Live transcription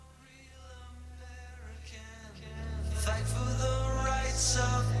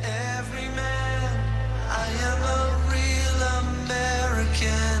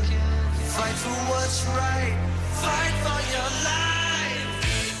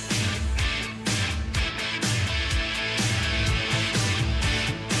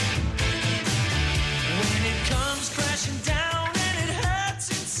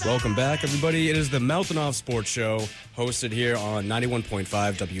Welcome back, everybody. It is the Mouthing Off Sports Show, hosted here on 91.5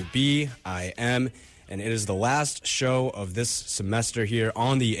 WBIM, and it is the last show of this semester here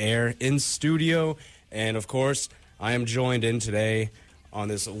on the air in studio. And, of course, I am joined in today on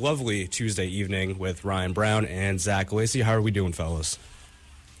this lovely Tuesday evening with Ryan Brown and Zach Lacey. How are we doing, fellas?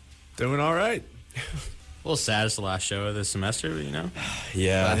 Doing all right. A little sad it's the last show of the semester, you know?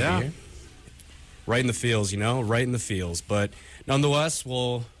 Yeah. Right in the feels, right in the feels. But nonetheless,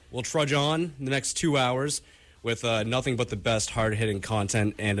 we'll trudge on the next 2 hours with nothing but the best hard-hitting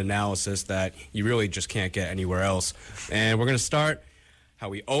content and analysis that you really just can't get anywhere else. And we're going to start how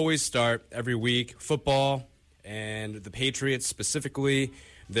we always start every week, football and the Patriots specifically,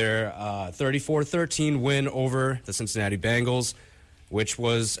 their 34-13 win over the Cincinnati Bengals, which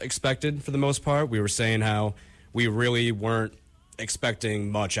was expected for the most part. We were saying how we really weren't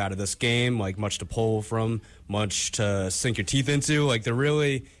expecting much out of this game, like much to pull from, much to sink your teeth into. Like, they're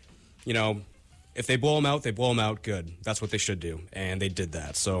really, if they blow them out, they blow them out good. That's what they should do, and they did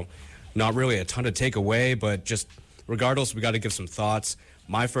that. So not really a ton to take away, but just regardless, we got to give some thoughts.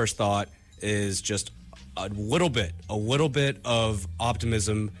 My first thought is just a little bit of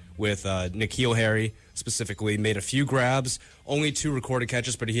optimism with N'Keal Harry specifically. Made a few grabs, only 2 recorded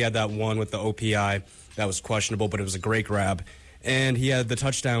catches, but he had that one with the OPI that was questionable, but it was a great grab. And he had the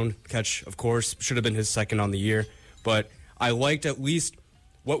touchdown catch, of course, should have been his second on the year. But I liked at least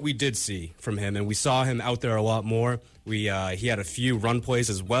what we did see from him, and we saw him out there a lot more. He had a few run plays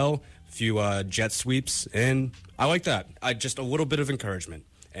as well, a few jet sweeps, and I like that. Just a little bit of encouragement,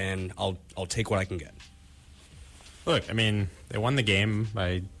 and I'll take what I can get. Look, I mean, they won the game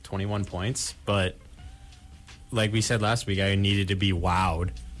by 21 points, but like we said last week, I needed to be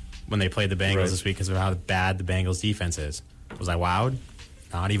wowed when they played the Bengals this week because of how bad the Bengals defense is. Was I wowed?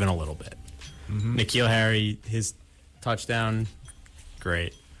 Not even a little bit. Mm-hmm. N'Keal Harry, his touchdown,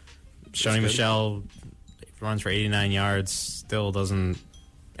 great. Shoney Michel runs for 89 yards, still doesn't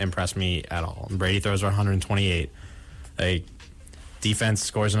impress me at all. And Brady throws for 128. Defense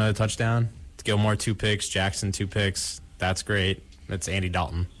scores another touchdown. Gilmore 2 picks, Jackson 2 picks. That's great. That's Andy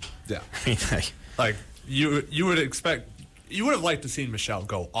Dalton. Yeah. I mean, you would expect. You would have liked to see Michelle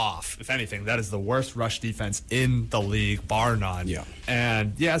go off. If anything, that is the worst rush defense in the league, bar none. Yeah.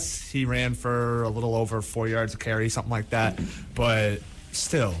 And yes, he ran for a little over 4 yards a carry, something like that. But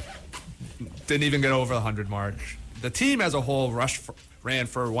still, didn't even get over the 100 mark. The team as a whole ran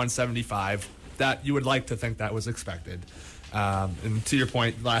for 175. That you would like to think that was expected. And to your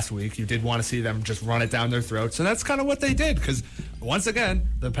point last week, you did want to see them just run it down their throats, and that's kind of what they did. Because once again,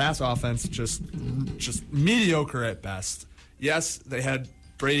 the pass offense just mediocre at best. Yes,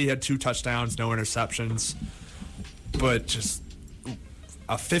 Brady had 2 touchdowns, no interceptions, but just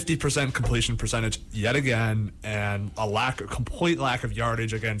a 50% completion percentage yet again, and a complete lack of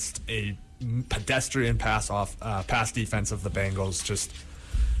yardage against a pedestrian pass defense of the Bengals. Just,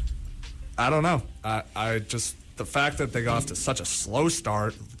 I don't know. The fact that they got off to such a slow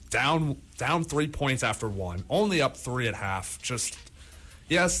start, down 3 points after 1, only up 3 at half. Just,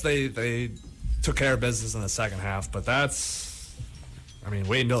 yes, they took care of business in the second half, but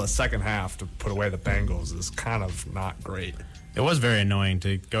wait until the second half to put away the Bengals is kind of not great. it was very annoying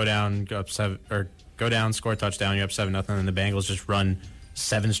to go down, score a touchdown, you're up 7-0, and the Bengals just run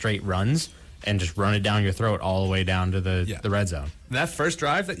 7 straight runs and just run it down your throat all the way down to the red zone. That first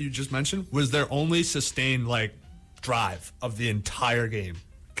drive that you just mentioned was their only sustained drive of the entire game.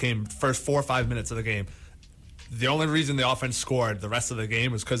 Came first 4 or 5 minutes of the game. The only reason the offense scored the rest of the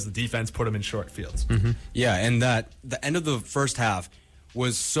game was because the defense put them in short fields. Mm-hmm. Yeah, and the end of the first half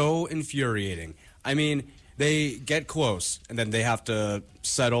was so infuriating. I mean, they get close, and then they have to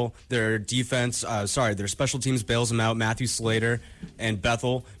settle. Their defense, their special teams bails them out. Matthew Slater and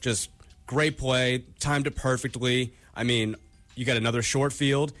Bethel, just great play, timed it perfectly. I mean, you got another short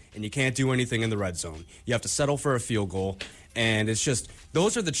field, and you can't do anything in the red zone. You have to settle for a field goal, and it's just,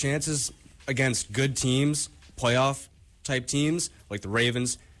 those are the chances against good teams, playoff-type teams, like the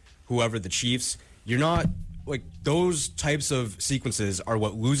Ravens, whoever, the Chiefs. You're not, those types of sequences are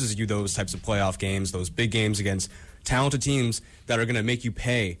what loses you those types of playoff games, those big games against talented teams that are going to make you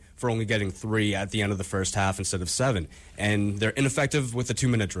pay for only getting 3 at the end of the first half instead of 7. And they're ineffective with the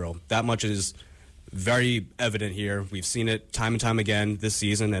 2-minute drill. That much is very evident here. We've seen it time and time again this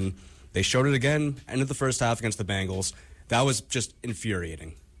season, and they showed it again end of the first half against the Bengals. That was just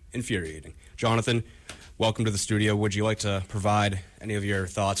infuriating. Jonathan, welcome to the studio. Would you like to provide any of your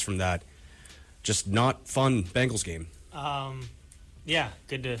thoughts from that just not fun Bengals game? Yeah,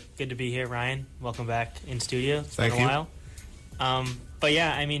 good to be here, Ryan. Welcome back in studio. It's Thank been a you. while. But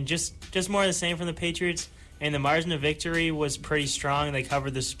yeah, I mean, just more of the same from the Patriots. and the margin of victory was pretty strong. They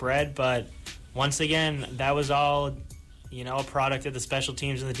covered the spread, but once again, that was all, a product of the special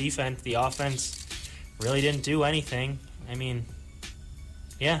teams and the defense. The offense really didn't do anything.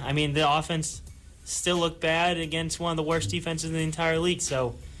 The offense still looked bad against one of the worst defenses in the entire league.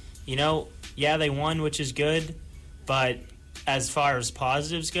 So, they won, which is good, but as far as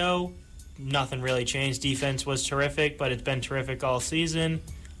positives go, nothing really changed. Defense was terrific, but it's been terrific all season.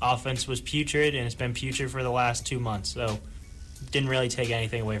 Offense was putrid, and it's been putrid for the last 2 months. So, didn't really take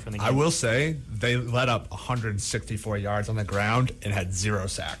anything away from the game. I will say they let up 164 yards on the ground and had 0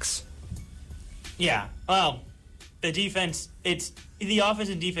 sacks. Yeah. Well, the defense, the offense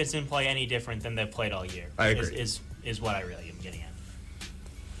and defense didn't play any different than they've played all year. I agree. Is what I really am getting at.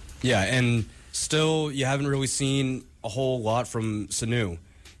 Yeah, and still, you haven't really seen a whole lot from Sanu.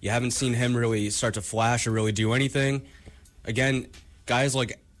 You haven't seen him really start to flash or really do anything. Again, guys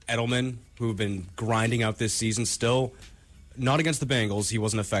like Edelman, who have been grinding out this season, still not against the Bengals. He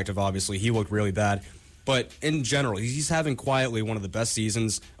wasn't effective, obviously. He looked really bad. But in general, he's having quietly one of the best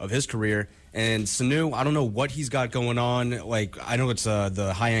seasons of his career. And Sanu, I don't know what he's got going on. Like, I know it's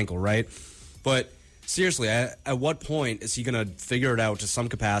the high ankle, right? But seriously, at what point is he going to figure it out to some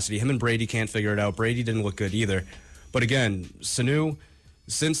capacity? Him and Brady can't figure it out. Brady didn't look good either. But again, Sanu,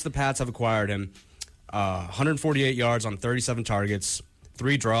 since the Pats have acquired him, 148 yards on 37 targets,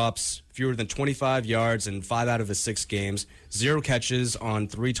 3 drops, fewer than 25 yards in 5 out of his 6 games, 0 catches on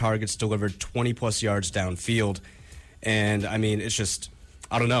 3 targets, delivered 20-plus yards downfield. And, it's just,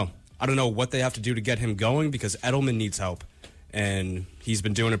 I don't know. I don't know what they have to do to get him going because Edelman needs help. And he's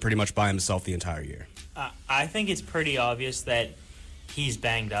been doing it pretty much by himself the entire year. I think it's pretty obvious that he's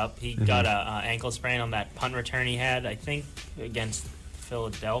banged up. He got an ankle sprain on that punt return he had, I think, against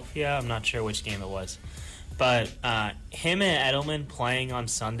Philadelphia. I'm not sure which game it was. But him and Edelman playing on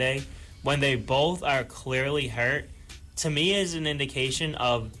Sunday, when they both are clearly hurt, to me is an indication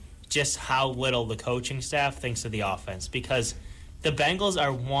of just how little the coaching staff thinks of the offense. Because the Bengals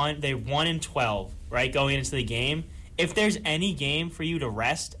are 1-12, right, going into the game. If there's any game for you to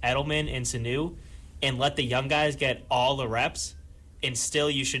rest Edelman and Sanu and let the young guys get all the reps, and still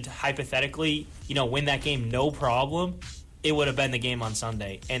you should hypothetically, win that game no problem, it would have been the game on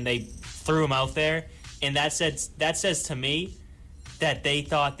Sunday. And they threw him out there. And that says to me that they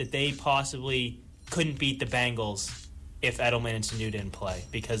thought that they possibly couldn't beat the Bengals if Edelman and Sanu didn't play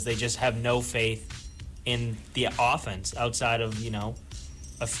because they just have no faith in the offense outside of,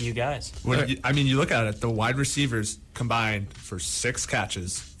 a few guys. You look at it, the wide receivers combined for 6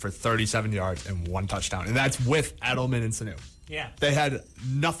 catches for 37 yards and 1 touchdown. And that's with Edelman and Sanu. Yeah. They had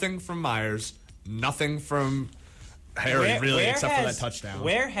nothing from Myers, nothing from Harry, except for that touchdown.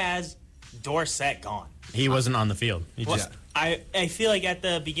 Where has Dorsett gone? He wasn't on the field. I feel like at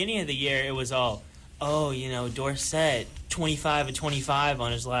the beginning of the year, it was all, Dorsett, 25 and 25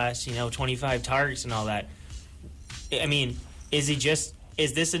 on his last, 25 targets and all that.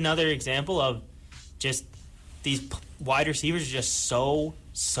 Is this another example of just these wide receivers are just so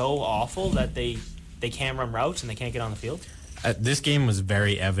awful that they can't run routes and they can't get on the field? This game was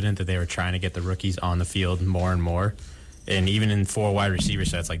very evident that they were trying to get the rookies on the field more and more. And even in 4 wide receiver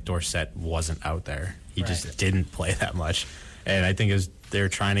sets, like Dorsett wasn't out there. He just didn't play that much. And I think they're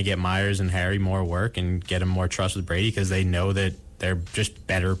trying to get Myers and Harry more work and get him more trust with Brady because they know that they're just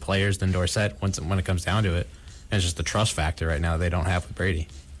better players than Dorsett when it comes down to it. And it's just the trust factor right now they don't have with Brady.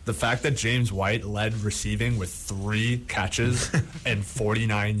 The fact that James White led receiving with 3 catches and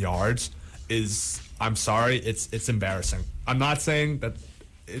 49 yards is, I'm sorry, it's embarrassing. I'm not saying that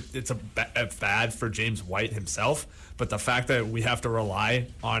it's a bad for James White himself, but the fact that we have to rely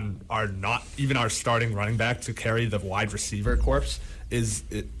on our starting running back to carry the wide receiver corps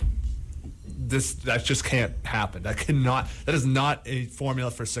that just can't happen. That is not a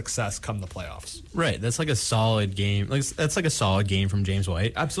formula for success come the playoffs. Right. That's like a solid game. That's like a solid game from James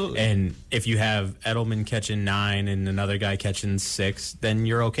White. Absolutely. And if you have Edelman catching 9 and another guy catching 6, then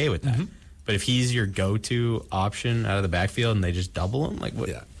you're okay with that. Mm-hmm. But if he's your go-to option out of the backfield and they just double him, like what?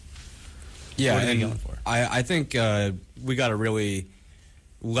 Yeah, what are and you going for? I think we got to really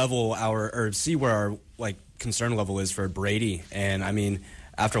see where our concern level is for Brady. And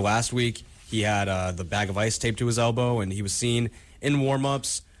after last week, he had the bag of ice taped to his elbow, and he was seen in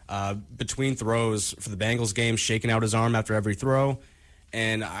warm-ups between throws for the Bengals game, shaking out his arm after every throw.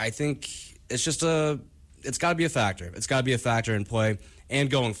 And I think it's got to be a factor. It's got to be a factor in play and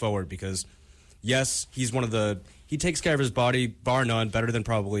going forward because, yes, he takes care of his body, bar none, better than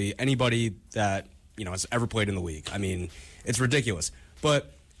probably anybody that has ever played in the league. It's ridiculous.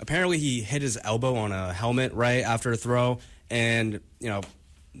 But apparently he hit his elbow on a helmet right after a throw, and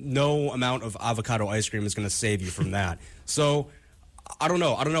no amount of avocado ice cream is going to save you from that. So I don't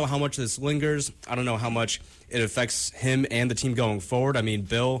know. I don't know how much this lingers. I don't know how much it affects him and the team going forward. I mean,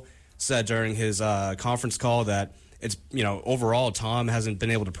 Bill said during his conference call that it's, overall Tom hasn't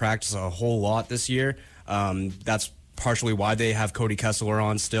been able to practice a whole lot this year. That's partially why they have Cody Kessler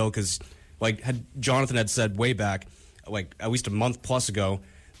on still, because Jonathan had said way back, at least a month plus ago,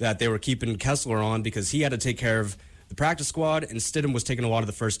 that they were keeping Kessler on because he had to take care of the practice squad, and Stidham was taking a lot of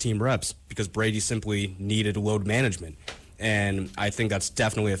the first team reps because Brady simply needed load management. And I think that's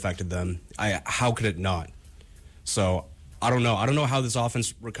definitely affected them. How could it not? So I don't know. I don't know how this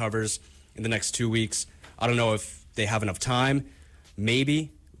offense recovers in the next 2 weeks. I don't know if they have enough time,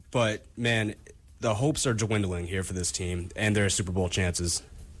 maybe. But, man, the hopes are dwindling here for this team and their Super Bowl chances.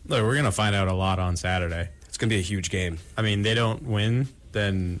 Look, we're going to find out a lot on Saturday. It's going to be a huge game. I mean, they don't win,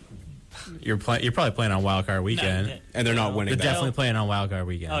 then you're probably playing on Wild Card Weekend. No, and they're not winning. They're definitely playing on Wild Card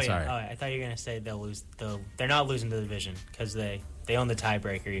Weekend. Oh, yeah. Sorry. Oh, I thought you were going to say they'll lose. They're not losing the division because they own the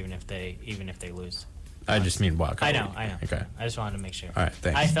tiebreaker even if they lose. I just mean Wild Card. I know. Okay. I just wanted to make sure. All right,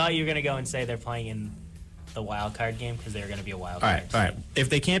 thanks. I thought you were going to go and say they're playing in the wild card game because they're going to be a wild card. All right. If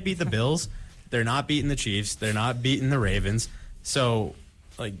they can't beat the Bills, they're not beating the Chiefs. They're not beating the Ravens. So,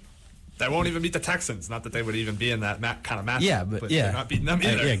 they won't even beat the Texans. Not that they would even be in that kind of matchup. yeah, but they're not beating them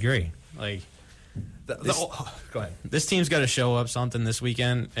either. I agree. Go ahead. This team's got to show up something this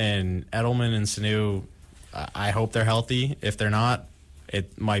weekend, and Edelman and Sanu, I hope they're healthy. If they're not,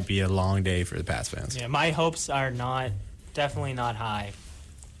 it might be a long day for the Pats fans. Yeah, my hopes are definitely not high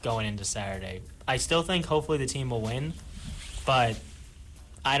going into Saturday. I still think hopefully the team will win, but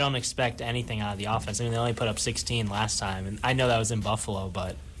I don't expect anything out of the offense. I mean, they only put up 16 last time, and I know that was in Buffalo,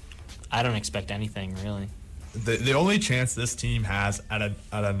 but I don't expect anything really. The only chance this team has at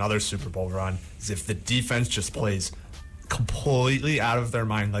another Super Bowl run is if the defense just plays completely out of their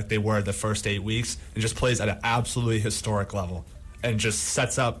mind like they were the first 8 weeks and just plays at an absolutely historic level and just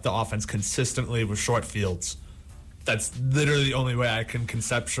sets up the offense consistently with short fields. That's literally the only way I can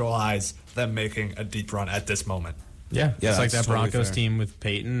conceptualize them making a deep run at this moment. Yeah, it's like that totally Broncos fair. team with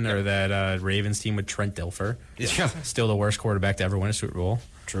Peyton or that Ravens team with Trent Dilfer. Yeah. Still the worst quarterback to ever win a Super Bowl.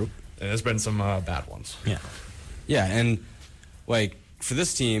 True. And there's been some bad ones. Yeah. Yeah, and for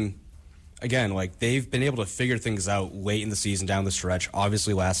this team, again, they've been able to figure things out late in the season, down the stretch,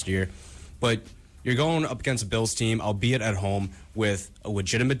 obviously last year. But you're going up against a Bills team, albeit at home, with a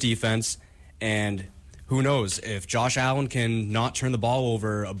legitimate defense, and who knows if Josh Allen can not turn the ball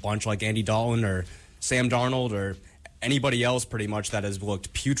over a bunch like Andy Dalton or Sam Darnold or anybody else pretty much that has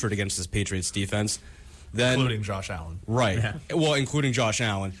looked putrid against this Patriots defense, then Including Josh Allen. right. Yeah. Well, including Josh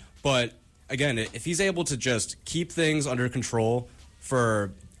Allen. But again, if he's able to just keep things under control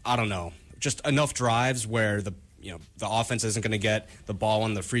for, I don't know, just enough drives where the offense isn't going to get the ball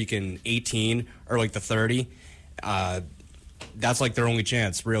on the freaking 18 or the 30, that's their only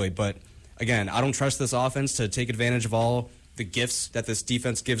chance, really. But again, I don't trust this offense to take advantage of all the gifts that this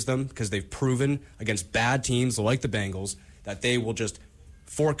defense gives them because they've proven against bad teams like the Bengals that they will just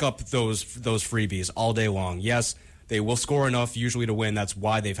fork up those freebies all day long. Yes, they will score enough usually to win. That's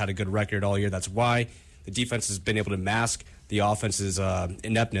why they've had a good record all year. That's why the defense has been able to mask the offense's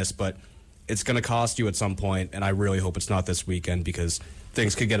ineptness, but it's going to cost you at some point, and I really hope it's not this weekend because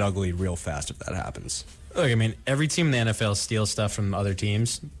things could get ugly real fast if that happens. Look, I mean, every team in the NFL steals stuff from other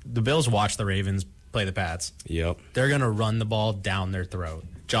teams. The Bills watch the Ravens play the Pats. Yep. They're going to run the ball down their throat.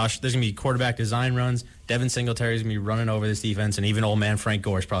 There's going to be quarterback design runs. Devin Singletary's going to be running over this defense, and even old man Frank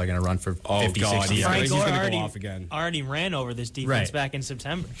Gore's probably going to run for 50, 60 God. yards. Frank He's Gore gonna go off again. already ran over this defense Right. back in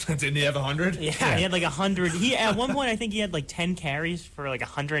September. Didn't he have 100? Yeah, he had 100. At one point, I think he had 10 carries for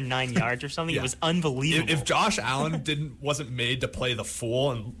 109 yards or something. Yeah. It was unbelievable. If Josh Allen wasn't made to play the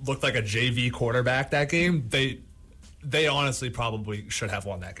fool and looked like a JV quarterback that game, they honestly probably should have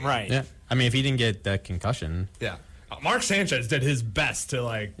won that game. right. Yeah. I mean, if he didn't get that concussion, Yeah. Mark Sanchez did his best to Yeah.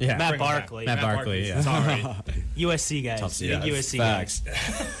 Matt bring him back. Barkley. Matt Barkley, yeah. Sorry. USC guys. Tough Big season. USC Facts.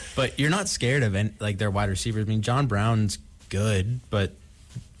 guys. but you're not scared of their wide receivers. I mean, John Brown's good, but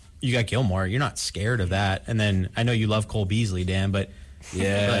you got Gilmore. You're not scared of that. And then I know you love Cole Beasley, Dan, but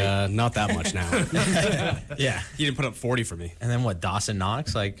Yeah, not that much now. yeah. He didn't put up 40 for me. And then what? Dawson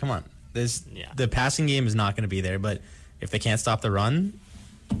Knox? Come on. Yeah. The passing game is not going to be there, but if they can't stop the run,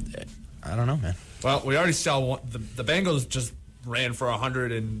 I don't know, man. Well, we already saw the Bengals just ran for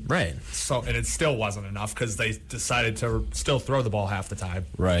 100 and Right. so and it still wasn't enough because they decided to still throw the ball half the time.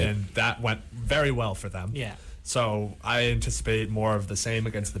 Right. And that went very well for them. Yeah. So I anticipate more of the same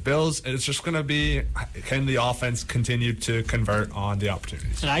against the Bills. It's just going to be, can the offense continue to convert on the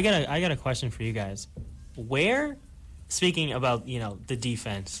opportunities? And I got a question for you guys. Where speaking about the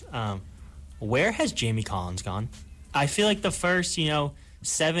defense, where has Jamie Collins gone? I feel like the first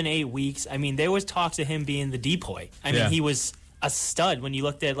 7-8 weeks. I mean, there was talks of him being the decoy. I mean, he was a stud when you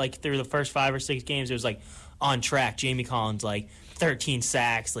looked at through the first 5 or 6 games. It was on track. Jamie Collins 13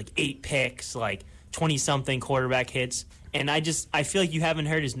 sacks, 8 picks, 20-something quarterback hits. And I feel like you haven't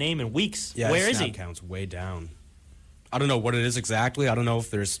heard his name in weeks. Yeah, where his is snap he? count's way down. I don't know what it is exactly. I don't know if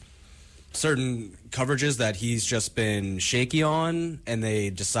there's certain coverages that he's just been shaky on, and they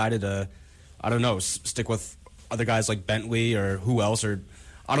decided to, I don't know, stick with other guys like Bentley or who else, or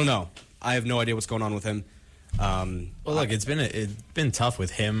I don't know. I have no idea what's going on with him. Well, look, it's been tough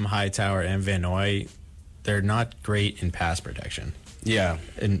with him, Hightower, and Van Noy. They're not great in pass protection. Yeah,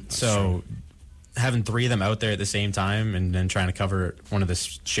 And so having 3 of them out there at the same time and then trying to cover one of the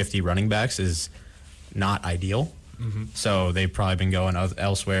shifty running backs is not ideal. So they've probably been going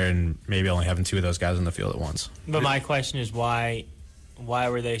elsewhere and maybe only having 2 of those guys on the field at once. But my question is why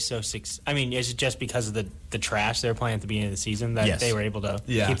were they so I mean, is it just because of the trash they were playing at the beginning of the season that they were able to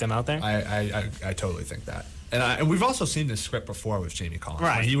keep them out there? I totally think that. And we've also seen this script before with Jamie Collins.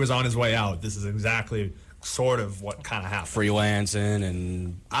 Right. When he was on his way out, this is exactly sort of what kind of happened. freelancing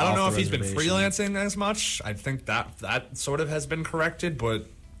and I don't know off if the he's been reservation. freelancing as much. I think that sort of has been corrected, but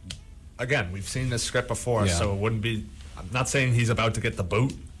again, we've seen this script before, Yeah. so it wouldn't be. I'm not saying he's about to get the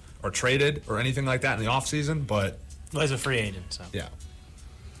boot or traded or anything like that in the offseason, but Well, he's a free agent, so. yeah.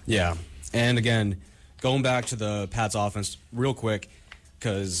 Yeah, and again, going back to the Pats offense real quick,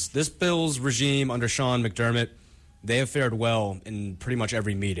 because this Bills regime under Sean McDermott, they have fared well in pretty much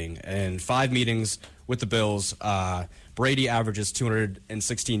every meeting. And 5 meetings with the Bills, Brady averages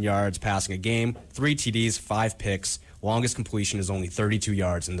 216 yards passing a game, 3 TDs, 5 picks. Longest completion is only 32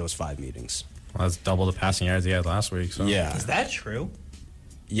 yards in those 5 meetings. Well, that's double the passing yards he had last week. So Yeah, Is that true?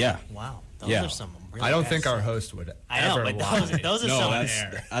 yeah. Wow. Those Yeah. are some really I don't bad think our stats. host would. I know, ever but lie. those are No, some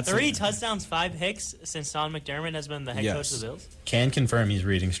that's 3 touchdowns, 5 picks since Sean McDermott has been the head coach of the Bills. can confirm he's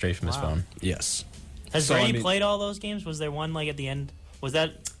reading straight from his Wow. phone. Yes. Has So, I Brady mean- played all those games? Was there one at the end? Was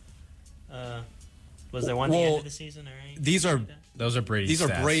that? Was there one at the end Well, of the season or anything? These are like that? Those are Brady's these are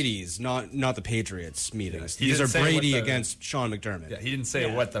stats. Brady's, not the Patriots meetings. He These are didn't say what Brady the- against Sean McDermott. Yeah, he didn't say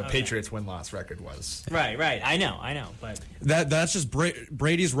Yeah, what the okay. Patriots win-loss record was. Right. I know, but That's just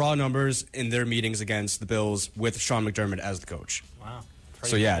Brady's raw numbers in their meetings against the Bills with Sean McDermott as the coach. wow.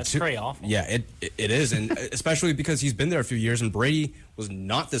 So yeah, that's pretty awful. Yeah, it is, and especially because he's been there a few years, and Brady was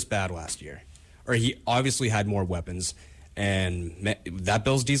not this bad last year, or he obviously had more weapons, and that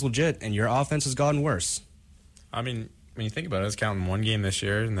Bills D's legit, and your offense has gotten worse. I mean, when you think about it, it's counting 1 game this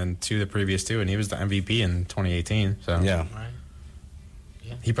year and then 2 the previous 2, and he was the MVP in 2018. So Yeah, Right.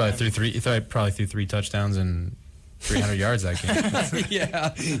 Yeah. he probably threw 3. He probably threw 3 touchdowns and 300 yards that game.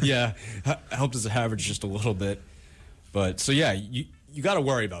 yeah, helped his average just a little bit, but so yeah, you got to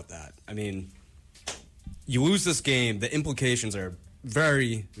worry about that. I mean, you lose this game, the implications are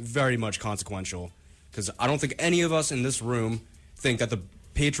very, very much consequential, because I don't think any of us in this room think that the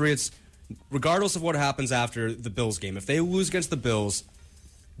Patriots, regardless of what happens after the Bills game, if they lose against the Bills,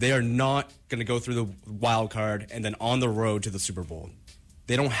 they are not going to go through the wild card and then on the road to the Super Bowl.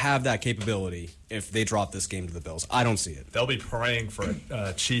 They don't have that capability if they drop this game to the Bills. I don't see it. They'll be praying for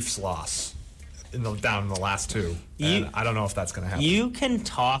a Chiefs loss down in the last 2. You- And I don't know if that's going to happen. You can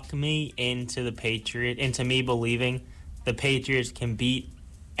talk me into into me believing the Patriots can beat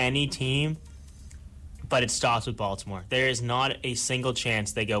any team, but it stops with Baltimore. There is not a single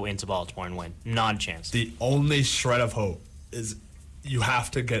chance they go into Baltimore and win. Not a chance. The only shred of hope is you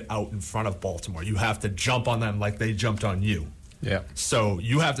have to get out in front of Baltimore. You have to jump on them like they jumped on you. Yeah. So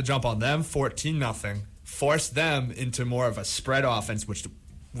you have to jump on them 14-0, force them into more of a spread offense, which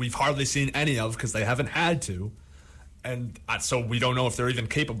we've hardly seen any of because they haven't had to. And so we don't know if they're even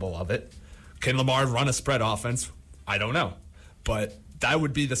capable of it. Can Lamar run a spread offense? I don't know. But that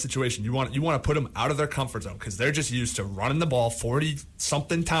would be the situation. You want to put them out of their comfort zone because they're just used to running the ball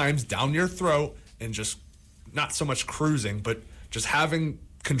 40-something times down your throat and just not so much cruising, but just having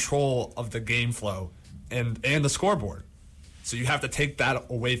control of the game flow and the scoreboard. So you have to take that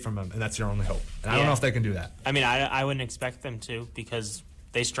away from them, and that's your only hope. And I don't Yeah. know if they can do that. I mean, I wouldn't expect them to because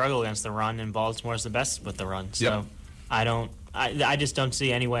they struggle against the run, and Baltimore's the best with the run. So Yep. I just don't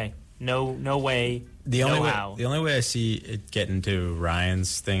see any way. No way. The only how. way I see it getting to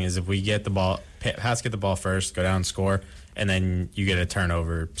Ryan's thing is if we get the ball, Pats get the ball first, go down and score, and then you get a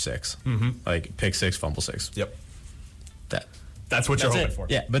turnover 6, like pick 6, fumble 6. Yep. That. That's what you're That's hoping it. for.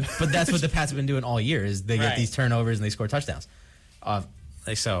 Yeah, but that's what the Pats have been doing all year is they get Right. these turnovers and they score touchdowns.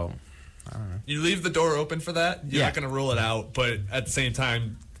 So You leave the door open for that. You're Yeah. not going to rule it out, but at the same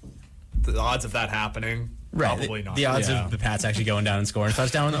time, the odds of that happening Probably not. The odds Yeah. of the Pats actually going down and scoring a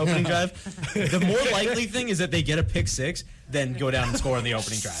touchdown on the opening drive. The more likely thing is that they get a pick six, then go down and score on the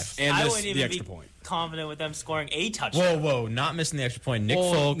opening drive. And I miss wouldn't the even extra be point. confident with them scoring a touchdown. Whoa, not missing the extra point.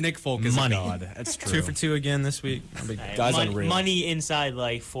 Nick Folk is money. a god. That's true. 2 for 2 again this week. Guy's unreal. Money inside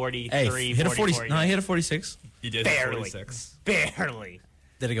like 43, Hey, hit a 40. 44. No, he hit a 46. He did Barely. 46. Barely.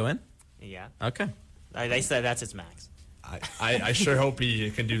 Did it go in? Yeah. Okay. They said that's its max. I sure hope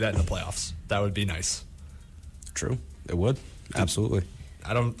he can do that in the playoffs. That would be nice. True. It would. Absolutely.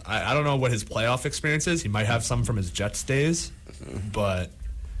 I don't know what his playoff experience is. He might have some from his Jets days, but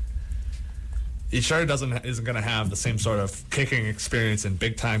he sure isn't going to have the same sort of kicking experience in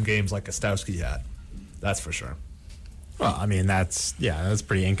big time games like Gostowski had. That's for sure. Well, I mean, that's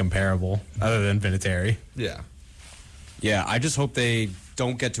pretty incomparable, other than Vinatieri. Yeah. Yeah, I just hope they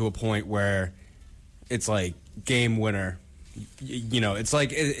don't get to a point where it's like game winner. You know, it's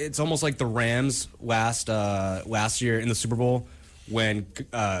like it's almost like the Rams last year in the Super Bowl when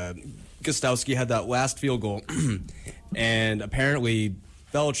Gostowski had that last field goal, and apparently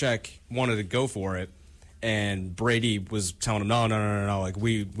Belichick wanted to go for it, and Brady was telling him, no, like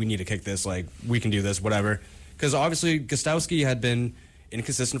we need to kick this, like we can do this, whatever, because obviously Gostowski had been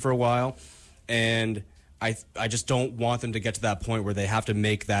inconsistent for a while, and I just don't want them to get to that point where they have to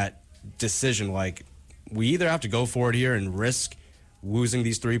make that decision, like we either have to go for it here and risk losing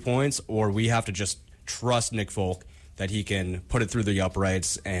these 3 points, or we have to just trust Nick Folk that he can put it through the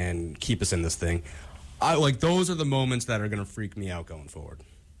uprights and keep us in this thing. Those are the moments that are going to freak me out going forward.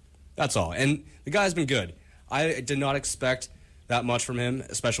 That's all. And the guy's been good. I did not expect that much from him,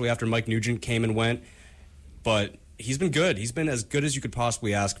 especially after Mike Nugent came and went. But he's been good. He's been as good as you could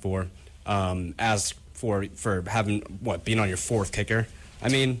possibly ask for. As for having being on your fourth kicker. I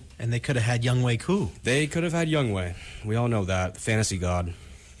mean, And they could have had Younghoe Koo. they could have had Younghoe. We all know that. The fantasy god.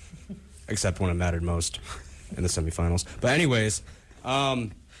 Except when it mattered most in the semifinals. But anyways,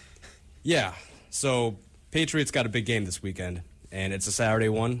 yeah. So Patriots got a big game this weekend, and it's a Saturday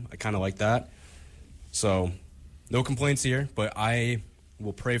one. I kind of like that. So no complaints here, but I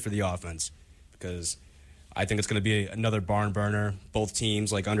will pray for the offense because I think it's going to be another barn burner. Both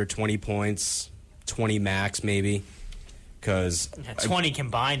teams like under 20 points, 20 max maybe. Because 20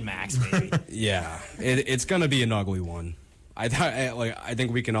 combined max, maybe. yeah, it's going to be an ugly one. I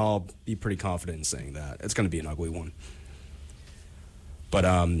think we can all be pretty confident in saying that it's going to be an ugly one. But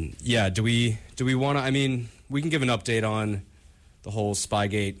yeah, do we want to? I mean, we can give an update on the whole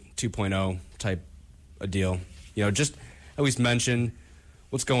Spygate 2.0 type of deal. You know, just at least mention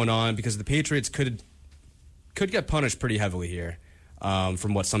what's going on because the Patriots could get punished pretty heavily here,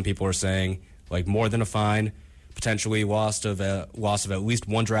 from what some people are saying, like more than a fine. Potentially loss of at least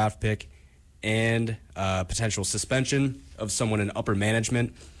one draft pick and potential suspension of someone in upper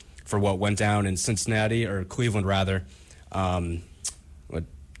management for what went down in Cincinnati or Cleveland rather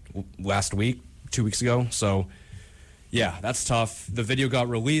last week, 2 weeks ago. So yeah, that's tough. The video got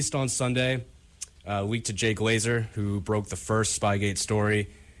released on Sunday, leaked to Jay Glazer, who broke the first Spygate story,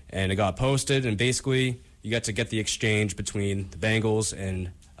 and it got posted. And basically, you got to get the exchange between the Bengals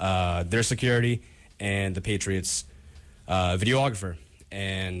and their security and the Patriots videographer.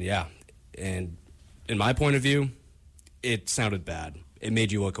 And yeah, and in my point of view, it sounded bad. It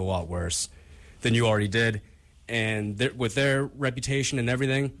made you look a lot worse than you already did. And with their reputation and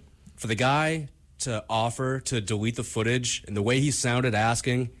everything, for the guy to offer to delete the footage and the way he sounded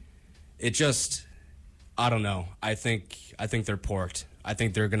asking, it just, I don't know. I think they're porked. I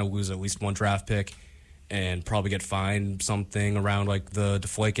think they're going to lose at least one draft pick and probably get fined something around like the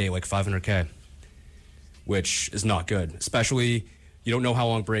Deflategate, like $500K. Which is not good, especially you don't know how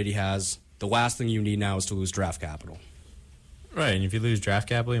long Brady has. The last thing you need now is to lose draft capital. Right, and if you lose draft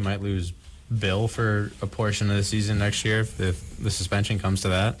capital, you might lose Bill for a portion of the season next year if the suspension comes to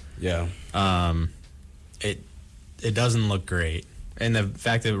that. Yeah. It doesn't look great. And the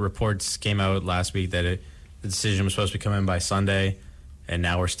fact that reports came out last week that the decision was supposed to come in by Sunday, and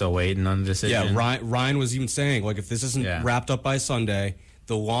now we're still waiting on the decision. Yeah, Ryan was even saying, like, if this isn't wrapped up by Sunday,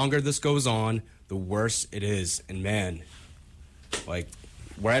 the longer this goes on, the worse it is. And man, like,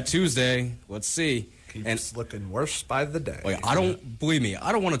 we're at Tuesday. Let's see. Keeps looking worse by the day. Like, believe me,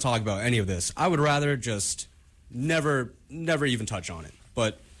 I don't want to talk about any of this. I would rather just never even touch on it.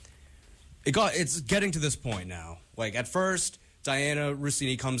 But it's getting to this point now. Like, at first, Diana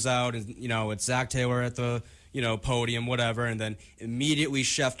Rossini comes out and, you know, it's Zach Taylor at the, you know, podium, whatever. And then immediately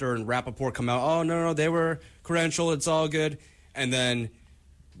Schefter and Rappaport come out. Oh, no, they were credentialed. It's all good. And then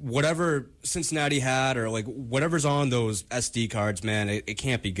whatever Cincinnati had or like whatever's on those SD cards, man, it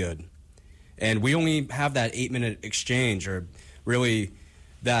can't be good. And we only have that 8-minute exchange or really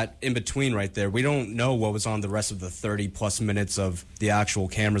that in between right there, we don't know what was on the rest of the 30-plus minutes of the actual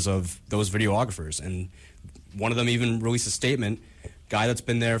cameras of those videographers. And one of them even released a statement, guy that's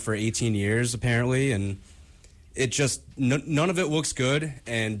been there for 18 years apparently, and it just none of it looks good.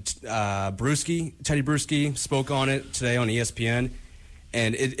 And Teddy Bruschi spoke on it today on ESPN,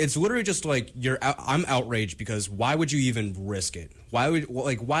 and it's literally just like I'm outraged because why would you even risk it? Why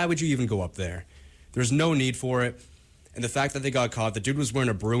would you even go up there? There's no need for it. And the fact that they got caught, the dude was wearing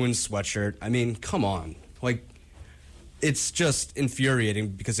a Bruins sweatshirt. I mean, come on. Like, it's just infuriating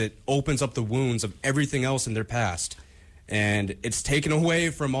because it opens up the wounds of everything else in their past. And it's taken away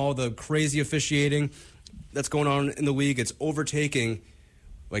from all the crazy officiating that's going on in the league. It's overtaking,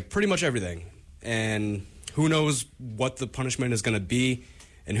 like, pretty much everything. And who knows what the punishment is going to be,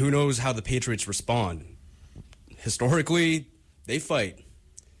 and who knows how the Patriots respond. Historically, they fight.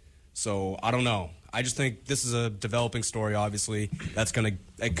 So, I don't know. I just think this is a developing story, obviously,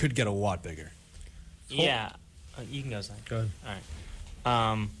 it could get a lot bigger. Yeah. You can go, Zach. Go ahead.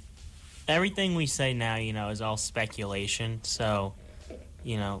 All right. Everything we say now, is all speculation. So,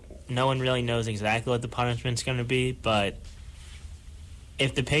 no one really knows exactly what the punishment's going to be. But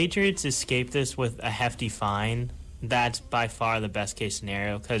if the Patriots escape this with a hefty fine, that's by far the best case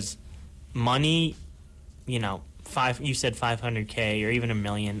scenario. Because money, you said $500K or even $1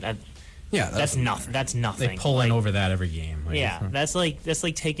 million. Yeah, that's nothing. That's nothing. They pull in over that every game. Yeah, that's like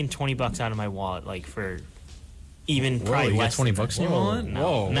taking $20 out of my wallet, like for even probably you less. got $20 in your wallet?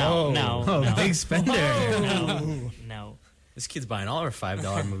 No, big spender. no. This kid's buying all our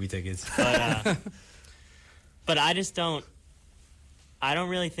 $5 movie tickets. But I just don't. I don't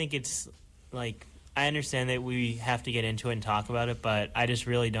really think it's like. I understand that we have to get into it and talk about it, but I just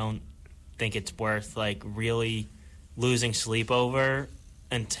really don't think it's worth like really losing sleep over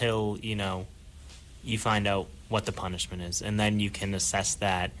until you find out what the punishment is, and then you can assess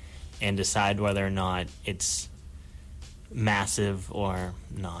that and decide whether or not it's massive or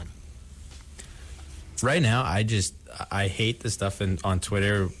not. Right now, I hate the stuff on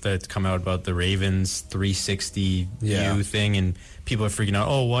Twitter that's come out about the Ravens 360 view thing, and people are freaking out.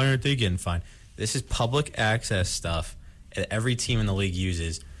 Oh, why aren't they getting fined? This is public access stuff that every team in the league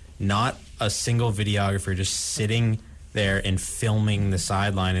uses. Not a single videographer just sitting there and filming the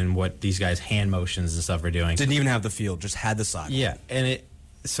sideline and what these guys' hand motions and stuff are doing. Didn't even have the field, just had the sideline. Yeah, and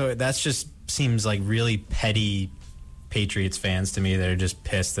so that's just seems like really petty Patriots fans to me that are just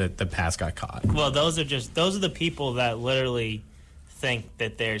pissed that the pass got caught. Well, those are the people that literally think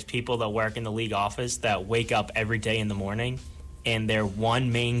that there's people that work in the league office that wake up every day in the morning and their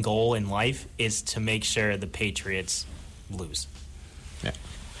one main goal in life is to make sure the Patriots lose.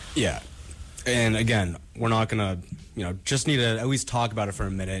 Yeah. And again, we're not going to, just need to at least talk about it for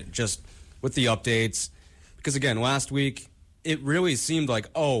a minute, just with the updates. Because again, last week, it really seemed like,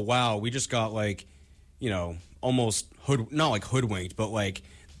 oh, wow, we just got almost not like hoodwinked, but like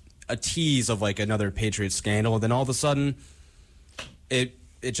a tease of like another Patriots scandal. And then all of a sudden, it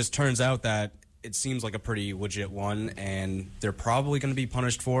just turns out that it seems like a pretty legit one, and they're probably going to be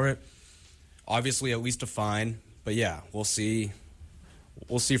punished for it. Obviously, at least a fine. But yeah, we'll see.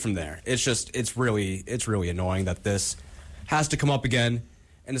 We'll see from there. It's really annoying that this has to come up again,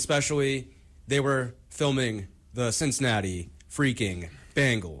 and especially they were filming the Cincinnati freaking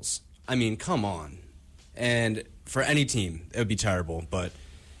Bengals. I mean, come on. And for any team, it would be terrible. But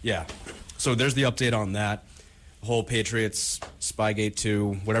yeah, so there's the update on that. The whole Patriots, Spygate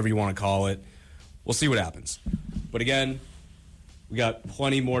 2, whatever you want to call it. We'll see what happens. But again, we got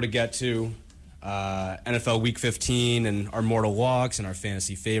plenty more to get to. NFL Week 15 and our mortal locks and our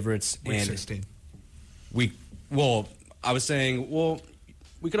fantasy favorites. Week 16. I was saying,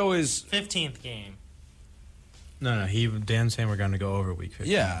 we could always... 15th game. No, Dan's saying we're going to go over Week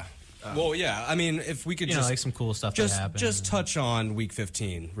 15. Yeah. I mean, if we could just... like some cool stuff that happened. Just touch on Week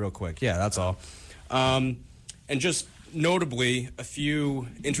 15 real quick. Yeah, that's all. And just notably, a few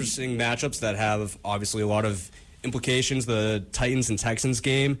interesting matchups that have obviously a lot of implications. The Titans and Texans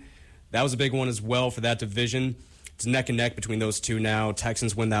game. That was a big one as well for that division. It's neck and neck between those two now.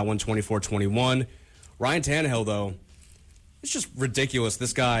 Texans win that one 24-21. Ryan Tannehill, though, it's just ridiculous.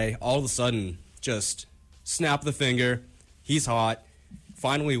 This guy, all of a sudden, just snap the finger. He's hot.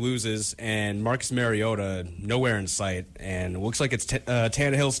 Finally loses, and Marcus Mariota nowhere in sight. And it looks like it's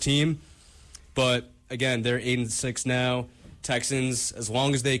Tannehill's team. But, again, they're 8-6 now. Texans, as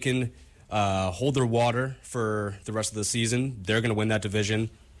long as they can hold their water for the rest of the season, they're going to win that division.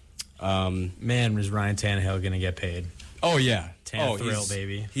 Man, is Ryan Tannehill going to get paid? Oh, yeah. Thrill,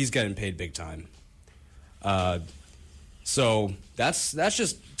 baby. He's getting paid big time. So that's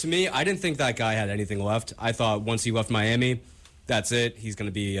just, to me, I didn't think that guy had anything left. I thought once he left Miami that's it. He's going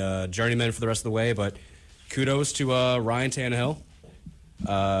to be a journeyman for the rest of the way. But kudos to Ryan Tannehill,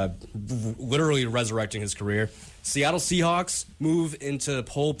 literally resurrecting his career. Seattle Seahawks move into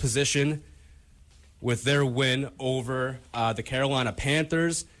pole position with their win over the Carolina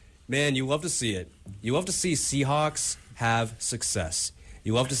Panthers. Man, you love to see it. You love to see Seahawks have success.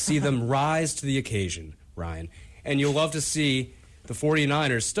 You love to see them rise to the occasion, Ryan. And you'll love to see the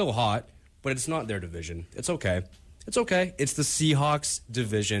 49ers still hot, but it's not their division. It's okay. It's okay. It's the Seahawks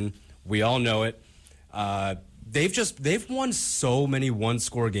division. We all know it. They've won so many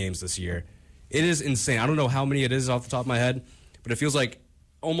one-score games this year. It is insane. I don't know how many it is off the top of my head, but it feels like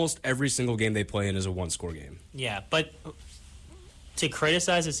almost every single game they play in is a one-score game. Yeah, but to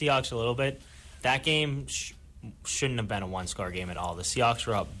criticize the Seahawks a little bit, that game shouldn't have been a one-score game at all. The Seahawks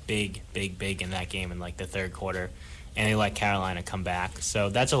were up big in that game in like the third quarter, and they let Carolina come back. So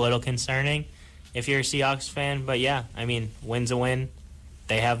that's a little concerning if you're a Seahawks fan. But yeah, I mean, win's a win.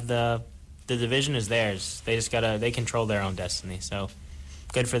 They have the division is theirs. They just they control their own destiny. So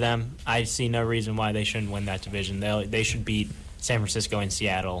good for them. I see no reason why they shouldn't win that division. They should beat San Francisco and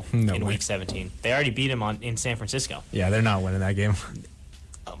Seattle in Week 17. They already beat them in San Francisco. Yeah, they're not winning that game.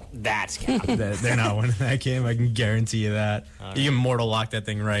 That's cap. They're not winning that game. I can guarantee you that. All You can mortal lock that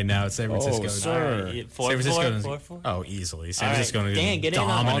thing right now. It's San Francisco. sir. All right, San Francisco. 4-4? Oh, easily. San All right. Francisco is Dan, get in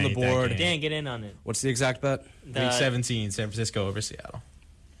dominate on the that board. game. Dan, get in on it. What's the exact bet? Week 17, San Francisco over Seattle.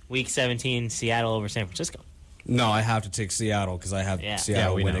 Week 17, Seattle over San Francisco. No, I have to take Seattle because I have Yeah.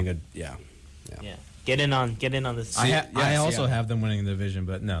 Seattle Yeah, we winning know. Yeah. Yeah. Get in on this. I also Seattle. have them winning the division,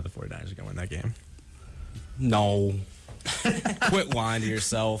 but no, the 49ers are going to win that game. No. Quit lying to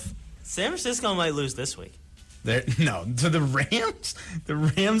yourself. San Francisco might lose this week. No, to the Rams. The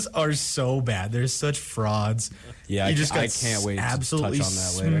Rams are so bad. They're such frauds. Yeah, You just I got can't wait to absolutely touch on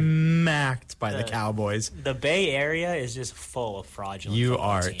that later. smacked by the The- Cowboys. The Bay Area is just full of fraudulent You football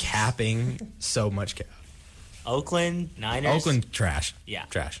are teams. capping so much cap. Oakland, Niners. Oakland, trash. Yeah.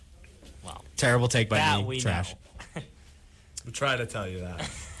 Trash. Well, Terrible take by that me. we Trash. know. We tried to tell you that.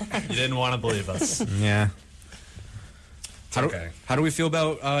 You didn't want to believe us. Yeah. How do we feel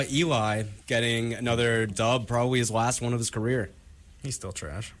about Eli getting another dub, probably his last one of his career? He's still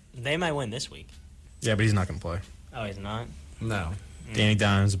trash. They might win this week. Yeah, but he's not going to play. Oh, he's not? No. Danny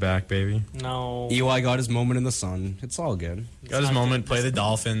Dimes back, baby. No. Eli got his moment in the sun. It's all good. Got his moment, play the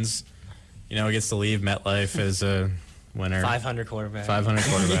Dolphins. You know, gets to leave MetLife as a winner. 500 quarterback. 500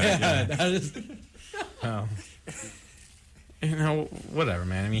 quarterback. yeah. that is. Oh. You know, whatever,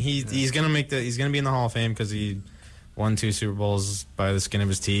 man. I mean, he's gonna be in the Hall of Fame because he won 2 Super Bowls by the skin of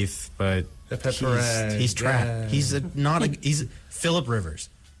his teeth. But he's trash. yeah. He's Phillip Rivers.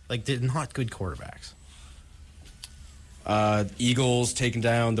 Like, they're not good quarterbacks. Eagles taking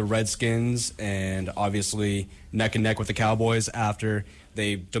down the Redskins and obviously neck and neck with the Cowboys after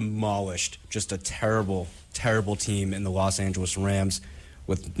they demolished just a terrible, terrible team in the Los Angeles Rams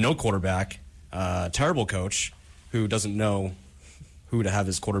with no quarterback, terrible coach who doesn't know who to have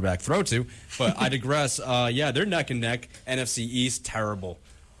his quarterback throw to. But I digress. Yeah, they're neck and neck. NFC East, terrible.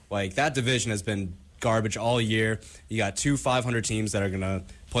 Like, that division has been garbage all year. You got 2 500 teams that are going to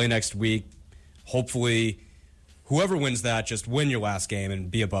play next week. Hopefully, whoever wins that, just win your last game and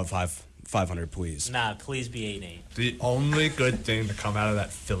be above 500, please. Nah, please be 8-8. The only good thing to come out of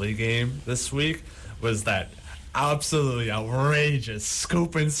that Philly game this week was that absolutely outrageous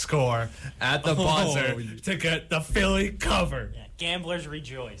scoop and score at the buzzer to get the Philly cover. Yeah, gamblers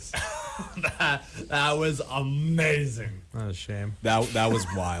rejoice. That was amazing. What a shame. That was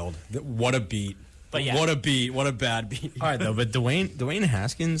wild. What a beat. But yeah. What a beat. What a bad beat. All right, though, but Dwayne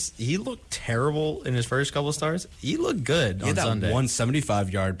Haskins, he looked terrible in his first couple of starts. He looked good He on had that Sunday.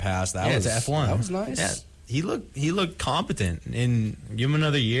 175-yard pass. That was to F1. That was nice. Yeah, he looked competent. And give him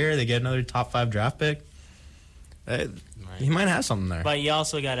another year, they get another top 5 draft pick. He might have something there. But you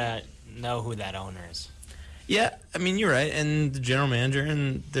also got to know who that owner is. Yeah, I mean, you're right. And the general manager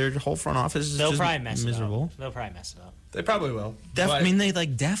and their whole front office is They'll just probably mess miserable. it up. They'll probably mess it up. They probably will. I mean, they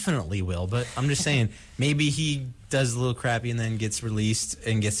definitely will. But I'm just saying, maybe he does a little crappy and then gets released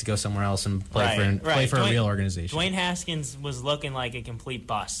and gets to go somewhere else and play for a real organization. Dwayne Haskins was looking like a complete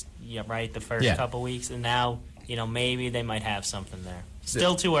bust. Yeah, right. The first couple weeks, and now maybe they might have something there.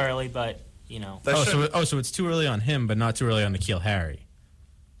 Still too early, but So it's too early on him, but not too early on N'Keal Harry.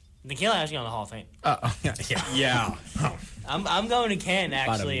 N'Keal Harry's going to the Hall of Fame. Yeah. Yeah. I'm going to Canton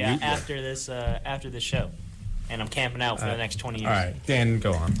actually mute you. after this show, and I'm camping out for the next 20 years. All right, Dan,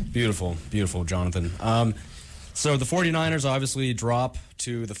 go on. Beautiful, beautiful, Jonathan. So the 49ers obviously drop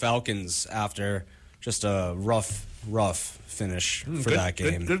to the Falcons after just a rough rough finish for Good- that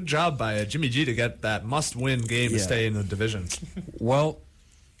game. Good job by Jimmy G to get that must-win game to Yeah. stay in the division. Well,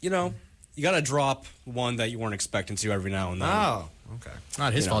 you got to drop one that you weren't expecting to every now and then. Oh, okay. It's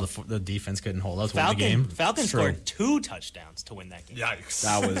not his You know. fault the defense couldn't hold up to win the game. Falcons True. scored 2 touchdowns to win that game. Yikes.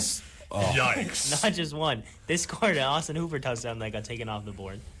 That was Yikes. Not just one. They scored an Austin Hooper touchdown that got taken off the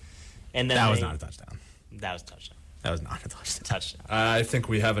board. And then That was they- not a touchdown. That was a touchdown. That was not a touchdown. Touchdown. I think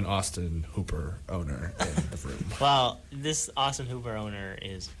we have an Austin Hooper owner in the room. Well, this Austin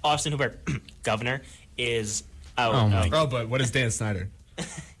Hooper governor is out. Oh, my Oh, but what is Dan Snyder?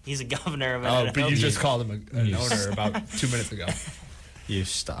 He's a governor of Oh, an but you NFL just team. called him an owner about 2 minutes ago. You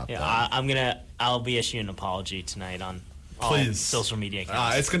stop Yeah, that. I'll be issuing an apology tonight on all Please. social media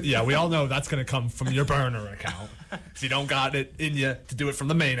accounts. It's gonna, yeah, we all know that's going to come from your burner account. So you don't got it in you to do it from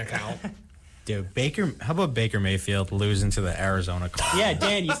the main account. Dude, how about Baker Mayfield losing to the Arizona Cardinals? Yeah,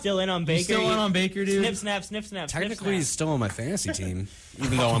 Dan, you still in on Baker? still in on Baker, dude? Snip, snap, snip, snap. technically he's snip, still on my fantasy team,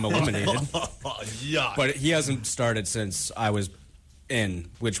 even though I'm eliminated. Yeah. But he hasn't started since I was in,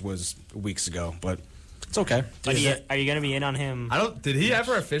 which was weeks ago. But it's okay. snap. Are you going to be in on him? Did he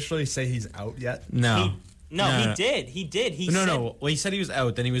ever officially say he's out yet? No. He did. He did. He No, said, no. Well, he said he was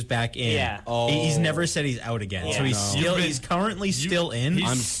out, then he was back in. Yeah. He's never said he's out again. Yeah. So he's No. still You've he's currently still in He's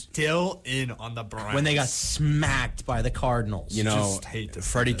I'm- still in on the Browns. when they got smacked by the Cardinals. You know, just hate to see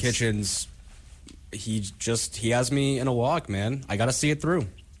Freddie this. Kitchens, he has me in a walk, man. I got to see it through.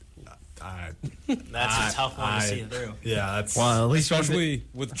 That's a tough one to see through. Yeah, that's. Well, at least Especially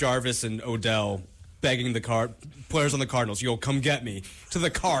with Jarvis and Odell begging the players on the Cardinals, yo, come get me to the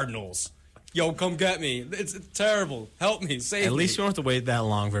Cardinals. Yo, come get me. It's terrible. Help me. Save at least me. you don't have to wait that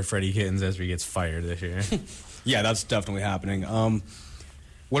long for Freddie Kitchens as he gets fired this year. Yeah, that's definitely happening.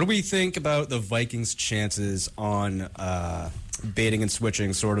 What do we think about the Vikings' chances on baiting and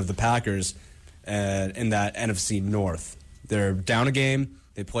switching sort of the Packers in that NFC North? They're down a game.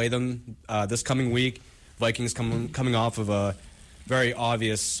 They play them this coming week. Vikings coming off of a very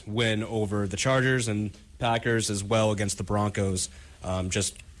obvious win over the Chargers, and Packers as well against the Broncos.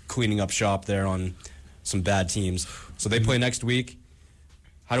 Just cleaning up shop there on some bad teams. So they play next week.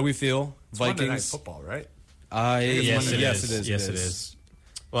 How do we feel? It's Monday Night Vikings. Football, right? Yes, it yes, is. it is. Yes, it is.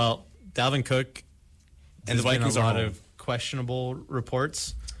 Well, Dalvin Cook And the there's been Vikings a are lot home. of questionable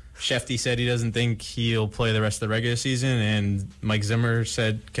reports. Shefty said he doesn't think he'll play the rest of the regular season, and Mike Zimmer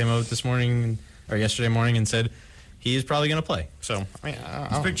came out this morning or yesterday morning and said he is probably going to play. So, I mean,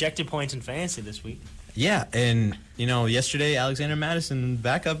 His projected points in fantasy this week. yeah, and yesterday Alexander Madison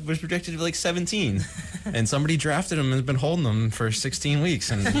backup was projected to like 17, and somebody drafted him and has been holding him for 16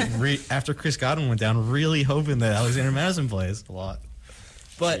 weeks. And after Chris Godwin went down, really hoping that Alexander Madison plays a lot.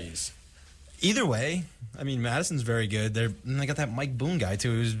 But Jeez. either way, I mean, Madison's very good. And they got that Mike Boone guy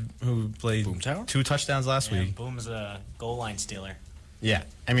too, who played Boomtower? 2 touchdowns last week. Boom's a goal line stealer. Yeah,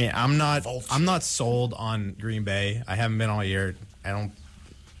 I mean, I'm not sold on Green Bay. I haven't been all year. I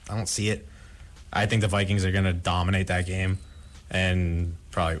don't see it. I think the Vikings are going to dominate that game and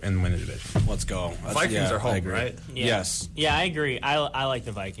win the division. Let's go. Vikings are home, I agree. right? Yeah. Yes. Yeah, I agree. I like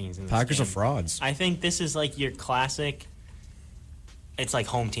the Vikings in this Packers game. are frauds. I think this is like your classic. It's like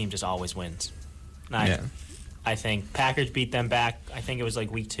home team just always wins. Yeah. I think Packers beat them back. I think it was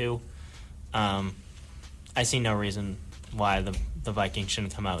like week 2. I see no reason why the Vikings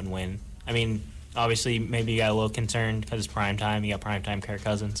shouldn't come out and win. I mean, obviously, maybe you got a little concerned because it's prime time. You got prime time Kirk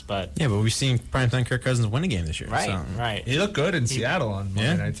Cousins, but Yeah, but we've seen primetime Kirk Cousins win a game this year. right, so. right, He looked good in Seattle on Monday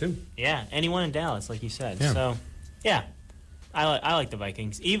Yeah. night too. yeah. Anyone in Dallas, like you said. Yeah. So, yeah, I like the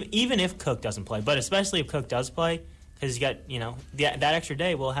Vikings, even if Cook doesn't play, but especially if Cook does play, because you got that extra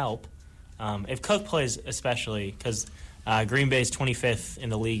day will help. If Cook plays, especially because Green Bay's 25th in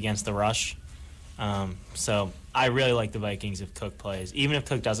the league against the rush. So I really like the Vikings if Cook plays. Even if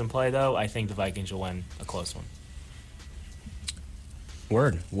Cook doesn't play, though, I think the Vikings will win a close one.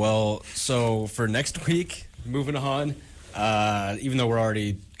 Word. Well, so for next week, moving on, even though we're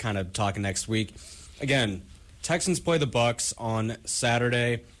already kind of talking next week, again, Texans play the Bucks on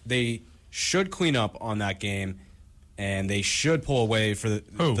Saturday. They should clean up on that game, and they should pull away for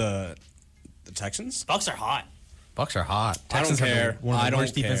the Texans. Bucks are hot. Bucks are hot. I don't Texans have care. one of I the don't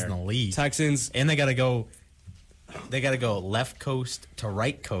worst defense care. in the league. Texans. And they got to go. They got to go left coast to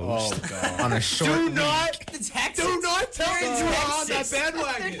right coast Oh, God. on a short. Do not, The Texans. do not tell me They're you're in on that Texas.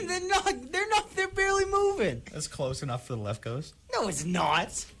 bandwagon. They're not. They're not. They're barely moving. That's close enough for the left coast. No, it's not.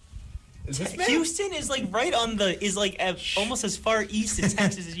 Is this Houston is like right on almost as far east in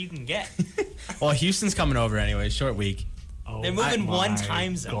Texas as you can get. Well, Houston's coming over anyway. Short week. Oh, They're moving my one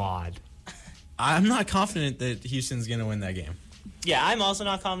time zone. God. I'm not confident that Houston's going to win that game. Yeah, I'm also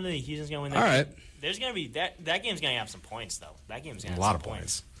not confident that Houston's going to win that All game. right. There's gonna be that game's gonna have some points though. That game's gonna have A lot some of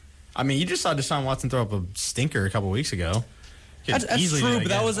points. I mean, you just saw Deshaun Watson throw up a stinker a couple weeks ago. That's Easily true, do it but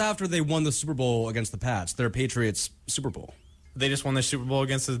that again. was after they won the Super Bowl against the Pats. Their Patriots Super Bowl. They just won their Super Bowl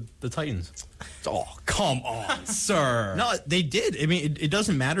against the Titans. Oh, come on, sir. No, they did. I mean, it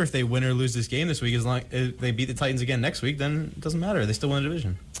doesn't matter if they win or lose this game this week. As long as they beat the Titans again next week, then it doesn't matter. They still win the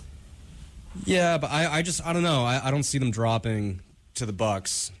division. Yeah, but I don't know. I don't see them dropping to the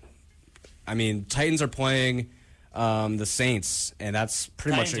Bucks. I mean, Titans are playing the Saints, and that's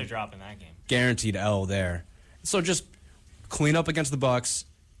pretty Titans much are a dropping that game. guaranteed L there. So just clean up against the Bucks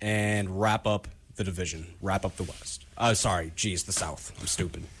and wrap up the division. Wrap up the West. Sorry, geez, the South. I'm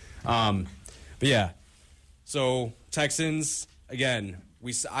stupid. But yeah, so Texans again.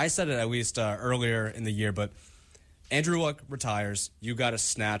 I said it at least earlier in the year, but Andrew Luck retires. You got to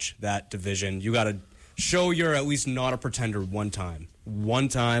snatch that division. You got to show you're at least not a pretender one time. One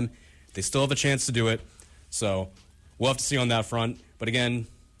time, they still have a chance to do it. So we'll have to see on that front. But again,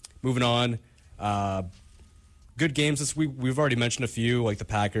 moving on. Good games this week. We've already mentioned a few, like the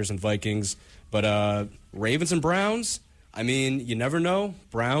Packers and Vikings. But Ravens and Browns, I mean, you never know.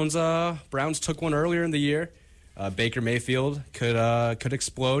 Browns took one earlier in the year. Baker Mayfield could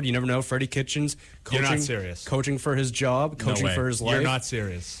explode. You never know. Freddie Kitchens coaching, You're not serious. coaching for his job, coaching way. for his life. You're not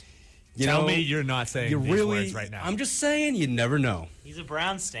serious. You Tell know, me you're not saying you these really, words right now. I'm just saying you never know. He's a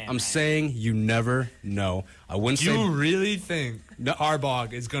Browns stan. I'm man. saying you never know. I wouldn't you say. really think No.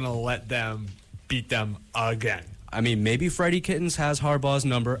 Harbaugh is going to let them beat them again? I mean, maybe Freddie Kitchens has Harbaugh's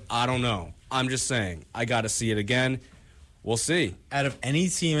number. I don't know. I'm just saying. I got to see it again. We'll see. Out of any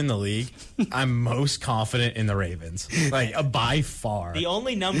team in the league, I'm most confident in the Ravens. Like, by far. The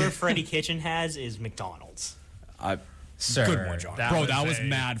only number Freddie Kitchen has is McDonald's. Sir. Good one, John. That Bro, was that was a-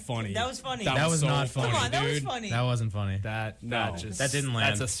 mad funny. That was funny. That was so not funny. Come on, that was dude. funny. That wasn't funny. That That didn't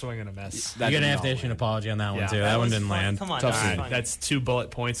land. That's a swing and a miss. That You're going to did have to not issue an land. apology on that one, Yeah. too. That That one was didn't fun. land. Come on, Tough that was scene. funny. That's 2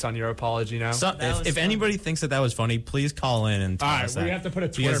 bullet points on your apology now. So, That was if fun. anybody thinks that was funny, please call in and tell All right, us we that. have to put a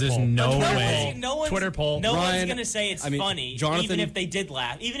Because Twitter there's poll. no Twitter way. poll. Twitter poll. No Ryan, one's gonna say it's I mean, funny, Jonathan- even if they did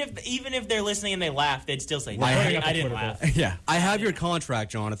laugh. Even if they're listening and they laugh, they'd still say, no, I- I didn't laugh. Yeah, I have your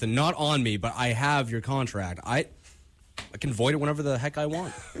contract, Jonathan. Not on me, but I have your contract. I can void it whenever the heck I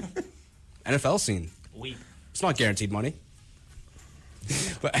want. NFL scene. Weep. It's not guaranteed money.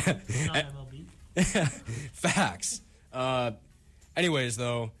 But Not MLB. facts. Anyways,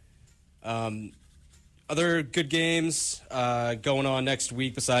 though, other good games going on next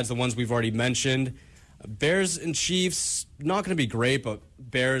week besides the ones we've already mentioned. Bears and Chiefs, not going to be great, but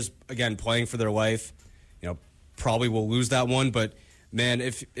Bears, again, playing for their life. You know, probably will lose that one. But, man,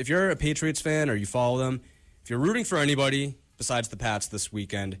 if you're a Patriots fan or you follow them, if you're rooting for anybody besides the Pats this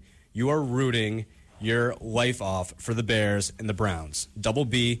weekend, you are rooting your life off for the Bears and the Browns. Double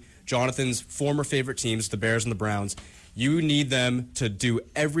B, Jonathan's former favorite teams, the Bears and the Browns. You need them to do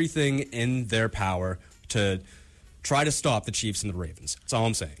everything in their power to try to stop the Chiefs and the Ravens. That's all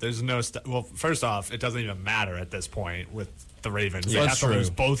I'm saying. There's no well, first off, it doesn't even matter at this point with the Ravens. Yeah, They that's have to true. lose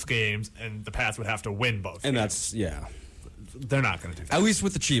both games, and the Pats would have to win both. And games. that's, yeah. They're not going to do that. At least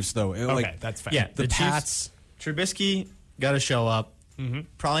with the Chiefs, though. Okay, that's fair. Yeah, the Chiefs- Pats. Trubisky got to show up.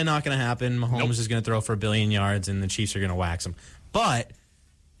 Probably not going to happen. Mahomes is going to throw for 1 billion yards, and the Chiefs are going to wax him. But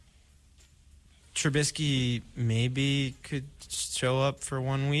Trubisky maybe could show up for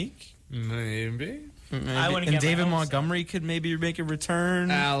 1 week. Maybe. I wouldn't And get my David hopes up. Montgomery could maybe make a return.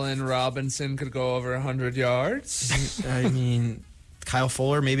 Allen Robinson could go over 100 yards. I mean, Kyle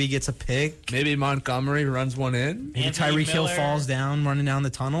Fuller maybe gets a pick. Maybe Montgomery runs one in. Maybe Anthony Tyreek Hill Miller. falls down running down the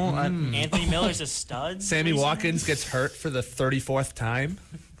tunnel. Anthony Miller's a stud. Sammy recently. Watkins gets hurt for the 34th time.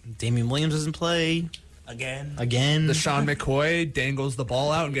 Damian Williams doesn't play Again. again. Deshaun McCoy dangles the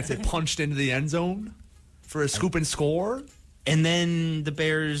ball out and gets it punched into the end zone for a scoop and score. And then the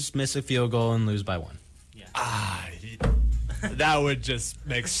Bears miss a field goal and lose by 1. That would just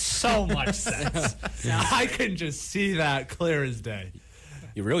make so much sense. I can just see that clear as day.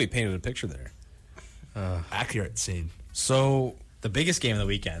 You really painted a picture there. Accurate scene. So, The biggest game of the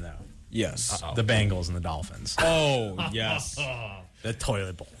weekend, though. yes. The Bengals and the Dolphins. Oh, yes. The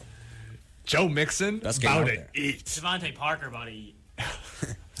toilet bowl. Joe Mixon Best game about out to there. eat. Devontae Parker about to eat.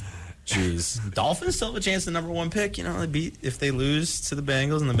 Jeez. Dolphins still have a chance to number 1 pick. You know, they beat if they lose to the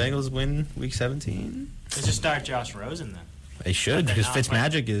Bengals and the Bengals win week 17. Let's just start Josh Rosen then. They should But they're because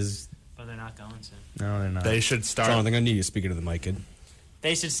not Fitzmagic is. But they're not going to. No, they're not. They should start. Jonathan, I need you speaking to the mic, kid.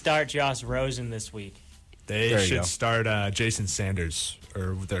 They should start Josh Rosen this week. They There you should go. start Jason Sanders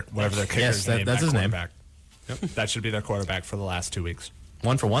or whatever their kicker's Yes, that- name. that's his name. quarterback. That should be their quarterback for the last 2 weeks.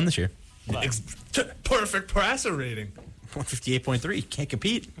 1 for 1 this year. But Perfect passer rating. 158.3. Can't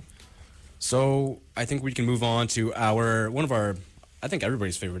compete. So I think we can move on to one of our, I think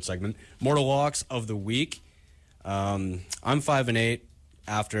everybody's favorite segment, Mortal Locks of the Week. I'm 5-8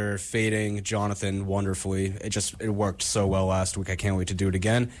 after fading Jonathan wonderfully. It worked so well last week. I can't wait to do it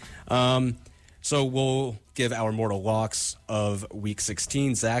again. So we'll give our Mortal Locks of Week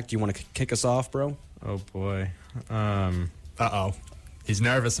 16. Zach, do you want to kick us off, bro? Oh, boy. Uh-oh. He's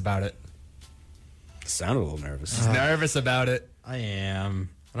nervous about it. Sounded a little nervous. He's nervous about it. I am.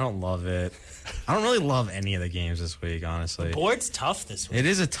 I don't love it. I don't really love any of the games this week, honestly. Board's tough this week. It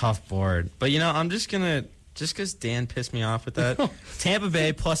is a tough board. But, I'm just going to, just because Dan pissed me off with that, Tampa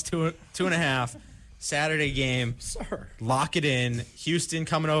Bay plus 2.5, Saturday game. Sir. Lock it in. Houston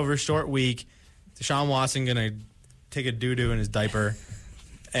coming over, short week. Deshaun Watson going to take a doo-doo in his diaper.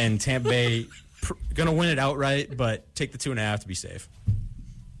 And Tampa Bay going to win it outright, but take the 2.5 to be safe.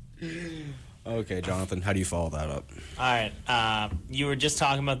 Okay, Jonathan, how do you follow that up? All right. You were just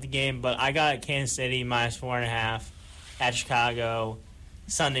talking about the game, but I got Kansas City minus 4.5 at Chicago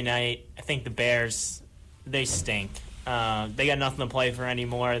Sunday night. I think the Bears, they stink. They got nothing to play for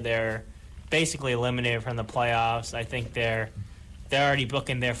anymore. They're basically eliminated from the playoffs. I think they're already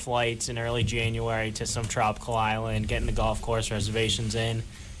booking their flights in early January to some tropical island, getting the golf course reservations in.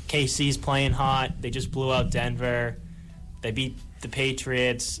 KC's playing hot. They just blew out Denver. They beat the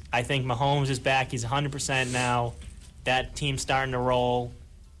Patriots. I think Mahomes is back. He's 100% now. That team's starting to roll.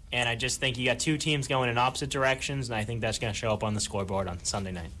 And I just think you got two teams going in opposite directions, and I think that's going to show up on the scoreboard on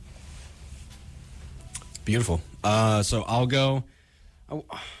Sunday night. Beautiful. So I'll go.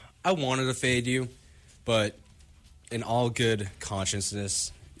 I wanted to fade you, but in all good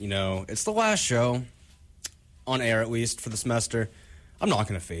consciousness, it's the last show, on air at least, for the semester. I'm not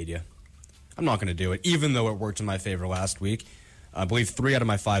going to fade you. I'm not going to do it, even though it worked in my favor last week. I believe 3 out of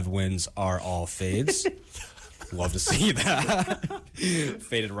my 5 wins are all fades. Love to see that.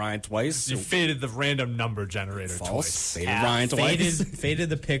 Faded Ryan twice. You faded the random number generator False. twice. Faded Ryan twice. Faded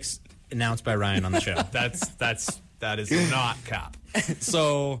the picks announced by Ryan on the show. That is not cap.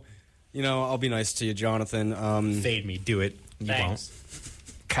 So, I'll be nice to you, Jonathan. Fade me. Do it. You Thanks.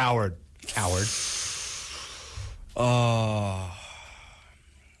 won't. Coward. All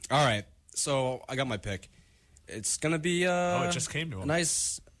right. So I got my pick. It's going to be it just came to him.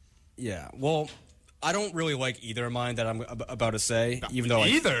 Nice. Yeah. Well, I don't really like either of mine that I'm about to say, even though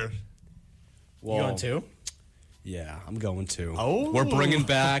Either? Well, You going to? Yeah, I'm going to. Oh. We're bringing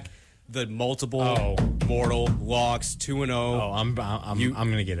back the multiple Mortal Locks 2-0. Oh, I'm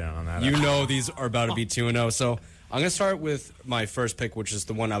going to get in on that. These are about to be 2-0. So I'm going to start with my first pick, which is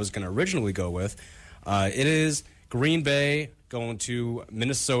the one I was going to originally go with. It is Green Bay going to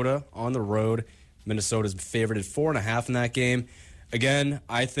Minnesota on the road. Minnesota's favored at 4.5 in that game. Again,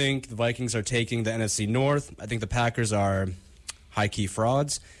 I think the Vikings are taking the NFC North. I think the Packers are high-key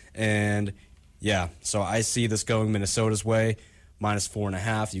frauds. And, yeah, so I see this going Minnesota's way, minus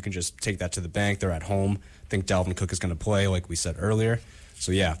 4.5. You can just take that to the bank. They're at home. I think Dalvin Cook is going to play, like we said earlier.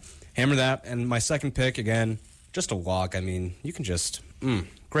 So, yeah, hammer that. And my second pick, again, just a lock. I mean, you can just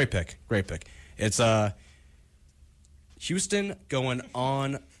great pick. It's Houston going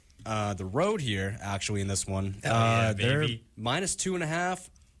on the road here, actually, in this one. yeah, they're baby. minus 2.5.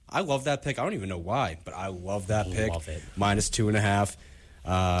 I love that pick. I don't even know why, but I love that pick. Love it. Minus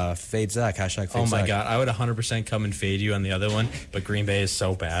 2.5. Fade Zach. Hashtag fade Oh, my Zach. God. I would 100% come and fade you on the other one, but Green Bay is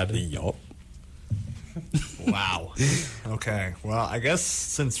so bad. Yup. Wow. Okay. Well, I guess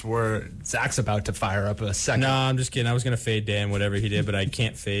since Zach's about to fire up a second. No, I'm just kidding. I was going to fade Dan, whatever he did, but I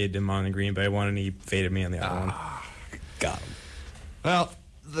can't fade him on the Green Bay one, and he faded me on the other one. Got him. Well,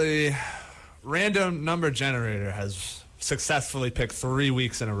 the random number generator has successfully picked 3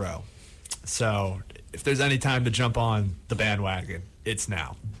 weeks in a row. So if there's any time to jump on the bandwagon, it's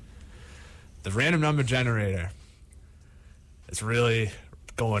now. The random number generator is really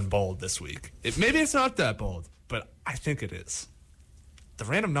going bold this week. Maybe it's not that bold, but I think it is. The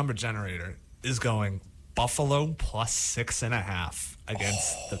random number generator is going Buffalo plus 6.5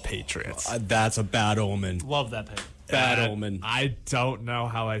 against the Patriots. That's a bad omen. Love that pick. Bad omen. I don't know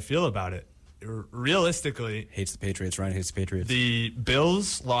how I feel about it. Realistically, Hates the Patriots. Ryan hates the Patriots. the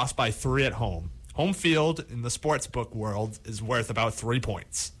Bills lost by 3 at home. Home field in the sportsbook world is worth about 3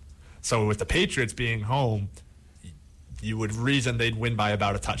 points. So with the Patriots being home, you would reason they'd win by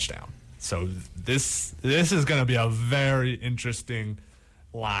about a touchdown. So this is going to be a very interesting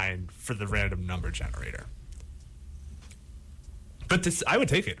line for the random number generator. But I would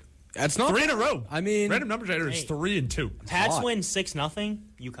take it. That's not 3 in a row. I mean, random number generator is Hey. 3 and 2. Pats hot. win 6-0.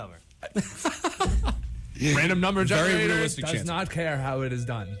 You cover. Random number Very generator realistic does chance. not care how it is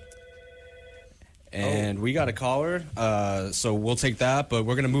done. And we got a caller, so we'll take that. But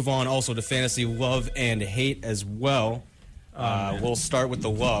we're going to move on also to fantasy love and hate as well. We'll start with the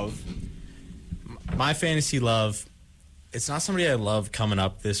love. My fantasy love, it's not somebody I love coming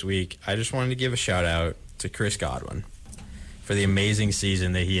up this week. I just wanted to give a shout out to Chris Godwin for the amazing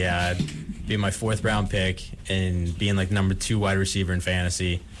season that he had, being my 4th round pick and being like number 2 wide receiver in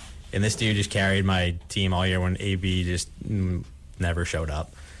fantasy. And this dude just carried my team all year when AB just never showed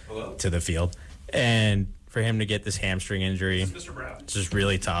up to the field. And for him to get this hamstring injury, it's just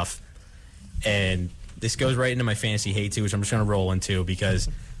really tough. And this goes right into my fantasy hate too, which I'm just going to roll into, because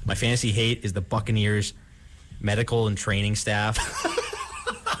my fantasy hate is the Buccaneers medical and training staff.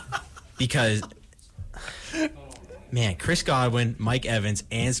 Because, man, Chris Godwin, Mike Evans,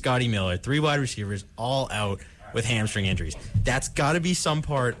 and Scotty Miller, 3 wide receivers, all out with hamstring injuries. That's got to be some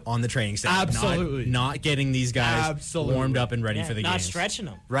part on the training staff. Absolutely. Not getting these guys warmed up and ready for the game. Not stretching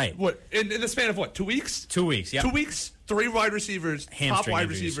them. Right. What in the span of what? 2 weeks? 2 weeks. Yeah. 2 weeks. 3 wide receivers. Hamstring top wide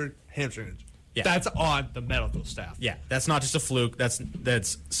injuries. receiver. Hamstring injury. Yeah. That's on the medical staff. Yeah, that's not just a fluke.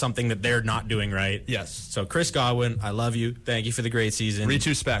 That's something that they're not doing right. Yes. So Chris Godwin, I love you. Thank you for the great season.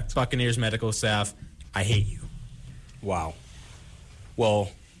 Retrospect. Buccaneers medical staff, I hate you. Wow.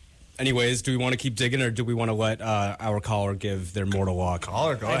 Well, anyways, do we want to keep digging, or do we want to let our caller give their mortal lock?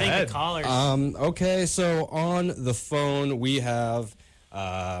 Caller, go I ahead. think the callers. Okay, so on the phone we have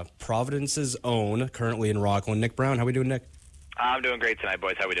Providence's own, currently in Rockland, Nick Brown. How we doing, Nick? I'm doing great tonight,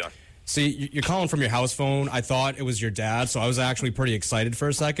 boys. How we doing? See, you're calling from your house phone. I thought it was your dad, so I was actually pretty excited for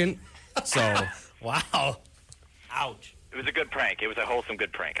a second. So, Wow. Ouch. It was a good prank. It was a wholesome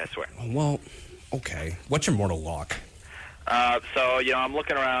good prank, I swear. well, okay. What's your mortal lock? So, I'm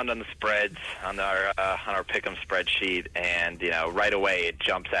looking around on the spreads, on our Pick'em spreadsheet, and, right away it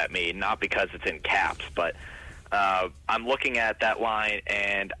jumps at me, not because it's in caps, but I'm looking at that line,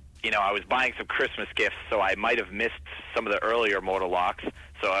 and, I was buying some Christmas gifts, so I might have missed some of the earlier mortal locks.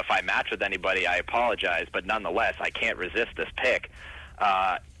 So if I match with anybody, I apologize, but nonetheless, I can't resist this pick.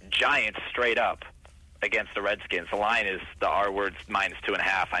 Giants straight up against the Redskins. The line is the R words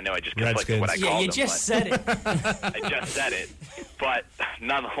 -2.5. I know I just conflicted what I Yeah, called you them. just said it. I just said it. But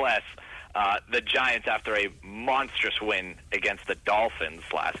nonetheless, the Giants, after a monstrous win against the Dolphins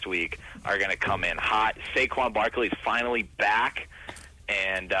last week, are going to come in hot. Saquon Barkley is finally back.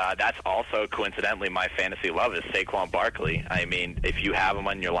 And that's also, coincidentally, my fantasy love is Saquon Barkley. I mean, if you have him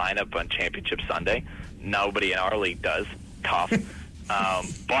on your lineup on Championship Sunday, nobody in our league does. Tough.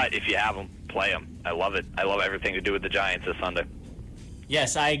 But if you have him, play him. I love it. I love everything to do with the Giants this Sunday.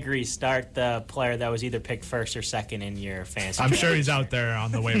 Yes, I agree. Start the player that was either picked first or second in your fantasy. I'm sure he's out there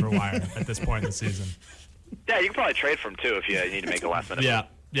on the waiver wire at this point in the season. Yeah, you can probably trade for him, too, if you need to make a last-minute move.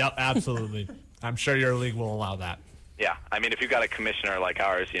 Yep, absolutely. I'm sure your league will allow that. Yeah, I mean, if you've got a commissioner like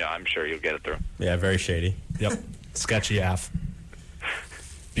ours, I'm sure you'll get it through. Yeah, very shady. Yep. Sketchy AF.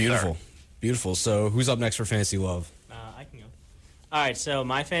 Beautiful. Beautiful. So who's up next for fantasy love? I can go. All right, so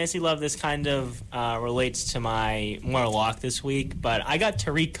my fantasy love, this kind of relates to my moral lock this week, but I got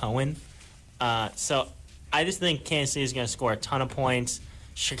Tariq Cohen. So I just think Kansas City is going to score a ton of points.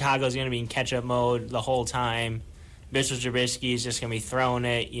 Chicago's going to be in catch-up mode the whole time. Mitchell Trubisky is just going to be throwing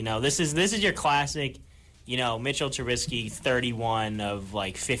it. This is your classic. Mitchell Trubisky, 31 of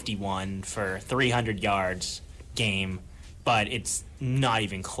 51 for 300 yards game, but it's not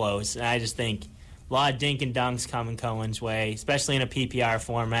even close. And I just think a lot of dink and dunks coming Cohen's way, especially in a PPR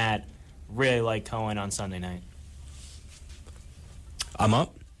format. Really like Cohen on Sunday night. I'm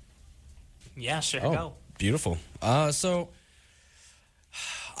up. Yeah, sure, go. Beautiful. So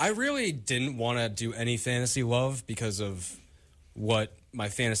I really didn't want to do any fantasy love because of what my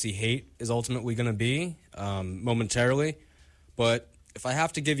fantasy hate is ultimately going to be momentarily. But if I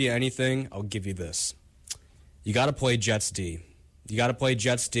have to give you anything, I'll give you this. You got to play Jets D. You got to play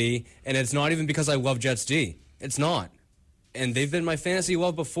Jets D. And it's not even because I love Jets D. It's not. And they've been my fantasy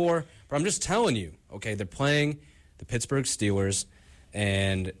love before. But I'm just telling you, okay, they're playing the Pittsburgh Steelers.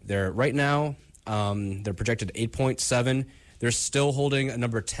 And they're right now, they're projected 8.7. They're still holding a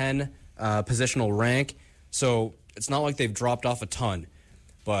number 10 positional rank. So it's not like they've dropped off a ton.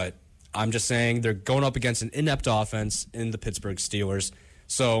 But I'm just saying they're going up against an inept offense in the Pittsburgh Steelers.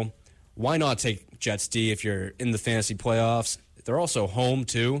 So why not take Jets D if you're in the fantasy playoffs? They're also home,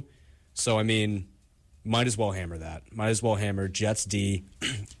 too. So, I mean, might as well hammer that. Might as well hammer Jets D,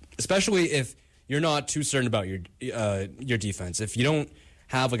 especially if you're not too certain about your defense. If you don't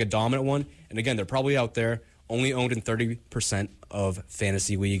have, a dominant one, and again, they're probably out there, only owned in 30% of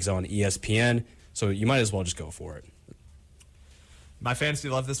fantasy leagues on ESPN, so you might as well just go for it. My fantasy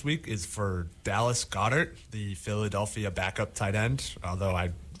love this week is for Dallas Goedert, the Philadelphia backup tight end, although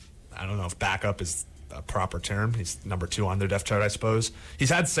I I don't know if backup is a proper term. He's number 2 on their depth chart, I suppose. He's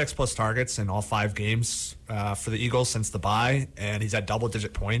had 6+ targets in all 5 games for the Eagles since the bye, and he's had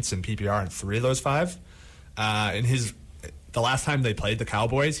double-digit points in PPR in 3 of those 5. The last time they played the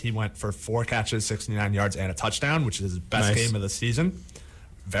Cowboys, he went for 4 catches, 69 yards, and a touchdown, which is his best game of the season.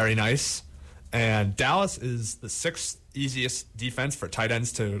 Very nice. And Dallas is the 6th easiest defense for tight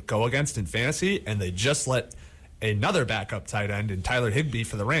ends to go against in fantasy, and they just let another backup tight end in Tyler Higbee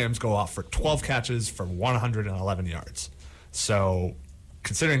for the Rams go off for 12 catches for 111 yards. So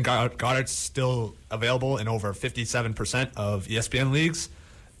considering Goddard's still available in over 57% of ESPN leagues,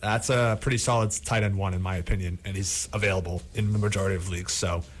 that's a pretty solid tight end 1 in my opinion, and he's available in the majority of leagues.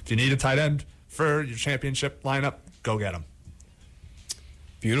 So if you need a tight end for your championship lineup, go get him.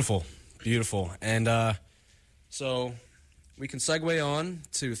 Beautiful. And so we can segue on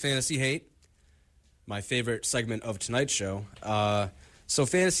to Fantasy Hate, my favorite segment of tonight's show. So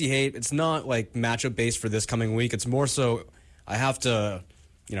Fantasy Hate, it's not like matchup based for this coming week. It's more so I have to,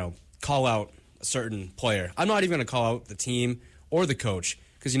 call out a certain player. I'm not even going to call out the team or the coach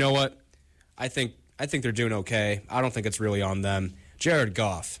because you know what? I think they're doing okay. I don't think it's really on them. Jared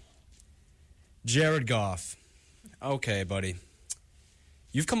Goff. Okay, buddy.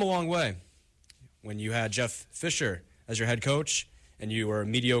 You've come a long way. When you had Jeff Fisher as your head coach and you were a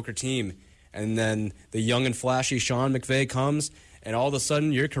mediocre team, and then the young and flashy Sean McVay comes, and all of a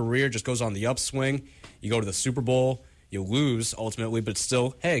sudden your career just goes on the upswing. You go to the Super Bowl. You lose ultimately, but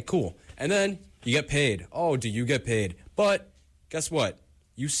still, hey, cool. And then you get paid. Oh, do you get paid? But guess what?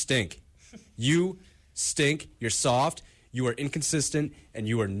 You stink. You stink. You're soft. You are inconsistent, and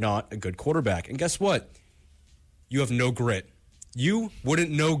you are not a good quarterback. And guess what? You have no grit. You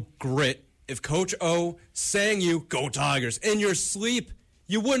wouldn't know grit if Coach O sang you, "Go Tigers," in your sleep.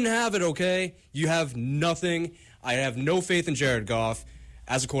 You wouldn't have it, okay? You have nothing. I have no faith in Jared Goff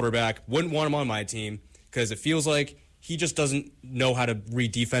as a quarterback. Wouldn't want him on my team because it feels like he just doesn't know how to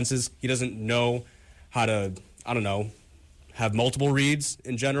read defenses. He doesn't know how to, have multiple reads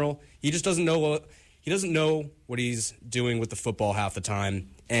in general. He just doesn't know what he's doing with the football half the time.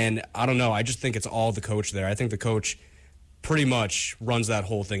 And I don't know. I just think it's all the coach there. I think the coach pretty much runs that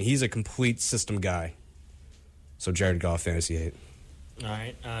whole thing. He's a complete system guy. So Jared Goff, Fantasy Hate. All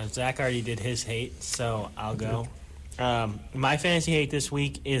right. Zach already did his hate, so I'll go. My Fantasy Hate this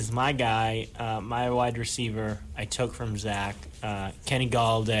week is my guy, my wide receiver I took from Zach, Kenny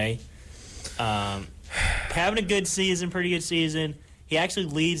Galladay. Having a good season, pretty good season. He actually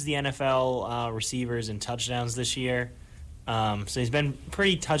leads the NFL receivers in touchdowns this year. So he's been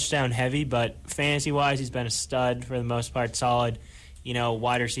pretty touchdown heavy, but fantasy-wise, he's been a stud for the most part, solid.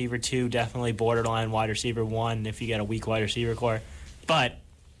 Wide receiver 2, definitely borderline wide receiver 1 if you get a weak wide receiver core. But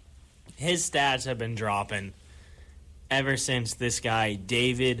his stats have been dropping ever since this guy,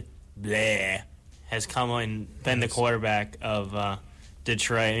 David Blair, has come and been the quarterback of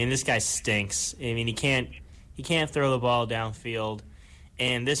Detroit. I mean, this guy stinks. I mean, he can't throw the ball downfield.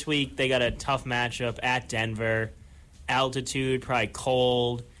 And this week they got a tough matchup at Denver. Altitude, probably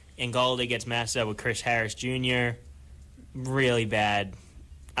cold, and Galladay gets matched up with Chris Harris Jr. Really bad.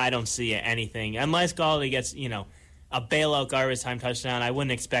 I don't see anything. Unless Galladay gets, a bailout garbage time touchdown, I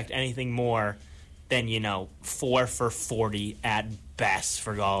wouldn't expect anything more than, 4 for 40 at best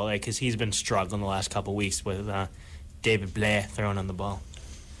for Galladay because he's been struggling the last couple weeks with David Blair throwing on the ball.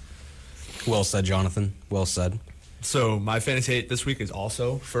 Well said, Jonathan. Well said. So my Fantasy Hate this week is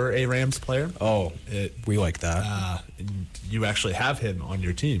also for a Rams player. Oh, we like that. You actually have him on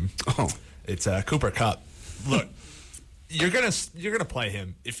your team. Oh, it's Cooper Kupp. Look, you're gonna play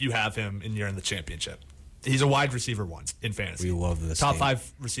him if you have him and you're in the championship. He's a wide receiver 1 in fantasy. We love this. Top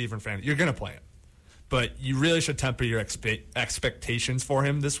 5 receiver in fantasy. You're gonna play him, but you really should temper your expectations for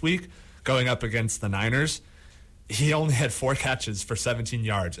him this week, going up against the Niners. He only had 4 catches for 17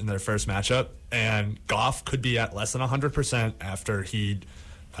 yards in their first matchup, and Goff could be at less than 100% after he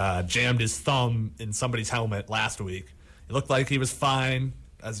jammed his thumb in somebody's helmet last week. It looked like he was fine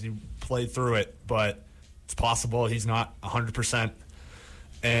as he played through it, but it's possible he's not 100%.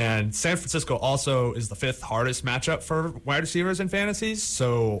 And San Francisco also is the 5th hardest matchup for wide receivers in fantasies.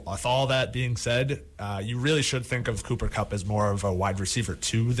 So with all that being said, you really should think of Cooper Kupp as more of a wide receiver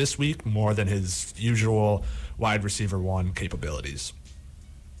 2 this week, more than his usual wide receiver 1 capabilities.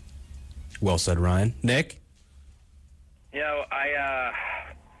 Well said, Ryan. Nick? I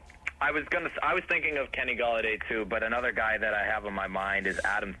was thinking of Kenny Galladay too, but another guy that I have on my mind is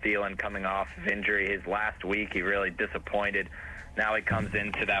Adam Thielen coming off of injury. His last week, he really disappointed. Now he comes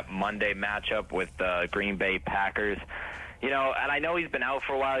into that Monday matchup with the Green Bay Packers. And I know he's been out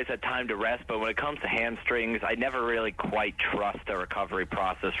for a while. He's had time to rest, but when it comes to hamstrings, I never really quite trust the recovery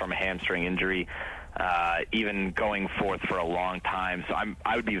process from a hamstring injury, even going forth for a long time. So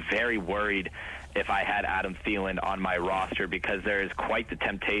I would be very worried if I had Adam Thielen on my roster, because there is quite the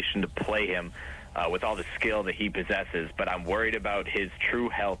temptation to play him with all the skill that he possesses. But I'm worried about his true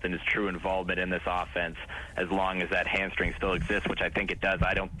health and his true involvement in this offense as long as that hamstring still exists, which I think it does.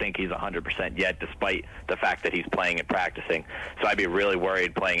 I don't think he's 100% yet, despite the fact that he's playing and practicing. So I'd be really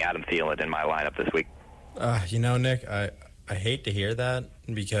worried playing Adam Thielen in my lineup this week. Nick, I hate to hear that,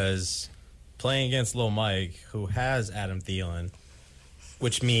 because playing against Lil Mike, who has Adam Thielen,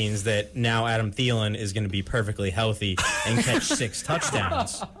 which means that now Adam Thielen is going to be perfectly healthy and catch 6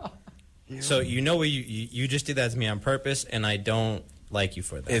 touchdowns. So you just did that to me on purpose, and I don't like you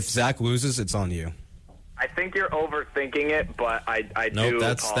for that. If Zach loses, it's on you. I think you're overthinking it, but I nope, do.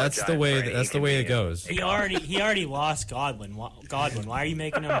 That's the way it goes. He already lost Godwin. Godwin, why are you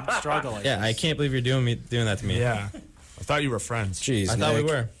making him struggle? Like this? I can't believe you're doing that to me. Yeah, I thought you were friends. Jeez, I thought we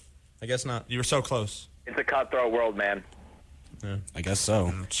were. I guess not. You were so close. It's a cutthroat world, man. Yeah. I guess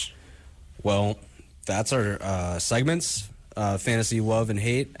so. Well, that's our segments. Fantasy love and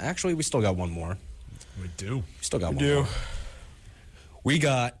hate. Actually, we still got one more. We do. We still got one more. We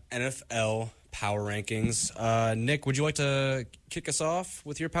got NFL power rankings. Nick, would you like to kick us off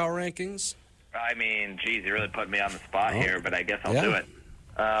with your power rankings? I mean, geez, you really put me on the spot here, but I guess I'll do it.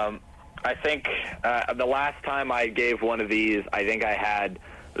 I think the last time I gave one of these, I think I had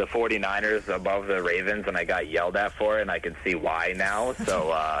the 49ers above the Ravens, and I got yelled at for it, and I can see why now.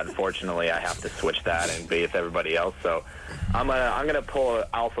 So, unfortunately, I have to switch that and be with everybody else. So, I'm gonna pull an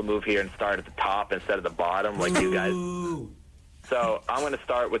alpha move here and start at the top instead of the bottom, like you guys. So, I'm gonna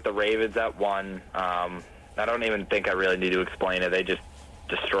start with the Ravens at 1. I don't even think I really need to explain it. They just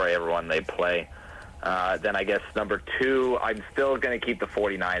destroy everyone they play. Then I guess number 2, I'm still going to keep the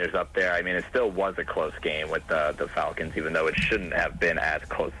 49ers up there. I mean, it still was a close game with the Falcons, even though it shouldn't have been as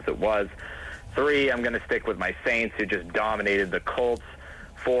close as it was. 3, I'm going to stick with my Saints, who just dominated the Colts.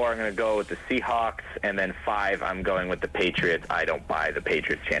 4, I'm going to go with the Seahawks. And then 5, I'm going with the Patriots. I don't buy the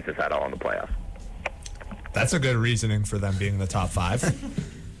Patriots' chances at all in the playoffs. That's a good reasoning for them being in the top 5.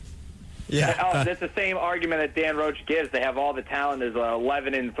 Yeah, that's the same argument that Dan Roach gives. They have all the talent. There's an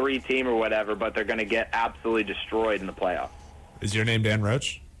 11-3 team or whatever, but they're going to get absolutely destroyed in the playoffs. Is your name Dan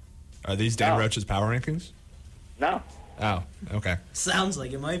Roach? Are these Dan Roach's power rankings? No. Oh, okay. Sounds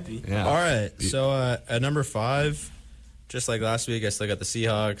like it might be. Yeah. All right. So at number 5, just like last week, I still got the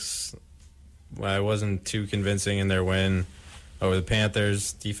Seahawks. I wasn't too convincing in their win over the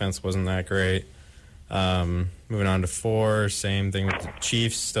Panthers. Defense wasn't that great. Moving on to 4, same thing with the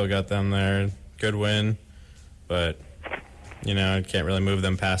Chiefs. Still got them there. Good win, but I can't really move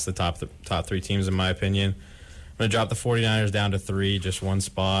them past the top 3 teams in my opinion. I'm gonna drop the 49ers down to 3, just one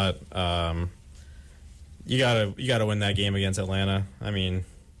spot. You gotta win that game against Atlanta. I mean,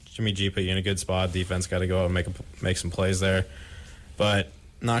 Jimmy G put you in a good spot. Defense got to go out and make some plays there, but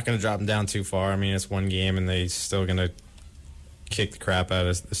not gonna drop them down too far. I mean, it's one game, and they still gonna kick the crap out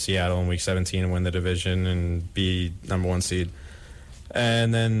of Seattle in Week 17 and win the division and be number 1 seed.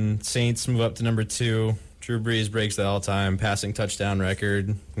 And then Saints move up to number 2. Drew Brees breaks the all-time passing touchdown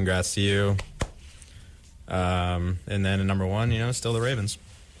record. Congrats to you. And then at number 1, still the Ravens.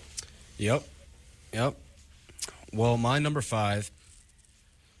 Yep. Well, my number 5,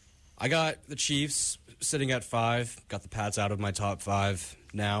 I got the Chiefs sitting at 5. Got the Pats out of my top 5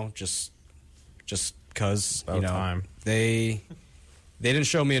 now, just because time. They didn't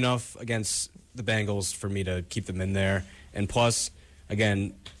show me enough against the Bengals for me to keep them in there. And plus,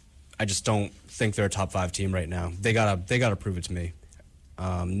 again, I just don't think they're a top 5 team right now. They gotta prove it to me.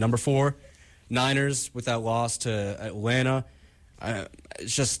 Number 4, Niners with that loss to Atlanta.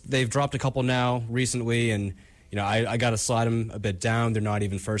 It's just they've dropped a couple now recently, and I gotta slide them a bit down. They're not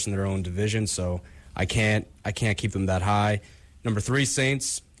even first in their own division, so I can't keep them that high. Number 3,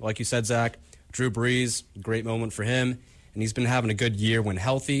 Saints, like you said, Zach. Drew Brees, great moment for him, and he's been having a good year when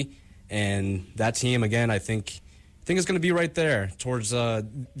healthy. And that team, again, I think is going to be right there towards the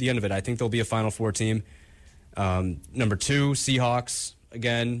end of it. I think they'll be a Final Four team. Number 2, Seahawks.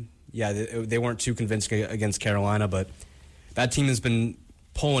 Again, yeah, they weren't too convincing against Carolina, but that team has been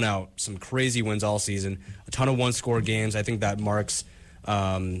pulling out some crazy wins all season. A ton of one-score games. I think that marks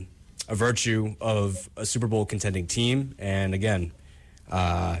a virtue of a Super Bowl contending team. And again,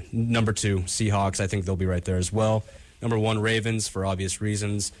 number 2, Seahawks. I think they'll be right there as well. Number 1, Ravens, for obvious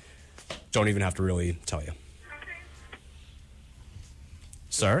reasons. Don't even have to really tell you.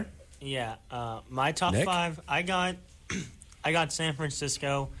 Sir? Yeah, my top Nick? 5. I got San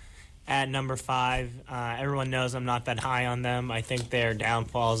Francisco at number 5. Everyone knows I'm not that high on them. I think their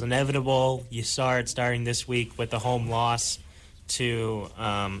downfall is inevitable. You saw it starting this week with the home loss to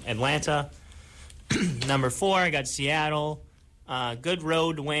Atlanta. Number 4, I got Seattle. Good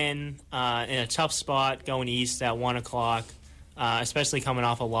road win in a tough spot going east at 1 o'clock, especially coming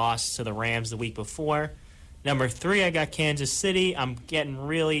off a loss to the Rams the week before. Number 3, I got Kansas City. I'm getting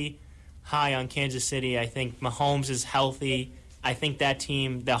really high on Kansas City. I think Mahomes is healthy. I think that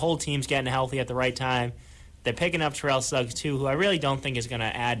team, the whole team's getting healthy at the right time. They're picking up Terrell Suggs, too, who I really don't think is going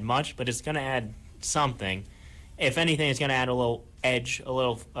to add much, but it's going to add something. If anything, it's going to add a little edge, a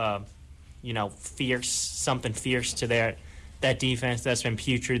little, fierce, something fierce to that defense that's been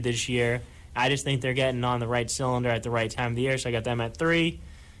putrid this year. I just think they're getting on the right cylinder at the right time of the year, so I got them at 3.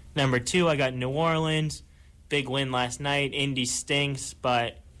 Number 2, I got New Orleans. Big win last night. Indy stinks,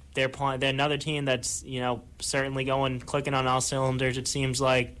 but they're another team that's, certainly clicking on all cylinders, it seems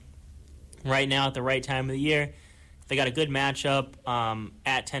like, right now at the right time of the year. They got a good matchup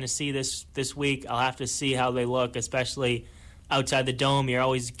at Tennessee this week. I'll have to see how they look, especially outside the dome. You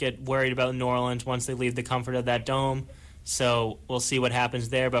always get worried about New Orleans once they leave the comfort of that dome. So we'll see what happens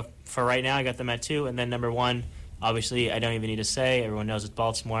there. But for right now, I got them at 2. And then number 1, obviously, I don't even need to say. Everyone knows it's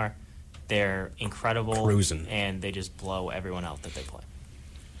Baltimore. They're incredible. Cruising. And they just blow everyone out that they play.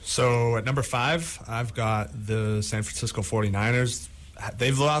 So at number 5, I've got the San Francisco 49ers.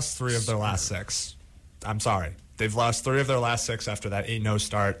 They've lost 3 of their last 6. I'm sorry. They've lost 3 of their last 6 after that 8-0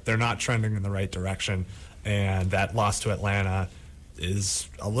 start. They're not trending in the right direction. And that loss to Atlanta is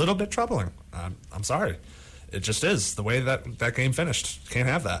a little bit troubling. I'm sorry. It just is. The way that game finished. Can't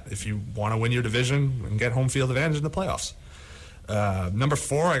have that if you want to win your division and get home field advantage in the playoffs. Number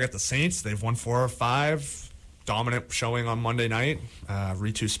 4, I got the Saints. They've won 4 or 5. Dominant showing on Monday night.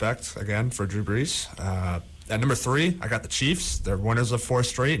 Retrospect again for Drew Brees. At number 3, I got the Chiefs. They're winners of 4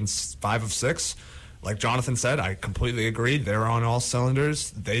 straight and 5 of 6. Like Jonathan said, I completely agree. They're on all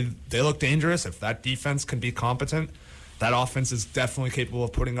cylinders. They look dangerous. If that defense can be competent, that offense is definitely capable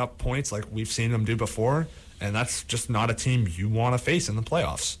of putting up points like we've seen them do before. And that's just not a team you want to face in the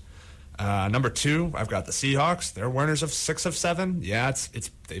playoffs. Number 2, I've got the Seahawks. They're winners of 6 of 7. Yeah, it's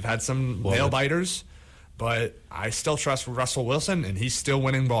they've had some nail biters. But I still trust Russell Wilson, and he's still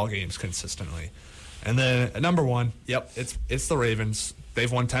winning ball games consistently. And then at number 1, it's the Ravens.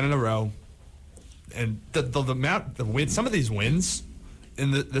 They've won 10 in a row, and some of these wins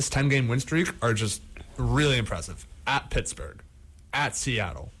in this 10-game win streak are just really impressive. At Pittsburgh, at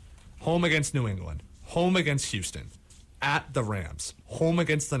Seattle, home against New England, home against Houston, at the Rams, home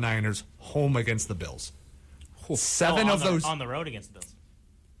against the Niners, home against the Bills. 7 of those on the road against the Bills.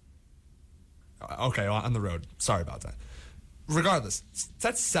 Okay, on the road. Sorry about that. Regardless,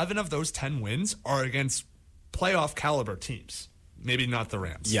 that's 7 of those 10 wins are against playoff caliber teams. Maybe not the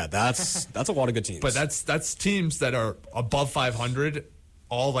Rams. Yeah, that's a lot of good teams. But that's teams that are above 500,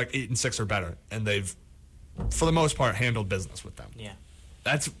 all like 8 and 6 or better, and they've, for the most part, handled business with them. Yeah,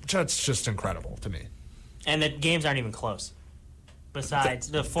 that's just incredible to me. And the games aren't even close.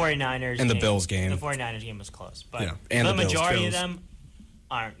 Besides the 49ers and the Bills game. The 49ers game was close, but and the Bills, majority of them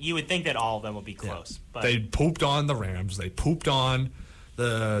aren't. You would think that all of them would be close. Yeah. But they pooped on the Rams. They pooped on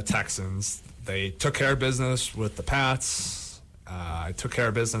the Texans. They took care of business with the Pats. Took care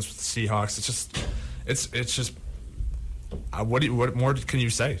of business with the Seahawks. It's just. What more can you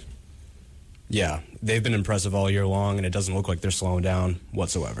say? Yeah, they've been impressive all year long, and it doesn't look like they're slowing down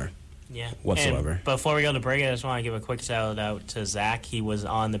whatsoever. Yeah. Whatsoever. And before we go to break, I just want to give a quick shout out to Zach. He was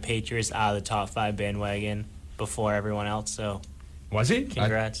on the Patriots out of the top 5 bandwagon before everyone else. So Was he?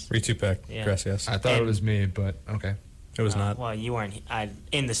 congrats. Retupac. Yeah. Gracias. I thought it was me, but okay. It was not. Well, you weren't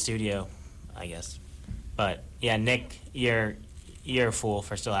in the studio, I guess. But yeah, Nick, you're a fool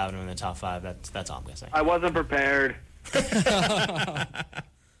for still having him in the top 5. That's all I'm gonna say. I wasn't prepared.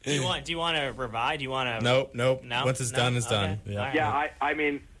 Do you want to revive? Do you want to? Nope. No? Once it's done, it's done. Okay. All right. Yeah, I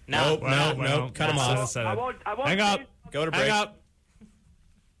mean, No. Nope. Cut him off. I won't Hang up. Go to break. Hang up.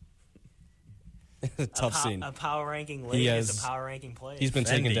 Tough scene. A power ranking He league has- is a power ranking play. He's been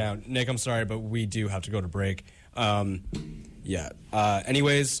taken Fendi. down. Nick, I'm sorry, but we do have to go to break. Anyways,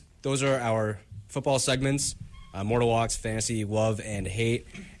 those are our football segments. Mortal Walks, Fantasy, Love, and Hate,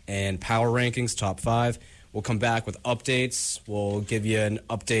 and Power Rankings, Top 5. We'll come back with updates. We'll give you an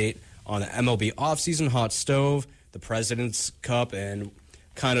update on the MLB offseason, Hot Stove, the President's Cup, and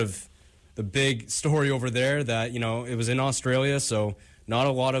kind of the big story over there that, it was in Australia, so not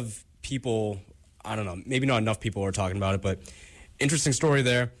a lot of people, I don't know, maybe not enough people are talking about it, but interesting story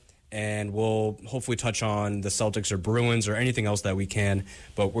there. And we'll hopefully touch on the Celtics or Bruins or anything else that we can.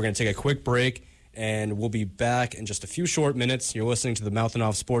 But we're going to take a quick break, and we'll be back in just a few short minutes. You're listening to the Mouth and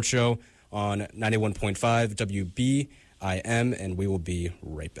Off Sports Show on 91.5 WBIM, and we will be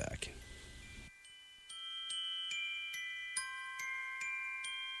right back.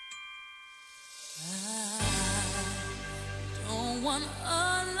 Don't want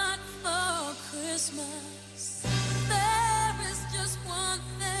a lot for Christmas. There is just one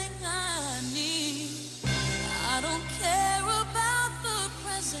thing I need. I don't care about the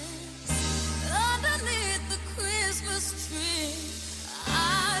presents underneath the Christmas tree.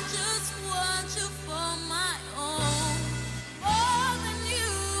 I just want you for my own, more than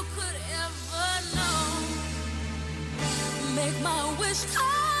you could ever know. Make my wish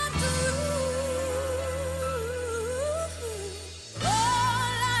come true.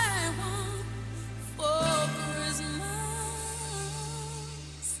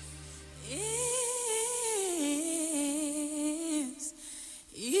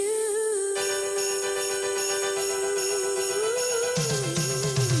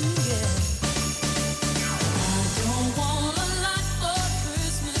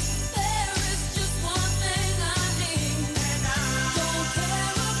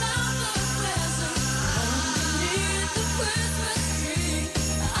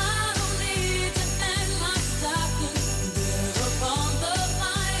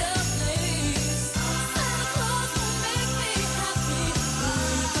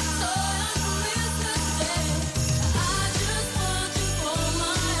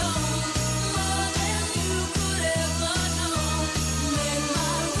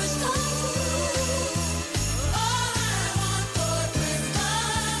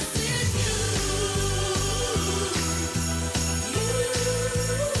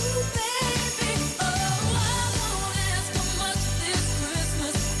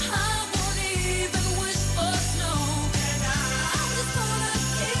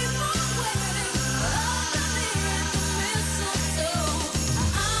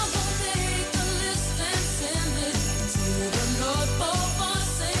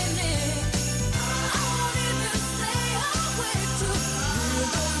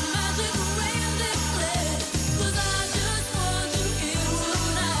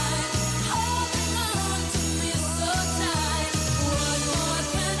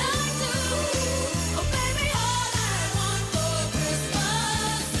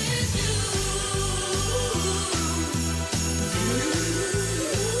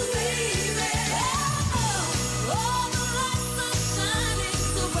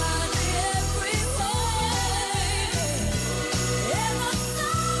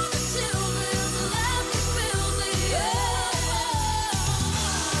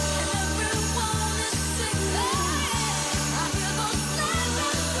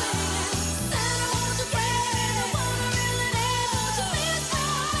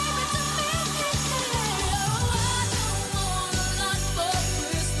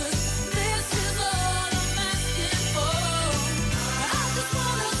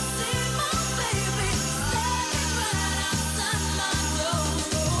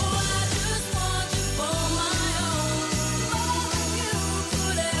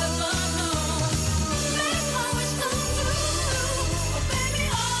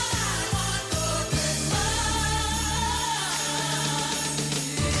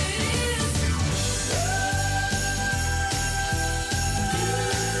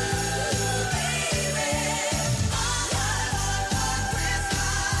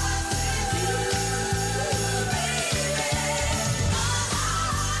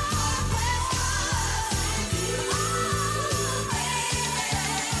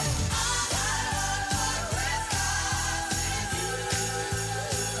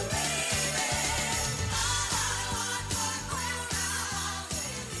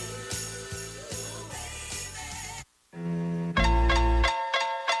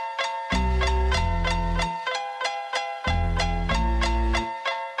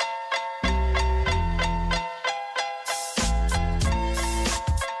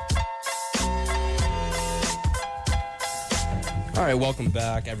 All right, welcome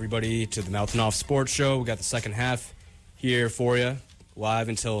back, everybody, to the Mouth and Off Sports Show. We got the second half here for you, live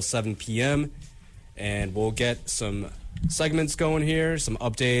until 7 p.m., and we'll get some segments going here, some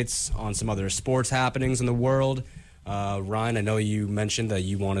updates on some other sports happenings in the world. Ryan, I know you mentioned that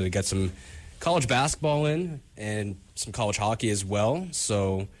you wanted to get some college basketball in and some college hockey as well,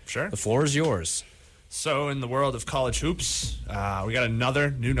 so Sure. The floor is yours. So in the world of college hoops, we got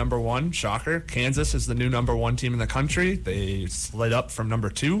another new number one. Shocker. Kansas is the new number one team in the country. They slid up from number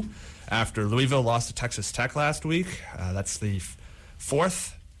 2 after Louisville lost to Texas Tech last week. That's the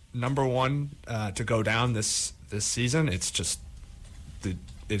fourth number one to go down this season. It's just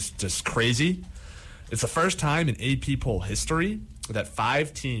crazy. It's the first time in AP poll history that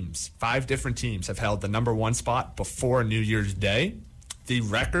 5 different teams have held the number 1 spot before New Year's Day. The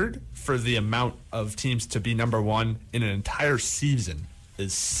record for the amount of teams to be number 1 in an entire season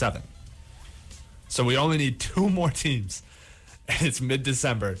is 7. So we only need 2 more teams, and it's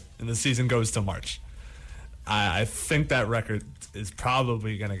mid-December, and the season goes to March. I think that record is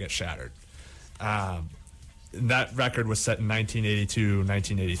probably going to get shattered. That record was set in 1982,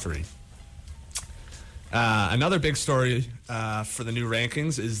 1983. Another big story for the new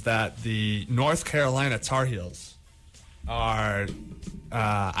rankings is that the North Carolina Tar Heels are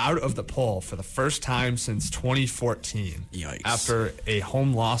out of the poll for the first time since 2014. Yikes. After a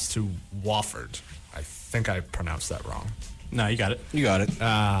home loss to Wofford. I think I pronounced that wrong. No, you got it. You got it.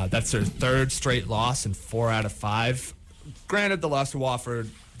 That's their 3rd straight loss in 4 out of 5. Granted, the loss to Wofford,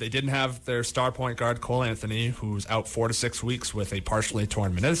 they didn't have their star point guard, Cole Anthony, who's out 4 to 6 weeks with a partially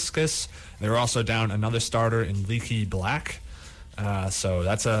torn meniscus. They were also down another starter in Leaky Black. So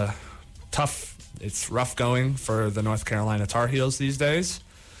that's it's rough going for the North Carolina Tar Heels these days.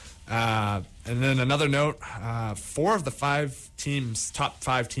 And then another note, 4 of the top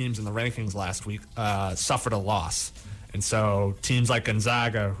 5 teams in the rankings last week suffered a loss. And so teams like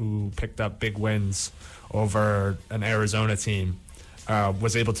Gonzaga, who picked up big wins over an Arizona team,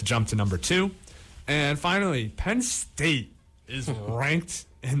 was able to jump to number 2. And finally, Penn State is ranked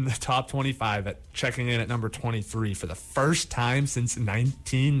in the top 25 at checking in at number 23 for the first time since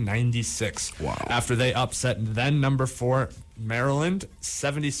 1996. Wow. After they upset then number 4 Maryland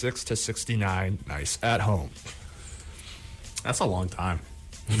 76-69. Nice at home. That's a long time.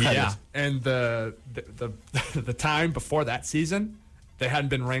 Yeah, and the time before that season, they hadn't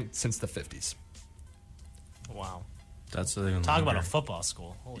been ranked since the 50s. Wow. That's even Talk about longer. a football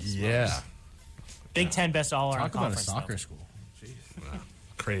school. Holy smokes. Yeah, Big Ten best all around Talk about a conference. soccer though. school.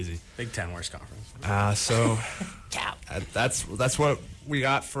 crazy. Big Ten worst conference. So Cap. that's what we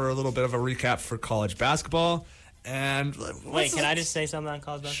got for a little bit of a recap for college basketball. And Wait, can I just say something on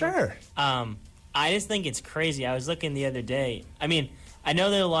college basketball? Sure. I just think it's crazy. I was looking the other day. I mean, I know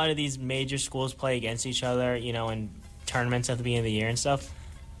that a lot of these major schools play against each other, in tournaments at the beginning of the year and stuff.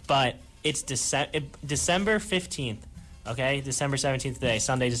 But it's December 15th, okay? December 17th today,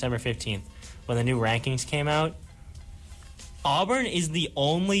 Sunday, December 15th, when the new rankings came out. Auburn is the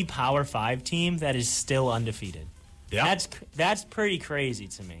only Power 5 team that is still undefeated. Yeah. That's pretty crazy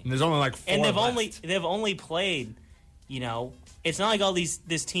to me. And there's only like 4 And they've left. only played, it's not like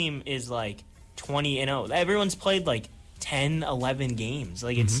this team is like 20-0. Everyone's played like 10, 11 games.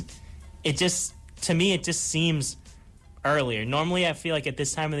 Like it just to me it just seems earlier. Normally I feel like at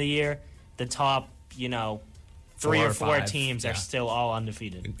this time of the year the top, 3 4 or or 4 5, teams yeah. are still all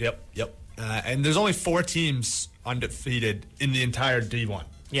undefeated. Yep. And there's only 4 teams undefeated in the entire D1.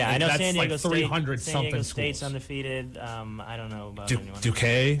 Yeah, I And know that's San Diego like State. 300 San Diego something State's schools. undefeated. I don't know about anyone.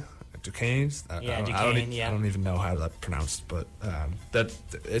 Duquesne's. Yeah, I Duquesne, yeah. don't even know how that's pronounced, but that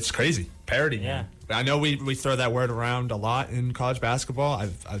it's crazy parody. Yeah. Man. I know we throw that word around a lot in college basketball.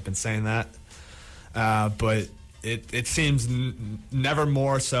 I've been saying that, but it seems never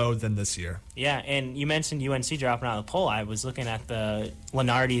more so than this year. Yeah, and you mentioned UNC dropping out of the poll. I was looking at the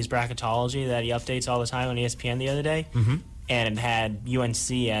Lenardi's bracketology that he updates all the time on ESPN the other day, and it had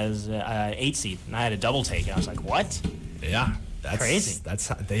UNC as 8 seed, and I had a double take, and I was like, what? Yeah. That's Crazy. That's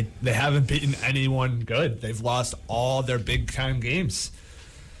how they haven't beaten anyone good. They've lost all their big time games,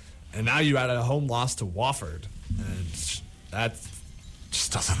 and now you had a home loss to Wofford, and that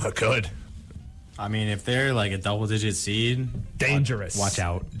just doesn't look good. I mean, if they're like a double-digit seed, Dangerous. watch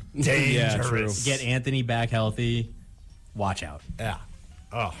out. Dangerous. Get Anthony back healthy. Watch out. Yeah.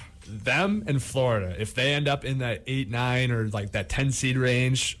 Oh, them and Florida. If they end up in that 8-9 or like that 10 seed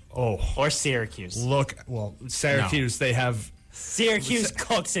range, Or Syracuse. Syracuse. They have. Syracuse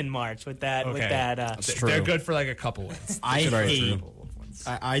cooks in March with that. Okay. With that. They're good for like a couple wins. I hate. True.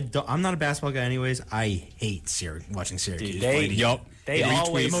 I'm not a basketball guy, anyways. I hate watching Syracuse. Dude, play. Yup. They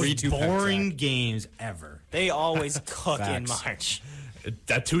always the most boring games ever. They always cook in Facts. March.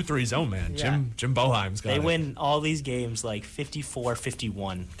 That 2-3 zone, man. Yeah. Jim Boheim's got They it. win all these games like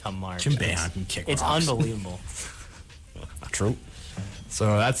 54-51 come March. Jim It's- Boeheim can kick It's rocks. unbelievable. True.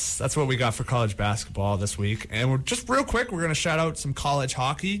 So that's what we got for college basketball this week. And we're just real quick, we're going to shout out some college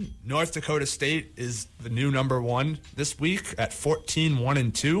hockey. North Dakota State is the new number 1 this week at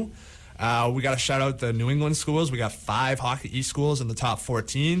 14-1-2. We got to shout out the New England schools. We got 5 Hockey East schools in the top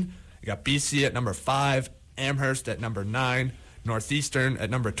 14. We got BC at number 5, Amherst at number 9, Northeastern at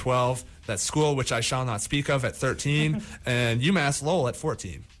number 12, that school which I shall not speak of at 13, and UMass Lowell at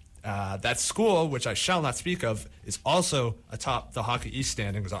 14. That school, which I shall not speak of, is also atop the Hockey East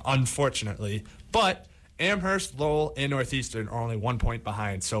standings, unfortunately. But Amherst, Lowell, and Northeastern are only 1 point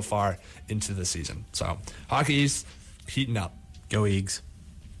behind so far into the season. So Hockey East heating up. Go Eags.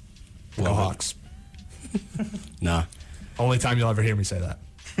 Go Hawks. Nah. Only time you'll ever hear me say that.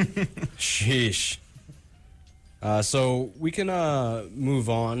 Sheesh. So we can move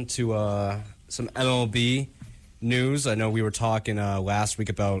on to some MLB news. I know we were talking last week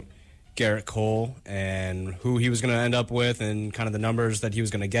about Garrett Cole and who he was going to end up with and kind of the numbers that he was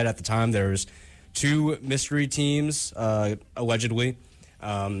going to get at the time. There's 2 mystery teams, allegedly,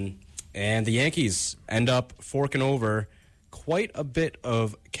 and the Yankees end up forking over quite a bit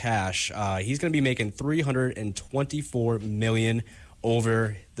of cash. He's going to be making $324 million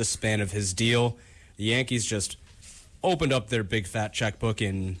over the span of his deal. The Yankees just opened up their big fat checkbook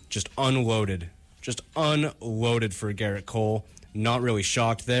and just unloaded for Garrett Cole. Not really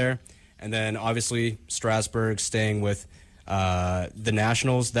shocked there. And then obviously Strasburg staying with the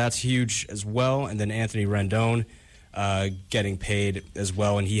Nationals. That's huge as well. And then Anthony Rendon getting paid as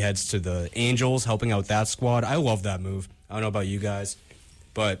well. And he heads to the Angels, helping out that squad. I love that move. I don't know about you guys,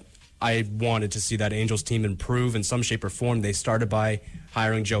 but I wanted to see that Angels team improve in some shape or form. They started by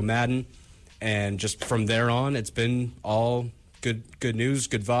hiring Joe Madden. And just from there on, it's been all good news,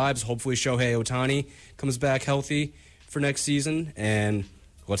 good vibes. Hopefully Shohei Ohtani comes back healthy for next season. And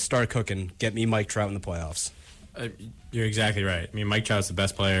let's start cooking. Get me Mike Trout in the playoffs. You're exactly right. I mean, Mike Trout's the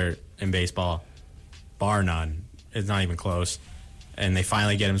best player in baseball, bar none. It's not even close. And they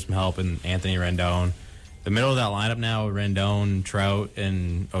finally get him some help in Anthony Rendon. The middle of that lineup now, Rendon, Trout,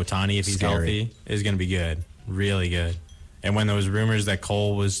 and Ohtani, if he's healthy, is going to be good. Really good. And when there was rumors that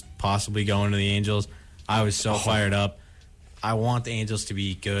Cole was possibly going to the Angels, I was so fired up. I want the Angels to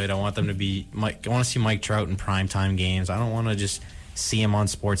be good. I want them to be. I want to see Mike Trout in primetime games. I don't want to just see him on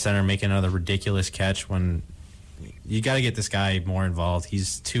SportsCenter making another ridiculous catch. When you got to get this guy more involved.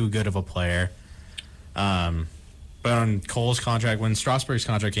 He's too good of a player. But on Cole's contract, when Strasburg's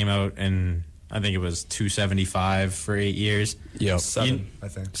contract came out, and I think it was $275 for 8 years. Yep. 7, I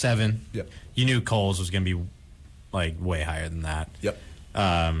think. 7. Yep. You knew Cole's was going to be like way higher than that. Yep.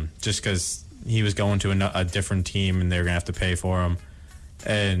 Just because he was going to a different team and they were going to have to pay for him.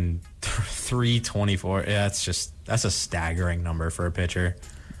 And 324, yeah, that's a staggering number for a pitcher.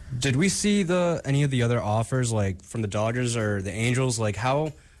 Did we see any of the other offers, like from the Dodgers or the Angels? Like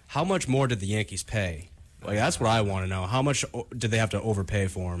how much more did the Yankees pay? Like that's what I want to know. How much did they have to overpay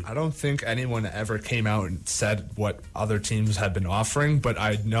for him? I don't think anyone ever came out and said what other teams had been offering, but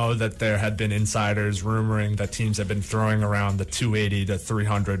I know that there had been insiders rumoring that teams had been throwing around the 280 to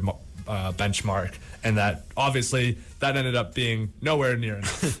 300 benchmark, and that obviously that ended up being nowhere near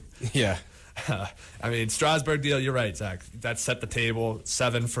enough. Yeah. I mean, Strasburg deal, you're right, Zach. That set the table.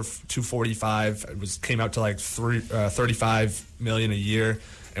 7 for 245. It came out to like $35 million a year.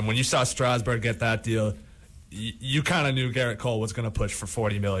 And when you saw Strasburg get that deal, you kind of knew Garrett Cole was going to push for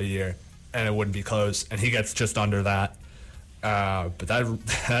 $40 million a year, and it wouldn't be close. And he gets just under that. But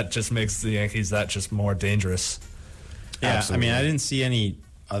that just makes the Yankees that just more dangerous. Yeah, Absolutely. I mean, I didn't see any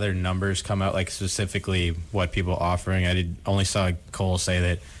other numbers come out, like specifically what people offering. I only saw Cole say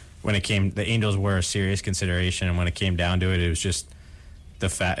that when it came, the Angels were a serious consideration, and when it came down to it, it was just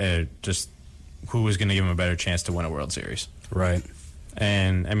just who was going to give him a better chance to win a World Series. Right.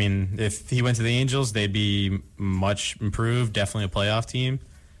 And, I mean, if he went to the Angels, they'd be much improved, definitely a playoff team.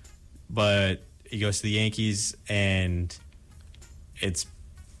 But he goes to the Yankees, and it's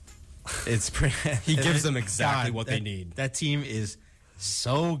pretty... He gives them exactly what they that- need. That team is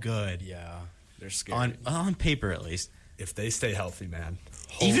so good. Yeah. They're scary. On paper, at least. If they stay healthy, man.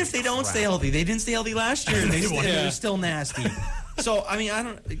 Even Holy if they don't crap. stay healthy, they didn't stay healthy last year, and they're still nasty. So, I mean,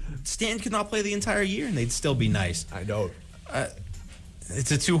 Stanton could not play the entire year, and they'd still be nice. I know.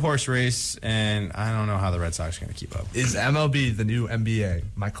 It's a 2-horse race, and I don't know how the Red Sox are going to keep up. Is MLB the new NBA?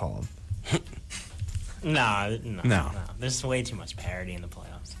 My column. No. There's way too much parity in the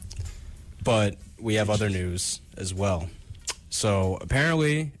playoffs. But we have other news as well. So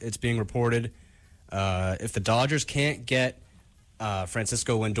apparently it's being reported if the Dodgers can't get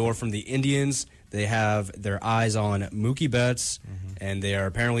Francisco Lindor from the Indians, they have their eyes on Mookie Betts, and they are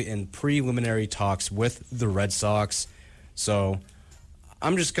apparently in preliminary talks with the Red Sox. So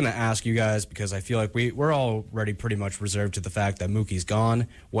I'm just going to ask you guys, because I feel like we're already pretty much reserved to the fact that Mookie's gone,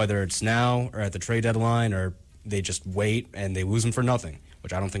 whether it's now or at the trade deadline, or they just wait and they lose him for nothing,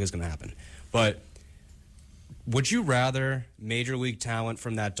 which I don't think is going to happen. But would you rather major league talent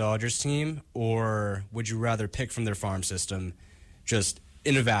from that Dodgers team, or would you rather pick from their farm system just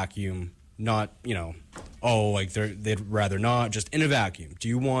in a vacuum Not, they'd rather not, just in a vacuum. Do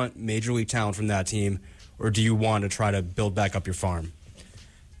you want major league talent from that team, or do you want to try to build back up your farm?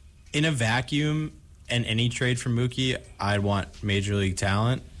 In a vacuum and any trade for Mookie, I'd want major league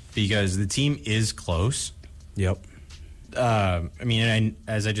talent because the team is close. Yep.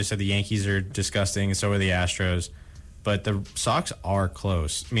 As I just said, the Yankees are disgusting, and so are the Astros. But the Sox are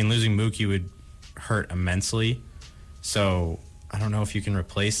close. I mean, losing Mookie would hurt immensely. So I don't know if you can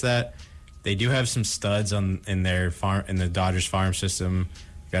replace that. They do have some studs in their farm in the Dodgers farm system.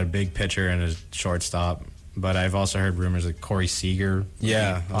 Got a big pitcher and a shortstop. But I've also heard rumors that Corey Seager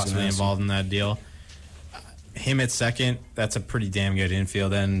possibly involved in that deal. Him at second, that's a pretty damn good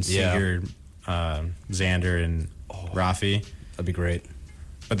infield end. Seager, Xander, and Rafi. That'd be great.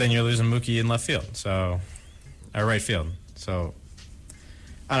 But then you're losing Mookie in left field, or right field. So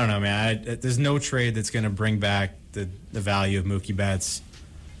I don't know, man. There's no trade that's going to bring back the value of Mookie Betts.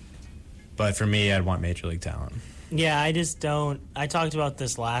 But for me, I'd want major league talent. Yeah, I just don't. I talked about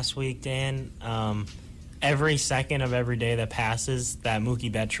this last week, Dan. Every second of every day that passes that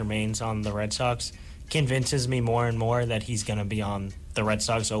Mookie Betts remains on the Red Sox convinces me more and more that he's going to be on the Red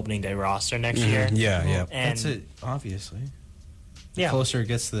Sox opening day roster next year. Yeah. And That's it, obviously. The yeah. closer it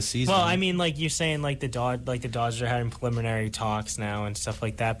gets to the season. Well, I mean, like you're saying, the Dodgers are having preliminary talks now and stuff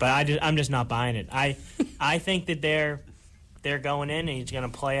like that. But I'm just not buying it. I think that they're going in and he's going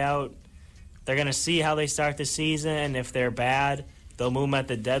to play out. They're going to see how they start the season, and if they're bad, they'll move them at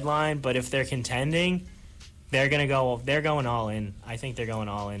the deadline. But if they're contending, they're going all in. I think they're going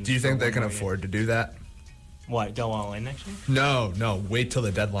all in. Do you think they can afford to do that? What, go all in next year? No. Wait till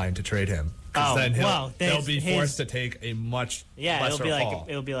the deadline to trade him. Because then they'll be forced to take a much lesser haul.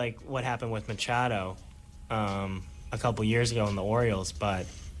 It'll be like what happened with Machado a couple years ago in the Orioles. But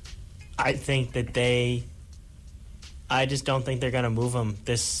I think that I just don't think they're going to move him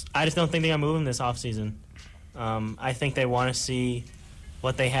this. I just don't think they're going to move him this offseason. I think they want to see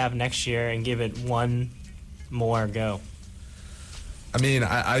what they have next year and give it one more go. I mean,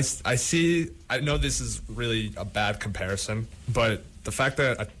 I see. I know this is really a bad comparison, but the fact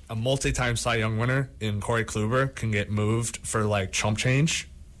that a multi-time Cy Young winner in Corey Kluber can get moved for like chump change,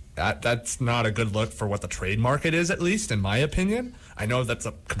 that's not a good look for what the trade market is, at least in my opinion. I know that's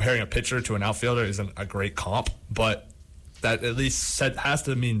comparing a pitcher to an outfielder isn't a great comp, but that at least has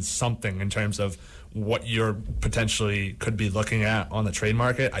to mean something in terms of what you're potentially could be looking at on the trade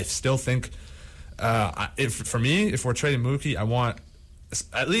market. I still think, if we're trading Mookie, I want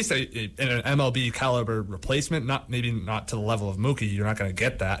at least an MLB caliber replacement. Maybe not to the level of Mookie. You're not going to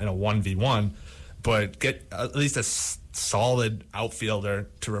get that in a 1v1, but get at least a solid outfielder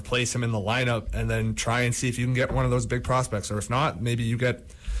to replace him in the lineup, and then try and see if you can get one of those big prospects. Or if not, maybe you get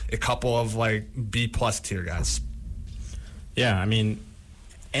a couple of like B+ tier guys. Yeah, I mean,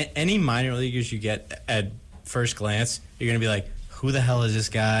 any minor leaguers you get at first glance, you're going to be like, who the hell is this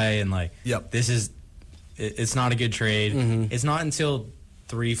guy? And like, it's not a good trade. Mm-hmm. It's not until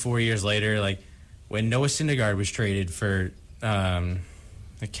 3-4 years later, like when Noah Syndergaard was traded for the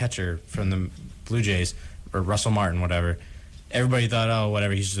catcher from the Blue Jays, or Russell Martin, whatever. Everybody thought, oh,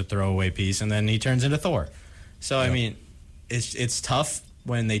 whatever, he's just a throwaway piece, and then he turns into Thor. So, I mean, it's tough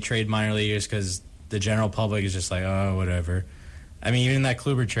when they trade minor leaguers because the general public is just like, oh, whatever. I mean, even that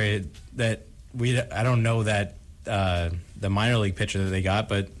Kluber trade, I don't know that the minor league pitcher that they got,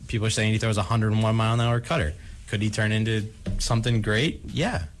 but people are saying he throws a 101-mile-an-hour cutter. Could he turn into something great?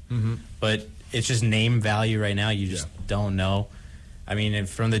 Yeah. Mm-hmm. But it's just name value right now. You just don't know. I mean,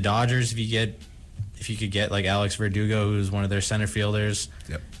 from the Dodgers, if you could get like Alex Verdugo, who's one of their center fielders,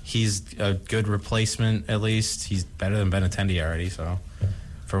 he's a good replacement at least. He's better than Benintendi already, so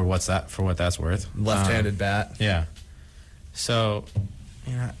for what that's worth. Left-handed bat. Yeah. So,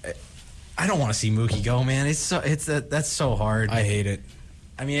 you know, I don't want to see Mookie go, man. That's so hard. I hate it.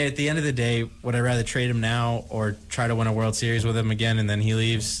 I mean, at the end of the day, would I rather trade him now or try to win a World Series with him again and then he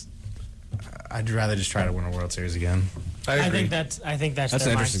leaves? I'd rather just try to win a World Series again. I agree. I think that's an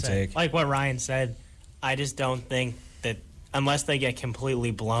their interesting mindset. take. Like what Ryan said, I just don't think that unless they get completely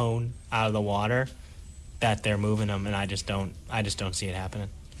blown out of the water, that they're moving them, and I just don't see it happening.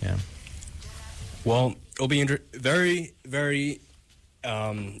 Yeah. Well, it'll be very, very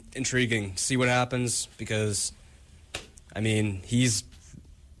intriguing to see what happens because, I mean, he's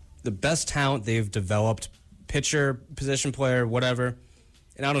the best talent they've developed, pitcher, position player, whatever,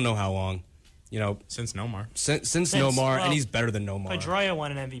 and I don't know how long. You know, since Nomar. Since Nomar, and he's better than Nomar. Pedroia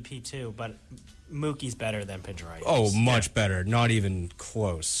won an MVP too, but Mookie's better than Pedroia. Oh, much better. Not even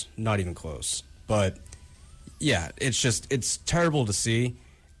close. But, yeah, it's terrible to see.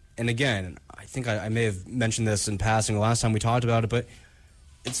 And again, I think I may have mentioned this in passing the last time we talked about it, but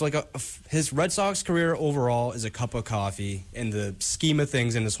it's like his Red Sox career overall is a cup of coffee in the scheme of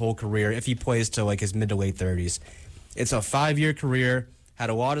things in his whole career if he plays to like his mid to late 30s. It's a 5-year career, had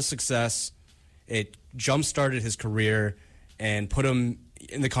a lot of success. It jump-started his career and put him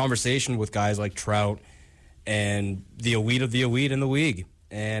in the conversation with guys like Trout and the elite of the elite in the league.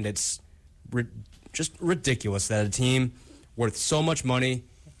 And it's just ridiculous that a team worth so much money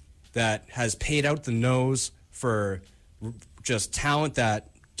that has paid out the nose for just talent that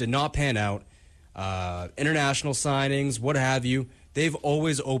did not pan out, international signings, what have you. They've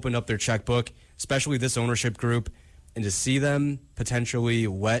always opened up their checkbook, especially this ownership group, and to see them potentially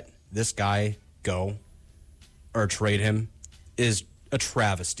let this guy go or trade him is a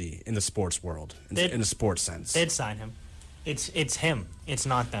travesty in the sports world, in the sports sense. They'd sign him. It's him. It's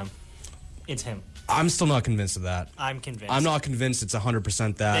not them. It's him. I'm still not convinced of that. I'm convinced. I'm not convinced it's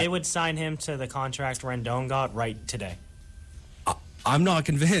 100% that. They would sign him to the contract Rendon got right today. I'm not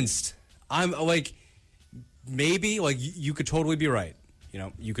convinced. I'm like, maybe, like, you could totally be right. You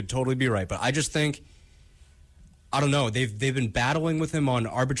know, you could totally be right. But I just think, I don't know, they've been battling with him on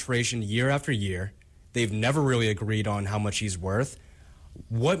arbitration year after year. They've never really agreed on how much he's worth.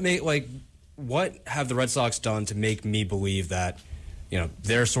 What have the Red Sox done to make me believe that, you know,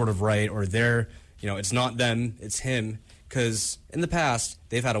 they're sort of right, or they're, you know, it's not them, it's him? Because in the past,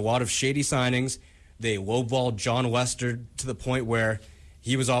 they've had a lot of shady signings. They lowballed John Lester to the point where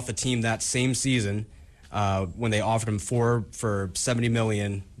he was off the team that same season when they offered him for $70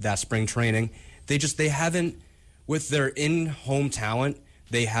 million that spring training. They haven't, with their in-home talent,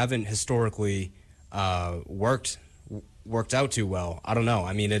 they haven't historically worked out too well. I don't know.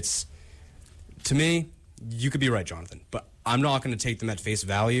 I mean, it's, to me, you could be right, Jonathan, but I'm not going to take them at face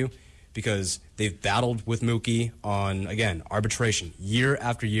value because they've battled with Mookie on, again, arbitration year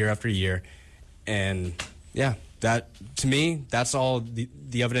after year after year. And, yeah, that, to me, that's all the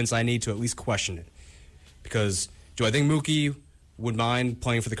evidence I need to at least question it. Because do I think Mookie would mind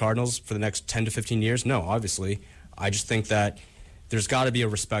playing for the Cardinals for the next 10 to 15 years? No, obviously. I just think that there's got to be a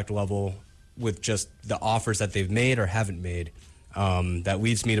respect level with just the offers that they've made or haven't made that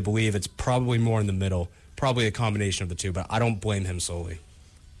leads me to believe it's probably more in the middle, probably a combination of the two, but I don't blame him solely.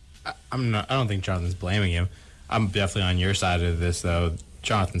 I don't think Jonathan's blaming him. I'm definitely on your side of this, though.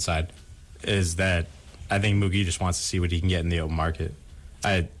 Jonathan's side is that I think Mookie just wants to see what he can get in the open market.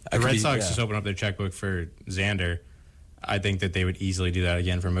 The Red Sox just opened up their checkbook for Xander. I think that they would easily do that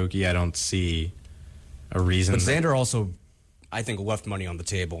again for Mookie. I don't see a reason. But Xander also, I think, left money on the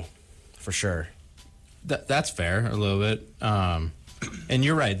table, for sure. That's fair, a little bit. And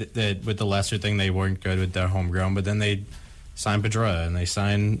you're right that with the Lester thing, they weren't good with their homegrown, but then they signed Pedroia and they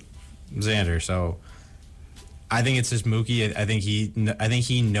signed Xander. So I think it's just Mookie. I think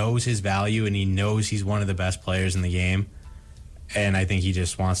he knows his value and he knows he's one of the best players in the game. And I think he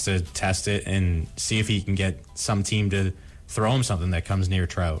just wants to test it and see if he can get some team to throw him something that comes near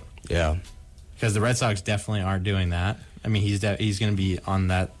Trout. Yeah. Because the Red Sox definitely aren't doing that. I mean, he's going to be on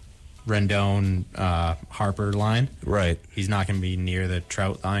that Rendon Harper line. Right. He's not going to be near the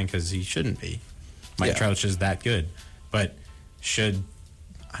Trout line because he shouldn't be. Mike Trout's just that good. But should,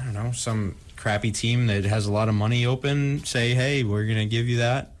 I don't know, some crappy team that has a lot of money open say, hey, we're going to give you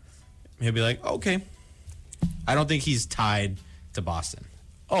that, he'll be like, okay. I don't think he's tied to Boston.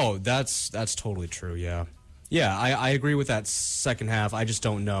 Oh, that's totally true, yeah. Yeah, I agree with that second half. I just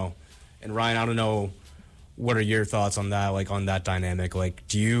don't know. And Ryan, I don't know, what are your thoughts on that, like on that dynamic? Like,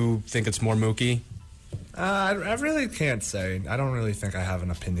 do you think it's more Mookie? I really can't say. I don't really think I have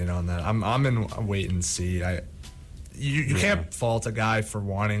an opinion on that. I'm in a wait and see. You can't fault a guy for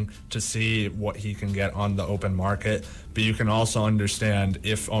wanting to see what he can get on the open market, but you can also understand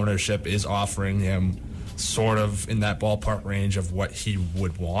if ownership is offering him sort of in that ballpark range of what he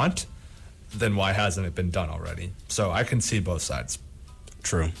would want, then why hasn't it been done already? So I can see both sides.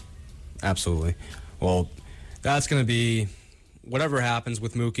 True. Absolutely. Well, that's going to be, whatever happens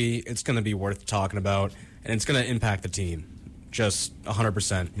with Mookie, it's going to be worth talking about, and it's going to impact the team. Just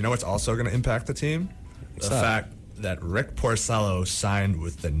 100%. You know what's also going to impact the team? The fact that Rick Porcello signed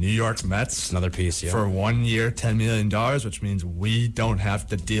with the New York Mets. Another piece, yeah. For 1 year, $10 million, which means we don't have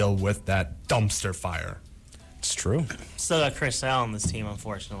to deal with that dumpster fire. It's true. Still got Chris Sale on this team,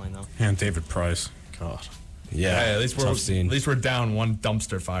 unfortunately, though. And David Price. God. Yeah, at least we're down one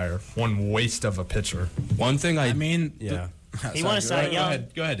dumpster fire, one waste of a pitcher. One thing I mean, yeah. He won a Cy Young.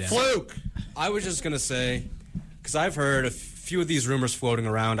 Go ahead, Dan. Fluke! I was just going to say, because I've heard a few of these rumors floating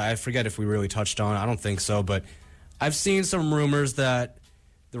around. I forget if we really touched on it. I don't think so, but I've seen some rumors that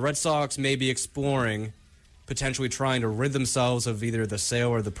the Red Sox may be exploring potentially trying to rid themselves of either the Sale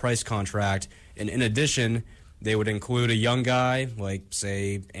or the Price contract, and in addition, they would include a young guy like,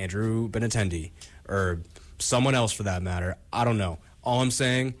 say, Andrew Benintendi or someone else for that matter. I don't know. All I'm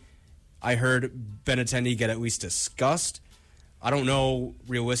saying, I heard Benintendi get at least discussed. I don't know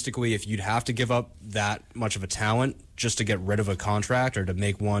realistically if you'd have to give up that much of a talent just to get rid of a contract or to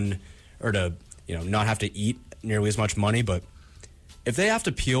make one or to, not have to eat nearly as much money. But if they have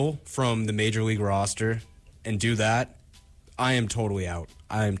to peel from the major league roster and do that, I am totally out.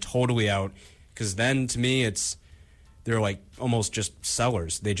 I am totally out because then to me they're like almost just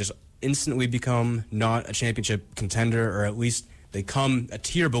sellers. They just instantly become not a championship contender, or at least they come a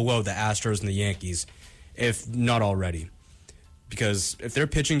tier below the Astros and the Yankees, if not already. Because if their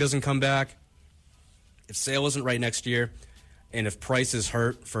pitching doesn't come back, if Sale isn't right next year, and if Price is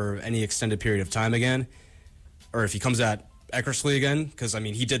hurt for any extended period of time again, or if he comes at Eckersley again, because,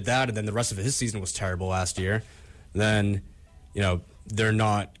 he did that and then the rest of his season was terrible last year, then, they're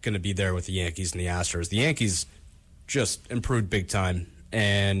not going to be there with the Yankees and the Astros. The Yankees just improved big time.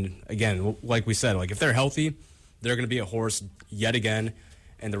 And, again, like we said, if they're healthy, they're going to be a horse yet again.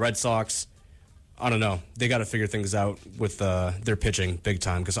 And the Red Sox, I don't know. They got to figure things out with their pitching big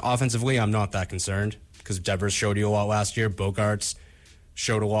time. Because offensively, I'm not that concerned. Because Devers showed you a lot last year. Bogarts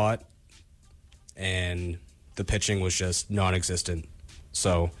showed a lot. And the pitching was just non-existent.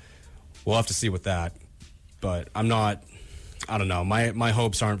 So we'll have to see with that. But I don't know. My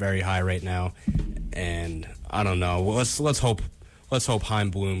hopes aren't very high right now. And I don't know. Let's hope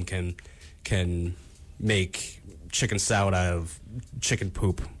Chaim Bloom can make chicken salad out of chicken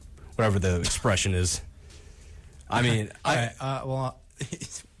poop, whatever the expression is. What?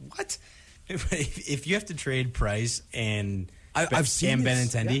 If you have to trade Price and I've seen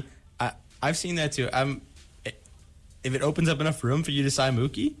Benintendi, yeah. I've seen that too. If it opens up enough room for you to sign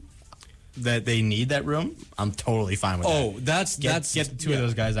Mookie, that they need that room, I'm totally fine with that. Oh, that's get the two of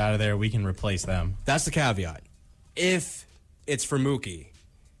those guys out of there. We can replace them. That's the caveat. If it's for Mookie,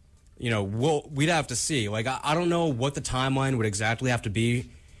 we'd have to see. I don't know what the timeline would exactly have to be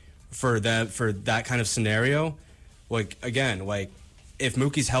for that kind of scenario. If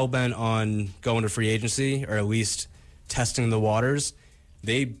Mookie's hellbent on going to free agency or at least testing the waters,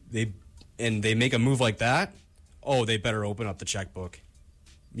 they make a move like that. Oh, they better open up the checkbook.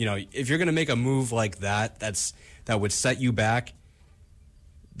 If you're going to make a move like that, that would set you back,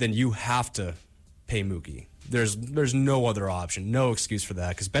 then you have to pay Mookie. There's no other option, no excuse for that.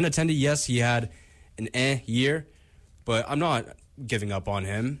 Because Benintendi, yes, he had an year, but I'm not giving up on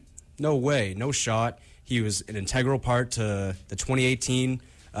him. No way, no shot. He was an integral part to the 2018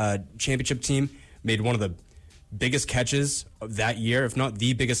 championship team, made one of the biggest catches of that year, if not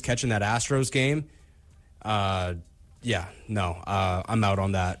the biggest catch in that Astros game. I'm out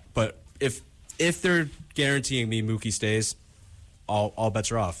on that. But if they're guaranteeing me Mookie stays, all bets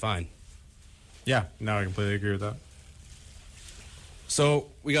are off. Fine. Yeah, no, I completely agree with that.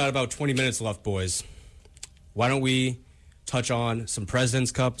 So we got about 20 minutes left, boys. Why don't we touch on some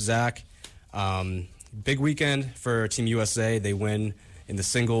President's Cup, Zach? Big weekend for Team USA. They win in the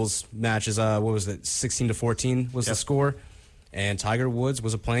singles matches. 16-14 was the score. And Tiger Woods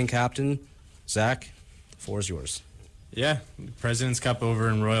was a playing captain. Zach, the floor is yours. Yeah, President's Cup over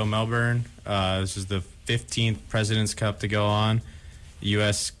in Royal Melbourne. This is the 15th President's Cup to go on. The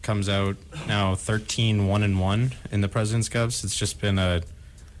U.S. comes out now 13-1-1 in the President's Cups. It's just been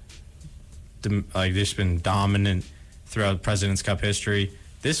dominant throughout President's Cup history.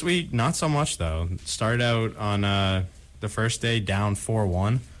 This week, not so much though. Started out on the first day down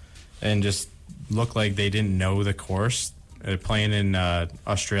 4-1, and just looked like they didn't know the course. They're playing in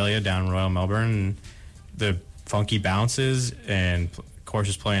Australia down Royal Melbourne, and the funky bounces and course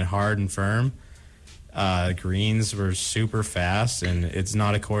is playing hard and firm. Greens were super fast, and it's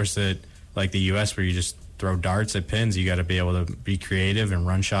not a course that like the U.S. where you just throw darts at pins. You got to be able to be creative and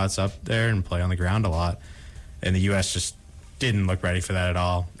run shots up there and play on the ground a lot. And the U.S. just didn't look ready for that at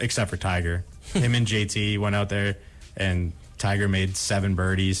all, except for Tiger. Him and JT went out there, and Tiger made 7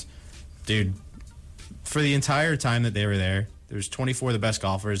 birdies. Dude, for the entire time that they were there was 24 of the best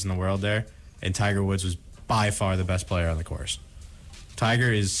golfers in the world there, and Tiger Woods was by far the best player on the course.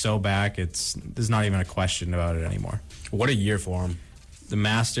 Tiger is so back, there's not even a question about it anymore. What a year for him. The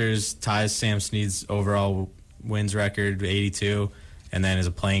Masters ties Sam Snead's overall wins record, 82, and then as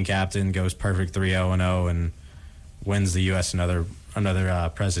a playing captain goes perfect 3-0-0 and wins the U.S. another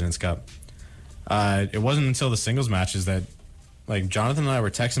President's Cup. It wasn't until the singles matches that, like, Jonathan and I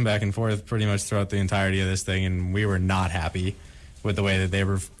were texting back and forth pretty much throughout the entirety of this thing, and we were not happy with the way that they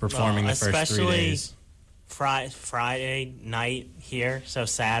were performing the first 3 days. Friday night here, so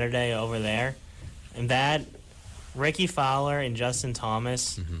Saturday over there, and that Ricky Fowler and Justin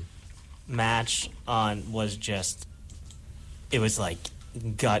Thomas, match was just, it was like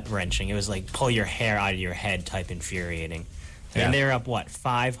gut wrenching. It was like pull your hair out of your head type infuriating. Yeah. And they were up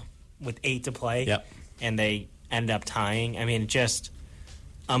 5 with 8 to play. Yep. And they end up tying. I mean, just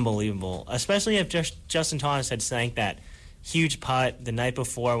unbelievable. Especially if Justin Thomas had sank that huge putt the night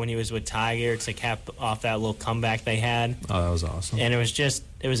before when he was with Tiger to cap off that little comeback they had. Oh, that was awesome. And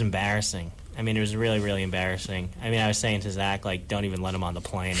it was embarrassing. I mean, it was really, really embarrassing. I mean, I was saying to Zach, like, don't even let them on the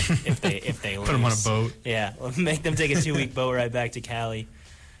plane if they lose. Put them on a boat. Yeah, make them take a 2-week boat ride back to Cali.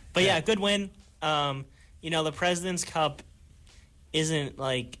 But yeah, good win. The President's Cup isn't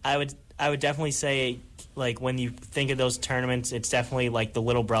like I would definitely say, like, when you think of those tournaments, it's definitely like the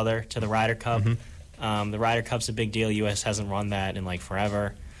little brother to the Ryder Cup. The Ryder Cup's a big deal. U.S. hasn't run that in like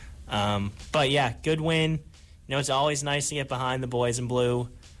forever. But yeah, good win. It's always nice to get behind the boys in blue.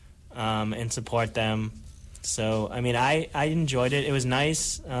 And support them. So, I mean, I enjoyed it. It was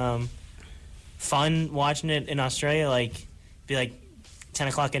nice. Fun watching it in Australia, be like 10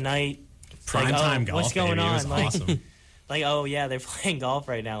 o'clock at night. Prime time golf. What's going baby. on? It was awesome. Oh, yeah, they're playing golf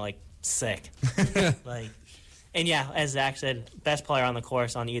right now. Sick. And yeah, as Zach said, best player on the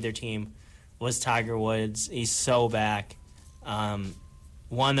course on either team was Tiger Woods. He's so back.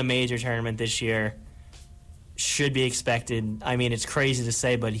 Won the major tournament this year. Should be expected. I mean, it's crazy to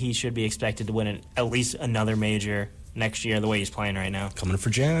say, but he should be expected to win at least another major next year the way he's playing right now. Coming for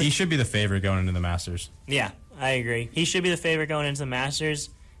Jack. He should be the favorite going into the Masters. Yeah, I agree. He should be the favorite going into the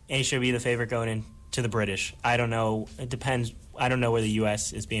Masters, and he should be the favorite going into the British. I don't know. It depends. I don't know where the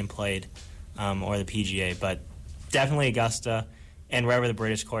U.S. is being played or the PGA, but definitely Augusta and wherever the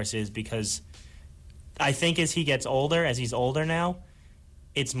British course is, because I think as he's older now,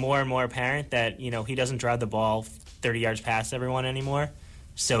 it's more and more apparent that, he doesn't drive the ball 30 yards past everyone anymore.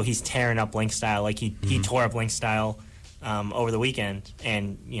 So he's tearing up link style. Like he tore up link style over the weekend.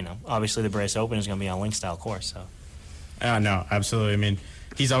 And, obviously the British Open is going to be on link style course. So. No, absolutely. I mean,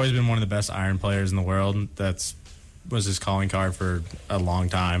 he's always been one of the best iron players in the world. Was his calling card for a long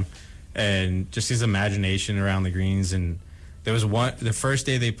time. And just his imagination around the greens. And there was the first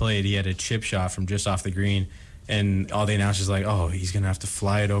day they played, he had a chip shot from just off the green. And all the announcers like, oh, he's going to have to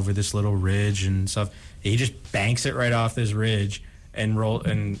fly it over this little ridge and stuff. He just banks it right off this ridge and rolls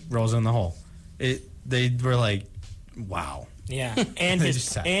in the hole. They were like, wow. Yeah, and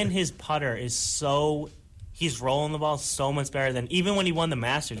his putter is he's rolling the ball so much better than even when he won the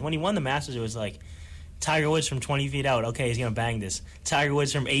Masters. When he won the Masters, it was like Tiger Woods from 20 feet out. Okay, he's going to bang this. Tiger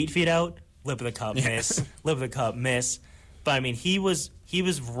Woods from 8 feet out, lip of the cup, miss. Lip of the cup, miss. But, I mean, he was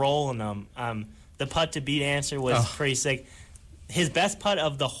rolling them. The putt to beat Answer was pretty sick. His best putt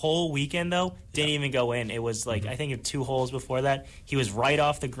of the whole weekend, though, didn't even go in. It was I think 2 holes before that. He was right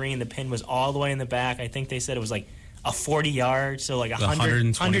off the green. The pin was all the way in the back. I think they said it was like a 40 yard, so like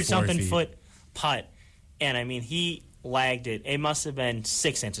 100-something foot putt. And, I mean, he lagged it. It must have been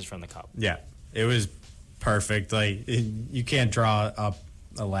 6 inches from the cup. Yeah, it was perfect. You can't draw up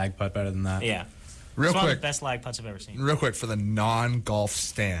a lag putt better than that. Yeah. Real it's one quick, of the best lag putts I've ever seen. Real quick, for the non-golf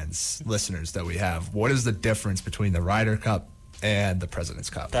stands listeners that we have, what is the difference between the Ryder Cup and the President's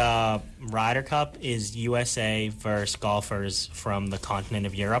Cup? The Ryder Cup is USA versus golfers from the continent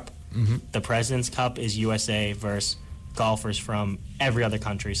of Europe. Mm-hmm. The President's Cup is USA versus golfers from every other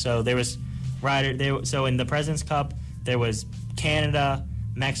country. So there was So in the President's Cup, there was Canada,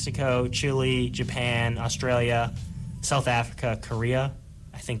 Mexico, Chile, Japan, Australia, South Africa, Korea.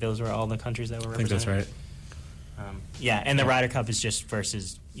 I think those were all the countries that were represented. I think that's right. Yeah, and the Ryder Cup is just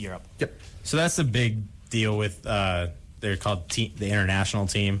versus Europe. Yep. So that's the big deal with they're called the international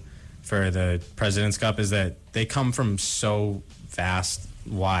team for the President's Cup, is that they come from so vast,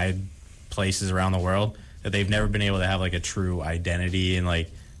 wide places around the world that they've never been able to have like a true identity and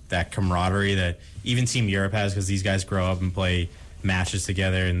like that camaraderie that even Team Europe has, because these guys grow up and play matches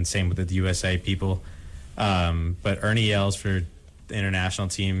together, and same with the USA people. But Ernie Els for the international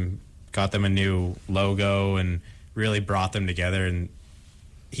team got them a new logo and really brought them together, and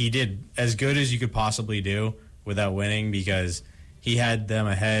he did as good as you could possibly do without winning, because he had them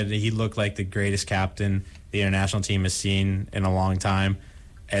ahead. He looked like the greatest captain the international team has seen in a long time.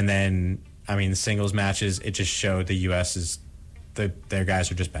 And then, I mean, the singles matches, it just showed the U.S. is their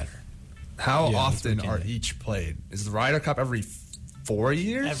guys are just better. How often are each played? Is the Ryder Cup every 4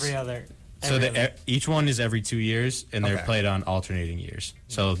 years? Every other. So each one is every 2 years, and they're played on alternating years.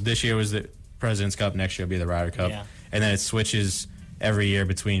 So this year was the President's Cup, next year will be the Ryder Cup. Yeah. And then it switches every year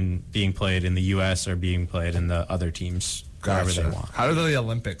between being played in the U.S. or being played in the other teams, wherever they want. How do the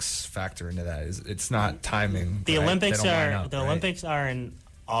Olympics factor into that? It's not timing. The right? Olympics They don't line are up, right? Olympics are in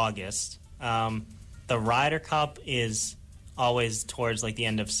August. The Ryder Cup is always towards like the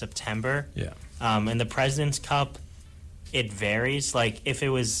end of September. Yeah. In the President's Cup, it varies. Like if it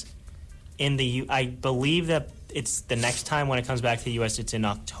was in the I believe that it's the next time when it comes back to the U.S. It's in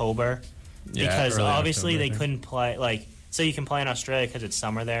October, Yeah, because early obviously October, I they think. couldn't play. Like, so you can play in Australia because it's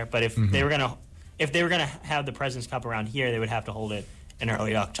summer there. But if Mm-hmm. they were gonna have the President's Cup around here, they would have to hold it in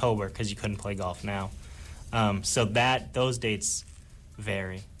early October because you couldn't play golf now. So those dates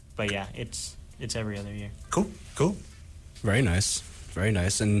vary. But yeah, it's every other year. Cool. Very nice. Very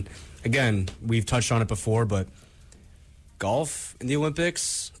nice. And again, we've touched on it before, but golf in the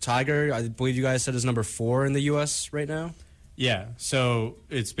Olympics, Tiger, I believe you guys said is number 4 in the U.S. right now. Yeah, so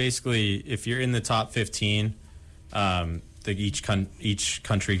it's basically if you're in the top 15, each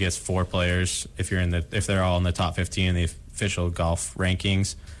country gets 4 players. If they're all in the top 15 in the official golf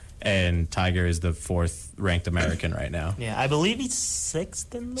rankings, and Tiger is the 4th ranked American right now. Yeah, I believe he's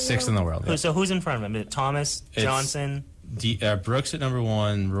 6th in the world. 6th in the world. Yeah. So who's in front of him? Is it Thomas, It's Johnson? Brooks at number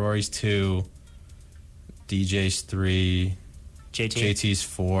 1, Rory's 2, DJ's 3, JT? JT's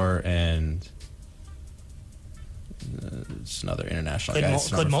 4, and it's another international guy. It's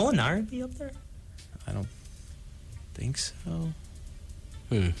Could number Molinari be up there? I don't think so.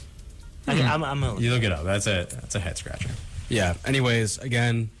 I'm gonna You look it up. That's a head scratcher. Yeah. Anyways,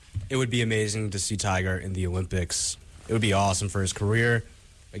 again, it would be amazing to see Tiger in the Olympics. It would be awesome for his career.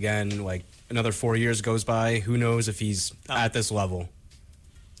 Again, like another 4 years goes by. Who knows if he's at this level?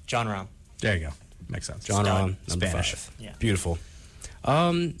 John Rahm. There you go. Makes sense. John Stud. Rahm, number Spanish. 5. Yeah. Beautiful.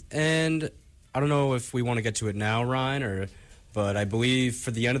 And I don't know if we want to get to it now, Ryan, but I believe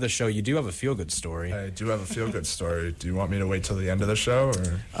for the end of the show, you do have a feel-good story. I do have a feel-good story. Do you want me to wait till the end of the show, or do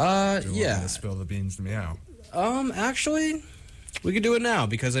you want me Yeah. to spill the beans to me out? Actually, we could do it now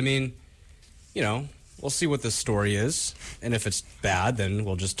because, I mean, you know, we'll see what this story is. And if it's bad, then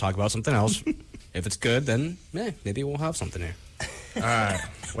we'll just talk about something else. If it's good, then maybe we'll have something here. All right.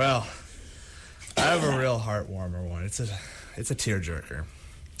 Well, I have a real heart-warmer one. It's a tearjerker.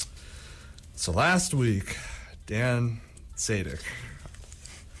 So last week, Dan Sadik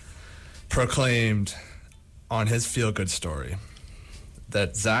proclaimed on his feel-good story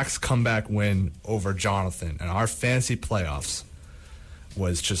that Zach's comeback win over Jonathan in our fantasy playoffs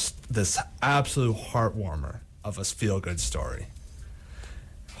was just this absolute heart-warmer of a feel-good story.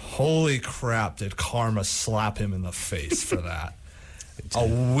 Holy crap, did karma slap him in the face for that. A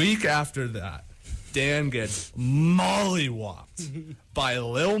week after that, Dan gets mollywopped by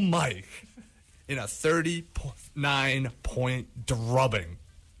Lil Mike in a 39-point drubbing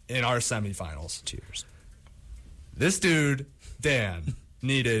in our semifinals. Cheers. This dude, Dan,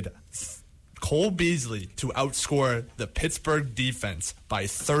 needed Cole Beasley to outscore the Pittsburgh defense by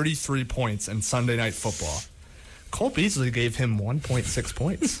 33 points in Sunday Night Football. Cole Beasley gave him 1.6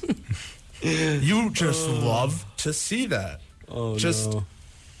 points. You just love to see that. Oh, Just no.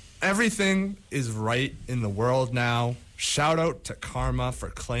 everything is right in the world now. Shout out to Karma for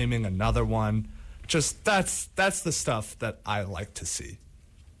claiming another one. Just that's the stuff that I like to see.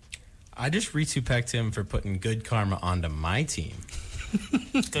 I just re-2-pecked him for putting good karma onto my team.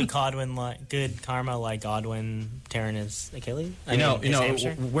 Good karma like Godwin tearing his Achilles.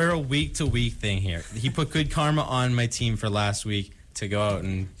 We're a week-to-week thing here. He put good karma on my team for last week to go out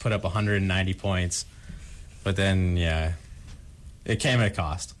and put up 190 points. But then, yeah, it came at a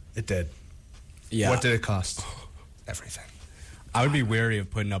cost. It did. Yeah. What did it cost? Everything. I would be wary of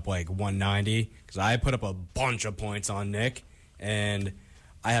putting up like 190 because I put up a bunch of points on Nick, and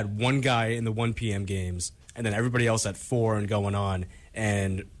I had one guy in the 1 p.m. games, and then everybody else at 4 and going on.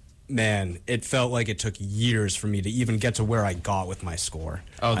 And man, it felt like it took years for me to even get to where I got with my score.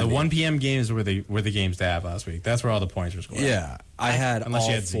 Oh, the I mean, 1 p.m. games were the games to have last week. That's where all the points were scored. Yeah, I had Unless all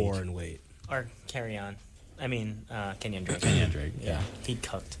you had 4 Zeke. and late. Or carry on. I mean, Kenyon Drake. Kenyon Drake, yeah. He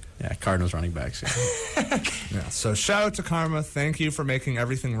cooked. Yeah, Cardinals running backs. Yeah. Yeah. So shout out to Karma. Thank you for making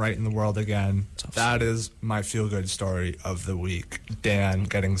everything right in the world again. That is my feel-good story of the week. Dan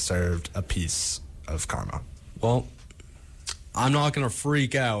getting served a piece of karma. Well, I'm not going to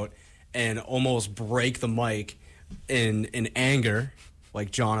freak out and almost break the mic in anger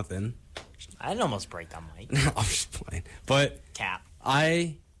like Jonathan. I'd almost break that mic. I'm just playing. But Cap.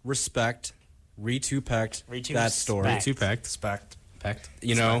 I respect re-2-pecked that story. Re-2-pecked. 2-pecked. Respect. Pecked.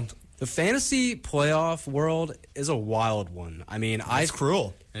 You know, the fantasy playoff world is a wild one. I mean, It's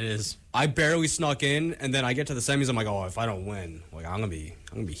cruel. It is. I barely snuck in, and then I get to the semis. I'm like, oh, if I don't win, like I'm gonna be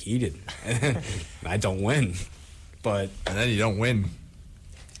heated. And I don't win, but And then you don't win.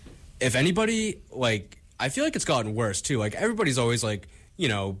 if anybody, like, I feel like it's gotten worse too. Like everybody's always like, you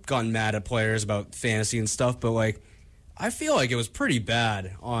know, gotten mad at players about fantasy and stuff, but like I feel like it was pretty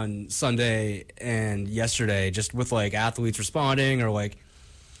bad on Sunday and yesterday, just with like athletes responding or like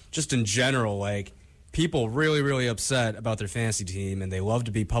just in general, like people really, really upset about their fantasy team, and they love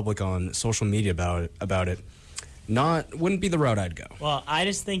to be public on social media about it. Wouldn't be the route I'd go. Well, I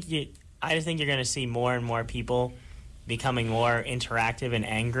just think you're going to see more and more people becoming more interactive and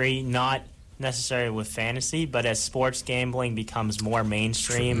angry, not necessarily with fantasy, but as sports gambling becomes more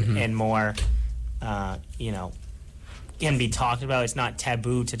mainstream and more, can be talked about. It's not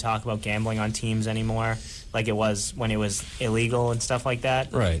taboo to talk about gambling on teams anymore, like it was when it was illegal and stuff like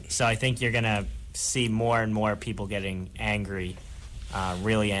that. Right. So I think you're going to see more and more people getting angry,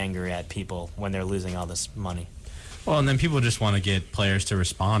 really angry at people when they're losing all this money. Well, and then people just want to get players to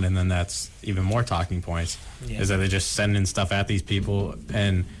respond, and then that's even more talking points, is that they just send in stuff at these people,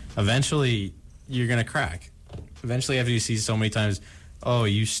 and eventually you're going to crack. Eventually, after you see so many times, oh,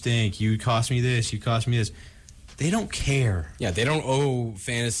 you stink, you cost me this, you cost me this, they don't care. Yeah, they don't owe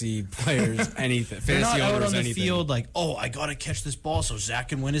fantasy players anything. They're not Fantasy out owners on the anything. field like, oh, I got to catch this ball so Zach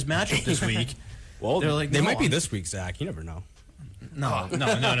can win his matchup this week. Well, they're like, they no, might be I'm- this week, Zach. You never know. No.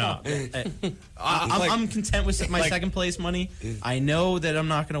 I'm content with my second place money. I know that I'm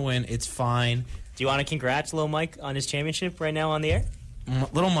not going to win. It's fine. Do you want to congrats Lil Mike on his championship right now on the air?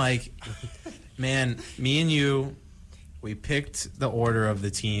 Little Mike, man, me and you, we picked the order of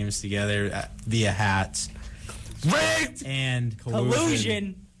the teams together via hats. Rigged! And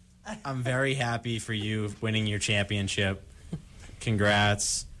Collusion. I'm very happy for you winning your championship.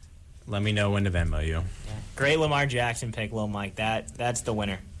 Congrats. Let me know when to Venmo you. Great Lamar Jackson pick, Lil Mike. That's the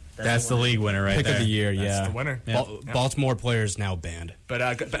winner. That's the league winner right Pick there. of the year, That's yeah. the winner. Yeah. Baltimore players now banned.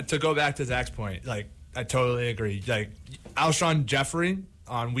 But to go back to Zach's point, like, I totally agree. Like, Alshon Jeffrey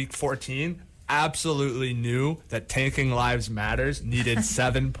on week 14 absolutely knew that tanking lives matters, needed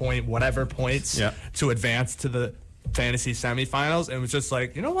 7 point whatever points Yeah. to advance to the fantasy semifinals, and was just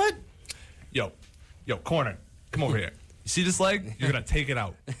like, you know what? Yo, corner, come over here. You see this leg? You're going to take it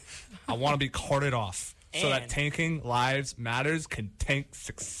out. I want to be carted off so that And- tanking lives matters can tank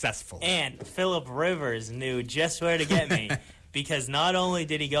successfully. And Phillip Rivers knew just where to get me because not only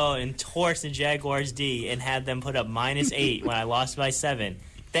did he go and torch the Jaguars D and had them put up -8 when I lost by 7,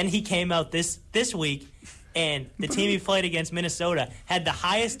 then he came out this week and the team he played against, Minnesota, had the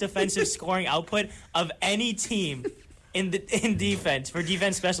highest defensive scoring output of any team in defense for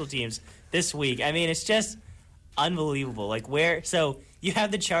defense special teams this week. I mean, it's just unbelievable. Like so you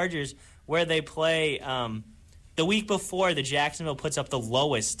have the Chargers where they play the week before the Jacksonville puts up the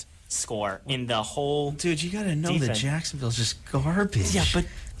lowest score in the whole. Dude, you got to know that defense. Jacksonville's just garbage. Yeah, but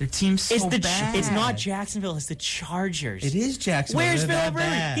their team's so bad. It's not Jacksonville. It's the Chargers. It is Jacksonville. Where's They're Phillip that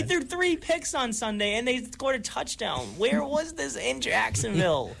Rivers? bad. He threw 3 picks on Sunday and they scored a touchdown. Where was this in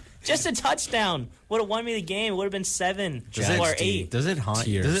Jacksonville? Just a touchdown would have won me the game. It would have been 7 or 8. Does it haunt?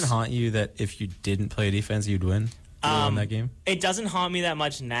 Tears. Does it haunt you that if you didn't play defense, you'd win? You won that game. It doesn't haunt me that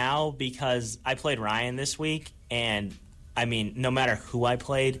much now because I played Ryan this week, and I mean, no matter who I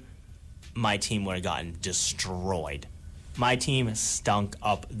played, my team would have gotten destroyed. My team stunk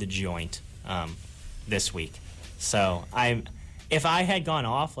up the joint this week. So if I had gone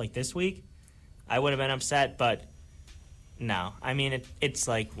off like this week, I would have been upset. But no, I mean it's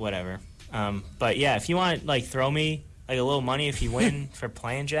like whatever. But yeah, if you want like throw me like a little money if you win for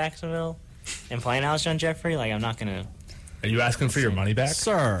playing Jacksonville and playing Alshon Jeffrey, like I'm not gonna. Are you asking for your money back,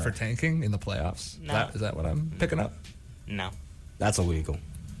 Sir. for tanking in the playoffs? No. Is that what I'm picking up? No. That's illegal.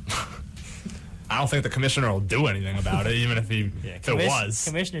 I don't think the commissioner will do anything about it, even if it was.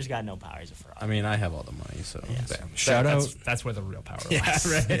 Commissioner's got no power. He's a fraud. I mean, I have all the money, so. Shout out. That's where the real power lies.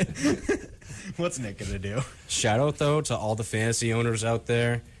 right. What's Nick gonna do? Shout out, though, to all the fantasy owners out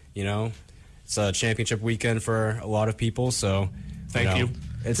there. You know, it's a championship weekend for a lot of people, so Thank you.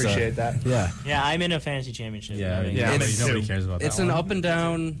 It's Appreciate that. Yeah. Yeah, I'm in a fantasy championship. Yeah, I mean, Yeah, nobody too. cares about It's that an one. up and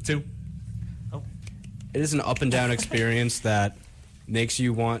down. Two. It is an up and down experience that makes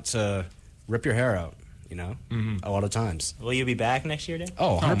you want to rip your hair out, you know, a lot of times. Will you be back next year, Dave?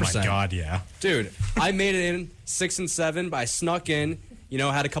 Oh, 100%. Oh my God, yeah. Dude, I made it in 6 and 7, but I snuck in, you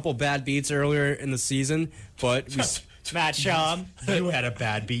know, had a couple bad beats earlier in the season, but we... Matt Schaum. You had a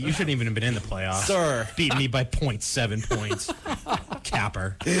bad beat. You shouldn't even have been in the playoffs. Sir. Beat me by 0.7 points.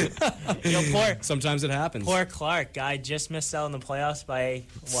 Capper. Sometimes it happens. Poor Clark. Guy just missed out in the playoffs by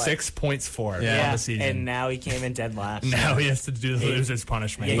what? 6 points for on Yeah. the season. And now he came in dead last. now he has to do the loser's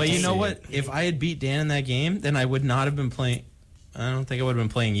punishment. Yeah, But you can't know see what? If I had beat Dan in that game, then I would not have been playing. I don't think I would have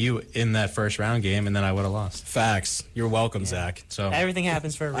been playing you in that first round game, and then I would have lost. Facts. You're welcome, Zach. So Everything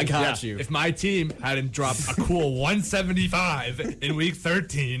happens for a reason. I got you. If my team hadn't dropped a cool 175 in week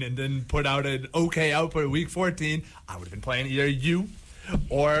 13 and then put out an okay output in week 14, I would have been playing either you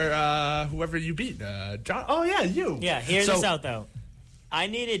or whoever you beat. John. Oh, yeah, you. Yeah, hear So- this out, though. I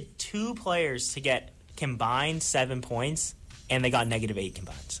needed 2 players to get combined 7 points, and they got -8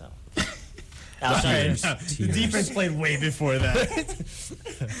 combined, so. The defense played way before that.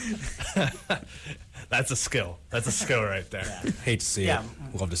 That's a skill. That's a skill right there. Hate to see Yeah.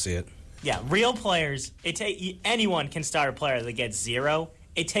 it. Love to see it. Yeah, real players. Anyone can start a player that gets 0.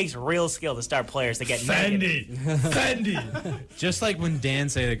 It takes real skill to start players that get negative. Fendi. just like when Dan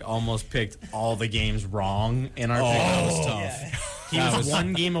Sadik almost picked all the games wrong in our pick, that was tough. He was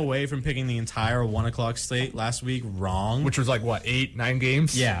one game away from picking the entire 1 o'clock slate last week wrong. Which was like, what, 8, 9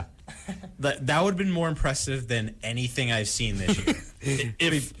 games? Yeah. That would have been more impressive than anything I've seen this year.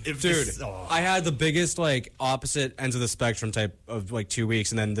 If Dude, this- I had the biggest like opposite ends of the spectrum type of like 2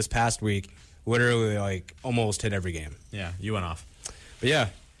 weeks, and then this past week, literally like almost hit every game. Yeah, you went off. But yeah,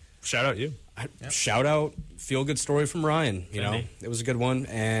 shout out you. shout out, feel good story from Ryan. You know, it was a good one,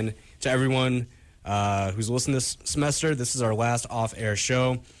 and to everyone who's listening this semester, this is our last off-air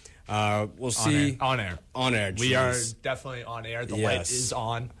show. We'll see On air. On air. We are jeez. definitely on air. The light Yes. is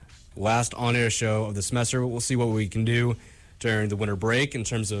on. Last on-air show of the semester. We'll see what we can do during the winter break in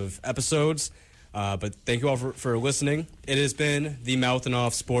terms of episodes. But thank you all for listening. It has been the Mouth and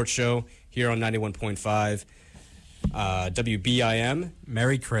Off Sports Show here on 91.5 WBIM.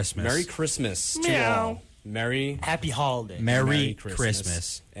 Merry Christmas. Merry Christmas to Meow. all. Merry Happy holiday. Merry Christmas.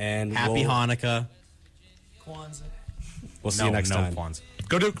 Christmas. And Happy Hanukkah. Kwanzaa. We'll see you next time. Kwanzaa.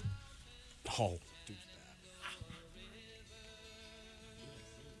 Go Duke. Oh.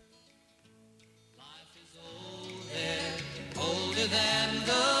 Older than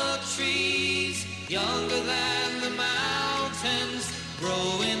the trees, younger than the mountains,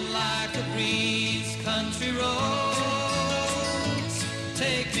 growing like a breeze. Country roads,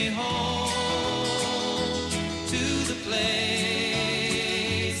 take me home to the place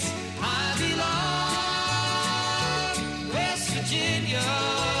I belong. West Virginia,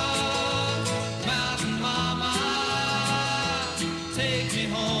 Mountain Mama, take me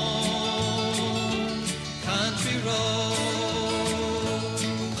home. Country roads,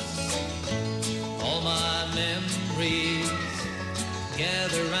 all my memories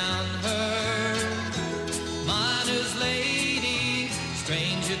gather round her. Miner's lady,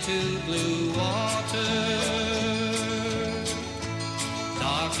 stranger to blue water.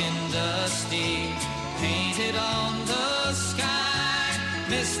 Dark and dusty, painted on the sky.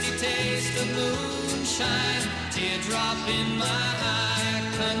 Misty taste of moonshine, teardrop in my eye.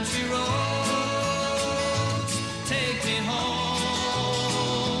 Country road.